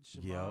Haywood,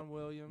 Shammond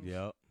Williams.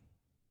 Yep.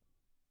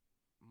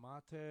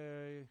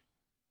 Mate.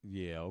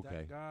 Yeah, okay.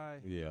 That guy.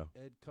 Yeah.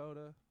 Ed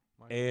Cota.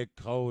 Ed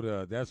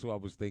Cota. That's what I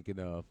was thinking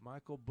of.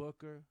 Michael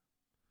Booker.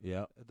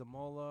 Yep.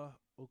 Ademola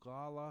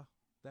Ukala.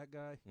 That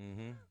guy.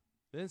 Mm-hmm.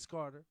 Vince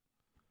Carter.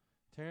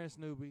 Terrence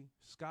Newby.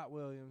 Scott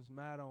Williams.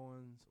 Matt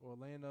Owens.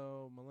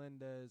 Orlando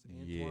Melendez.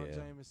 Antoine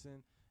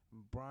Jamison.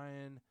 And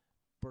Brian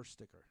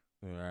Bursticker.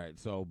 All right.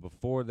 So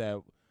before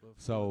that,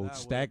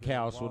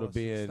 Stackhouse would have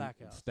been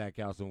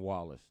Stackhouse and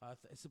Wallace.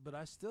 But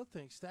I still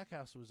think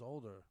Stackhouse was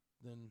older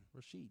than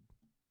Rasheed.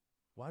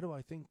 Why do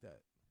I think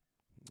that?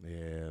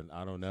 And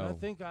I don't So know. I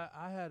think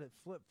I had it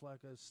flipped like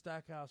a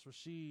Stackhouse,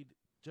 Rashid,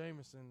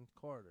 Jameson,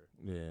 Carter.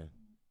 Yeah.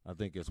 I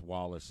think it's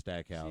Wallace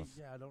Stackhouse.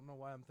 See, yeah, I don't know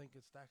why I'm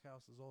thinking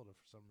Stackhouse is older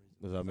for some reason.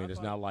 'Cause, I mean,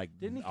 it's not like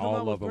didn't he come all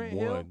out of with them Grant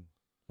Hill? won.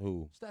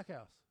 Who?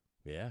 Stackhouse.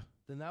 Yeah.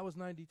 Then that was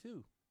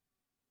 92.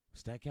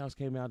 Stackhouse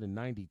came out in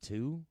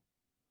 92?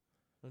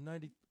 Or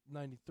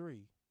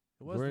 93.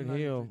 It was Grant the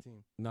 93 Hill.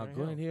 team. No,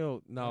 Grant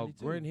Hill. No,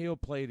 92. Grant Hill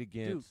played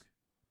against. Duke.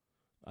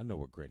 I know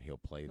where Grant Hill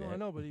played No, at. I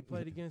know, but he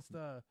played against,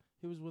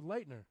 he was with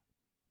Leitner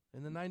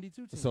in the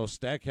 92 team. So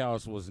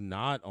Stackhouse was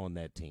not on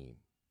that team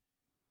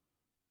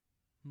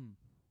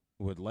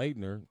with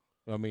Leitner.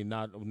 I mean,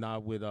 not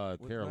with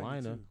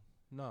Carolina. 92.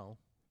 No.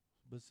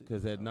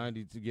 Because at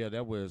 92, yeah,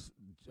 that was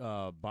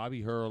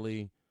Bobby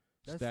Hurley,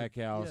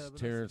 Stackhouse,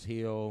 Terrence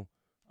Hill.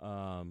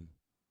 Bobby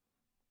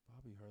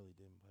Hurley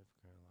didn't play for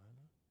Carolina.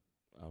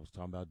 I was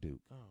talking about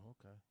Duke. Oh,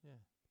 okay.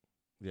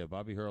 Yeah. Yeah,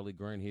 Bobby Hurley,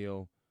 Grant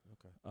Hill.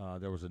 Okay.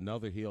 There was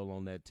another Hill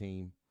on that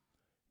team.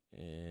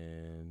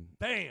 And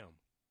Bam!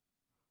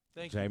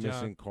 Thank you,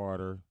 Jamison John.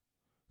 Carter,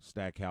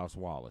 Stackhouse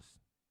Wallace.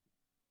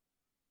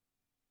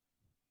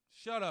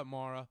 Shut up,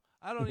 Mara.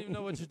 I don't even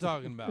know what you're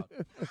talking about.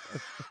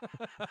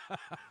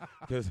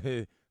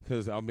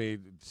 Because, I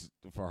mean,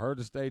 for her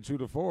to stay true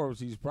to form,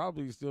 she's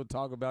probably still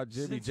talking about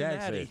Jimmy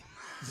Jackson.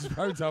 She's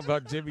probably talking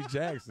about Jimmy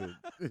Jackson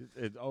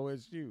at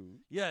OSU.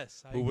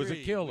 Yes, I who was a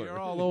agree. killer. We're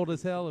all old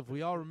as hell if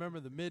we all remember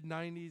the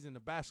mid-'90s and the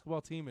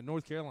basketball team in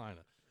North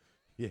Carolina.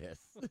 Yes.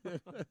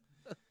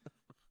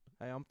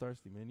 Hey, I'm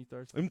thirsty, man. You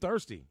thirsty? I'm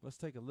thirsty. Let's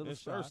take a little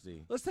It's shot.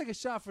 thirsty. Let's take a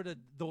shot for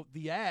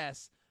the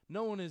ass.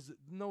 No one is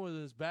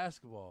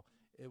basketball.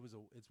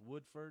 It's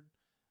Woodford,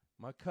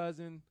 my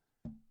cousin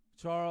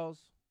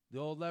Charles, the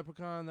old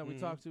leprechaun that we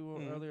talked to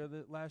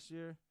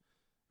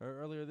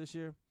earlier this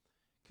year.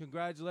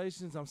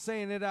 Congratulations. I'm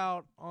saying it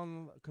out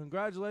on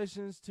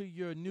congratulations to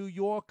your New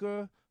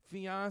Yorker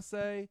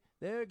fiance.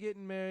 They're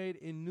getting married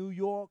in New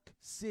York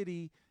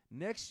City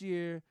next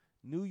year.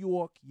 New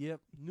York.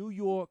 Yep. New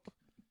York.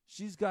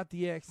 She's got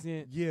the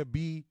accent. Yeah,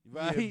 B.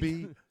 Right? Yeah,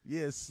 B.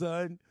 Yeah,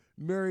 son.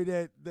 Marry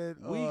that.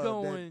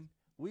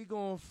 We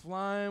going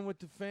flying with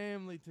the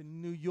family to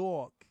New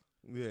York.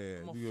 Yeah.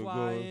 I'm going to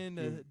fly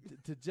in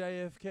to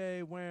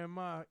JFK wearing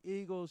my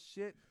Eagles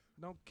shit.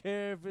 Don't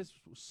care if it's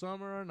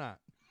summer or not.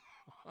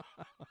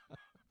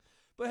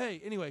 But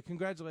hey, anyway,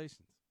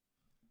 congratulations.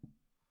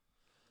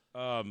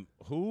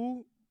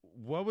 Who?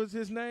 What was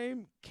his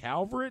name?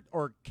 Calvert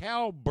or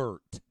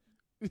Calbert?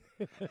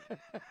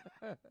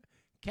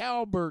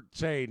 Calbert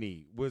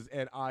Cheney was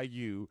at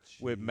IU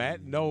with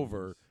Matt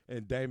Nover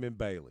and Damon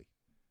Bailey.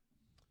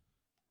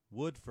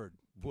 Woodford.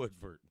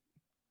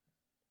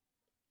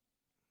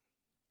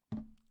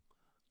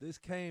 This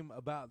came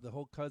about the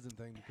whole cousin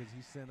thing because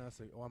he sent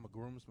us I'm a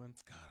groomsman.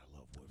 God, I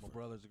love Woodford. My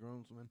brother's a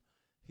groomsman.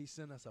 He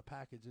sent us a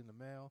package in the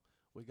mail.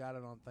 We got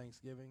it on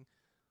Thanksgiving.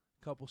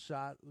 A couple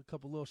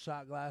little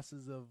shot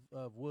glasses of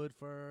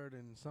Woodford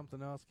and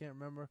something else, can't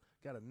remember.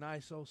 Got a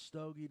nice old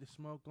stogie to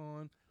smoke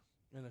on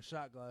and a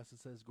shot glass that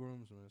says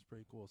groomsman. It's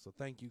pretty cool. So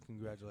thank you,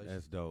 congratulations.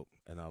 That's dope.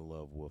 And I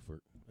love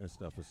Woodford. That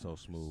stuff is so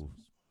smooth.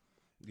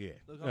 Yeah.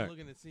 Look, I'm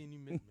looking at seeing you,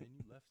 man.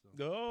 You left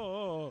something.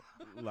 Oh,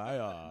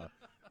 liar.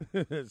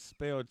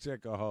 Spell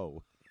check a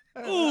hoe.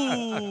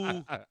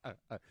 Ooh.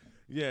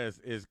 Yes,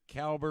 it's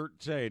Calbert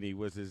Cheney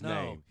was his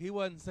name. He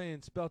wasn't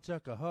saying spell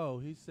check a hoe.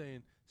 He's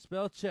saying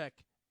spell check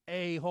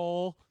a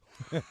hole.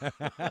 Okay.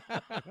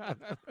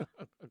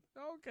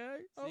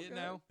 See it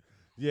now?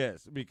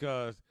 Yes,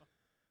 because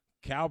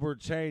Calbert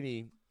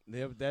Cheney,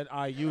 that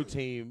IU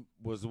team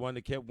was the one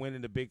that kept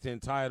winning the Big Ten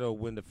title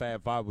when the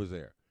Fab Five was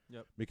there.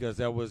 Yep. Because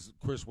that was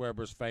Chris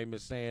Webber's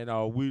famous saying,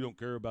 "Oh, we don't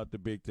care about the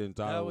Big Ten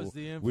title." That was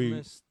the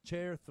infamous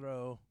chair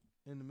throw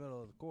in the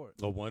middle of the court.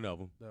 Oh, one of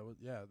them. That was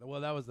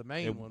Well, that was the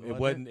main one. It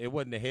wasn't. It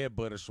wasn't the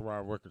headbutt of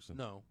Sharon Wilkerson.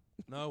 No,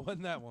 it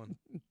wasn't that one.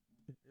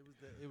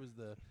 It was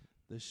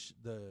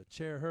the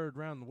chair heard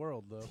around the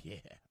world though. Yeah.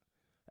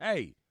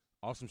 Hey,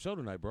 awesome show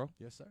tonight, bro.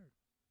 Yes, sir.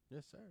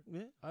 Yes, sir.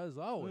 Yeah. As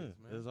always,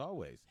 man. As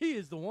always. He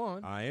is the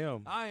one. I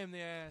am. I am the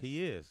ass.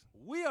 He is.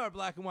 We are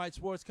Black and White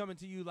Sports, coming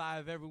to you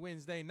live every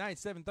Wednesday night,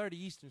 7:30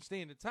 Eastern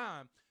Standard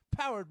Time.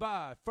 Powered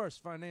by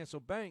First Financial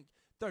Bank,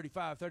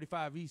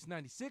 3535 East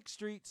 96th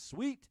Street,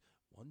 Suite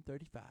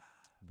 135.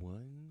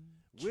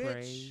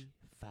 Which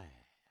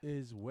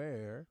is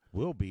where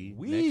we'll be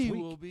we next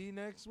week. will be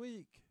next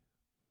week.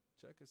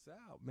 Check us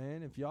out,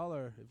 man. If y'all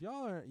are,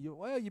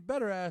 you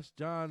better ask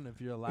John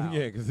if you're allowed.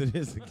 Yeah, because it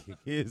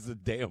is a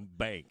damn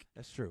bank.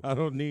 That's true. I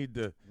don't need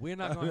to. We're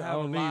not going to have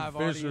a live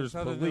audience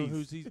other than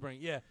who's he's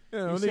bringing. Yeah, I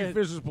don't need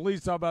Fisher's police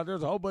talking about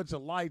there's a whole bunch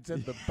of lights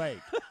at the bank.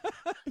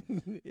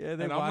 Yeah,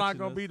 and I'm not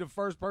going to be the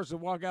first person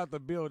to walk out the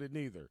building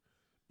either.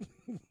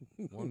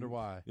 Wonder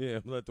why? Yeah,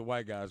 let the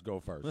white guys go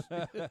first.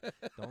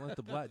 Don't let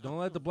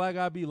the black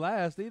guy be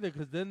last either,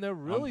 because then they're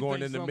really. I'm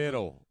going in the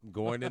middle. I'm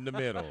going in the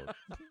middle.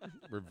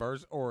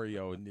 Reverse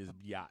Oreo in this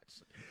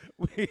yachts.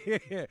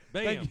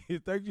 Bam.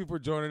 Thank you for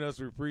joining us.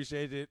 We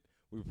appreciate it.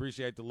 We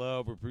appreciate the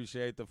love. We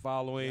appreciate the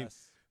following.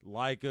 Yes.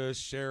 Like us,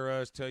 share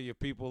us, tell your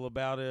people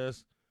about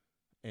us,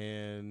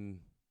 and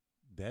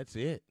That's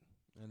it.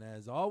 And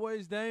as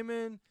always,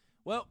 Damon,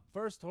 well,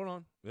 first, hold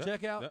on. Yep,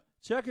 Check out yep.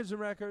 Checkers and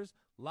Wreckers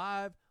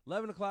live,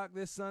 11 o'clock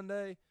this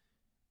Sunday.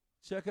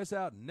 Check us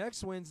out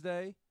next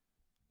Wednesday,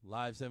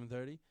 live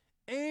 7:30.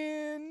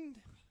 And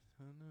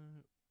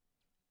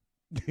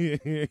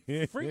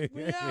freaked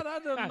me out. I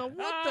don't know what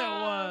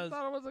that was. I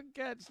thought it was a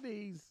cat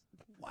sneeze.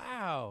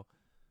 Wow.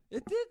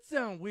 It did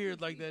sound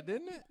weird like that,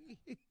 didn't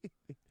it?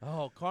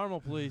 Oh,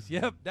 Caramel Police.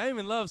 Yep,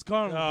 Damon loves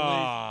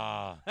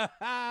Caramel Police.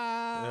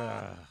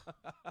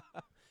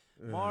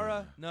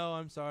 Mara, no,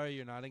 I'm sorry.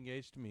 You're not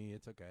engaged to me.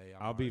 It's okay.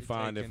 I'll be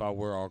fine if I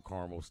wear all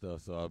caramel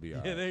stuff, so I'll be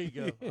all right. Yeah, there you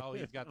go. Oh,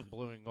 he's got the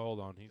blue and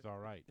gold on. He's all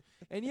right.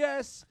 And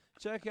yes,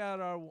 check out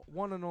our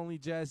one and only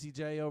Jazzy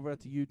J over at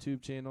the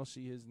YouTube channel.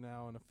 She is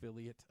now an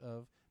affiliate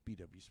of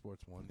BW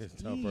Sports One. It's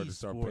time for her to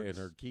start paying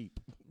her keep.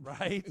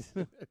 Right?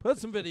 Put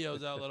some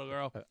videos out, little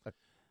girl.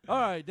 All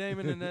right,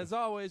 Damon, and as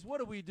always, what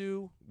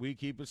do? We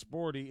keep it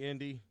sporty,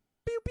 Indy.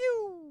 Pew,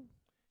 pew.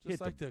 Just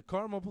like the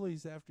Caramel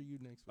Police after you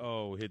next week.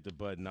 Oh, hit the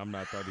button. I'm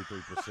not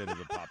 33% of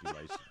the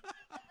population.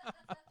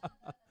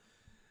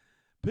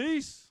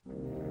 Peace.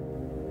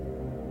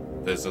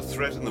 There's a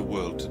threat in the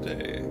world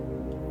today.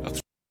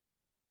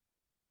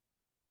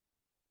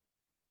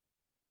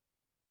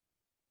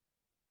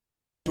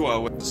 To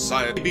our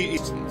society.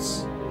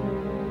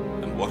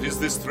 And what is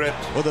this threat?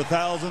 For the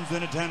thousands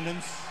in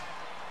attendance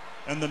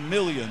and the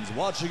millions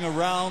watching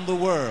around the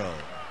world.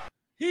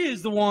 He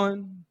is the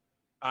one.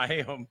 I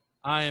am.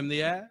 I am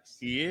the ass.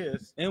 He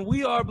is. And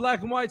we are Black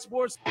and White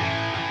Sports. What?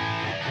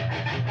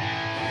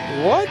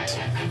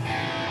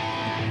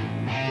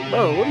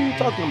 Bro, what are you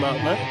talking about,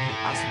 man?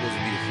 I'm supposed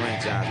to be the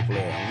franchise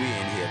player, and we're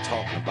in here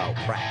talking about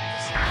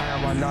practice. How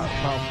am I not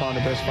pound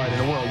the best fighter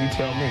in the world? You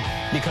tell me.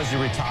 Because you're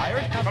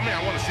retired? I mean,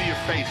 I want to see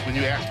your face when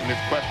you're asking this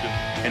question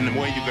and the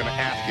way you're going to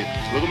ask it.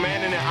 Look a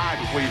man in the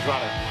eye before you try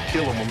to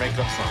kill him or make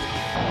up something.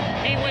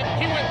 He went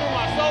through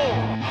my soul.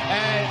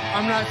 Hey,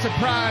 I'm not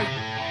surprised.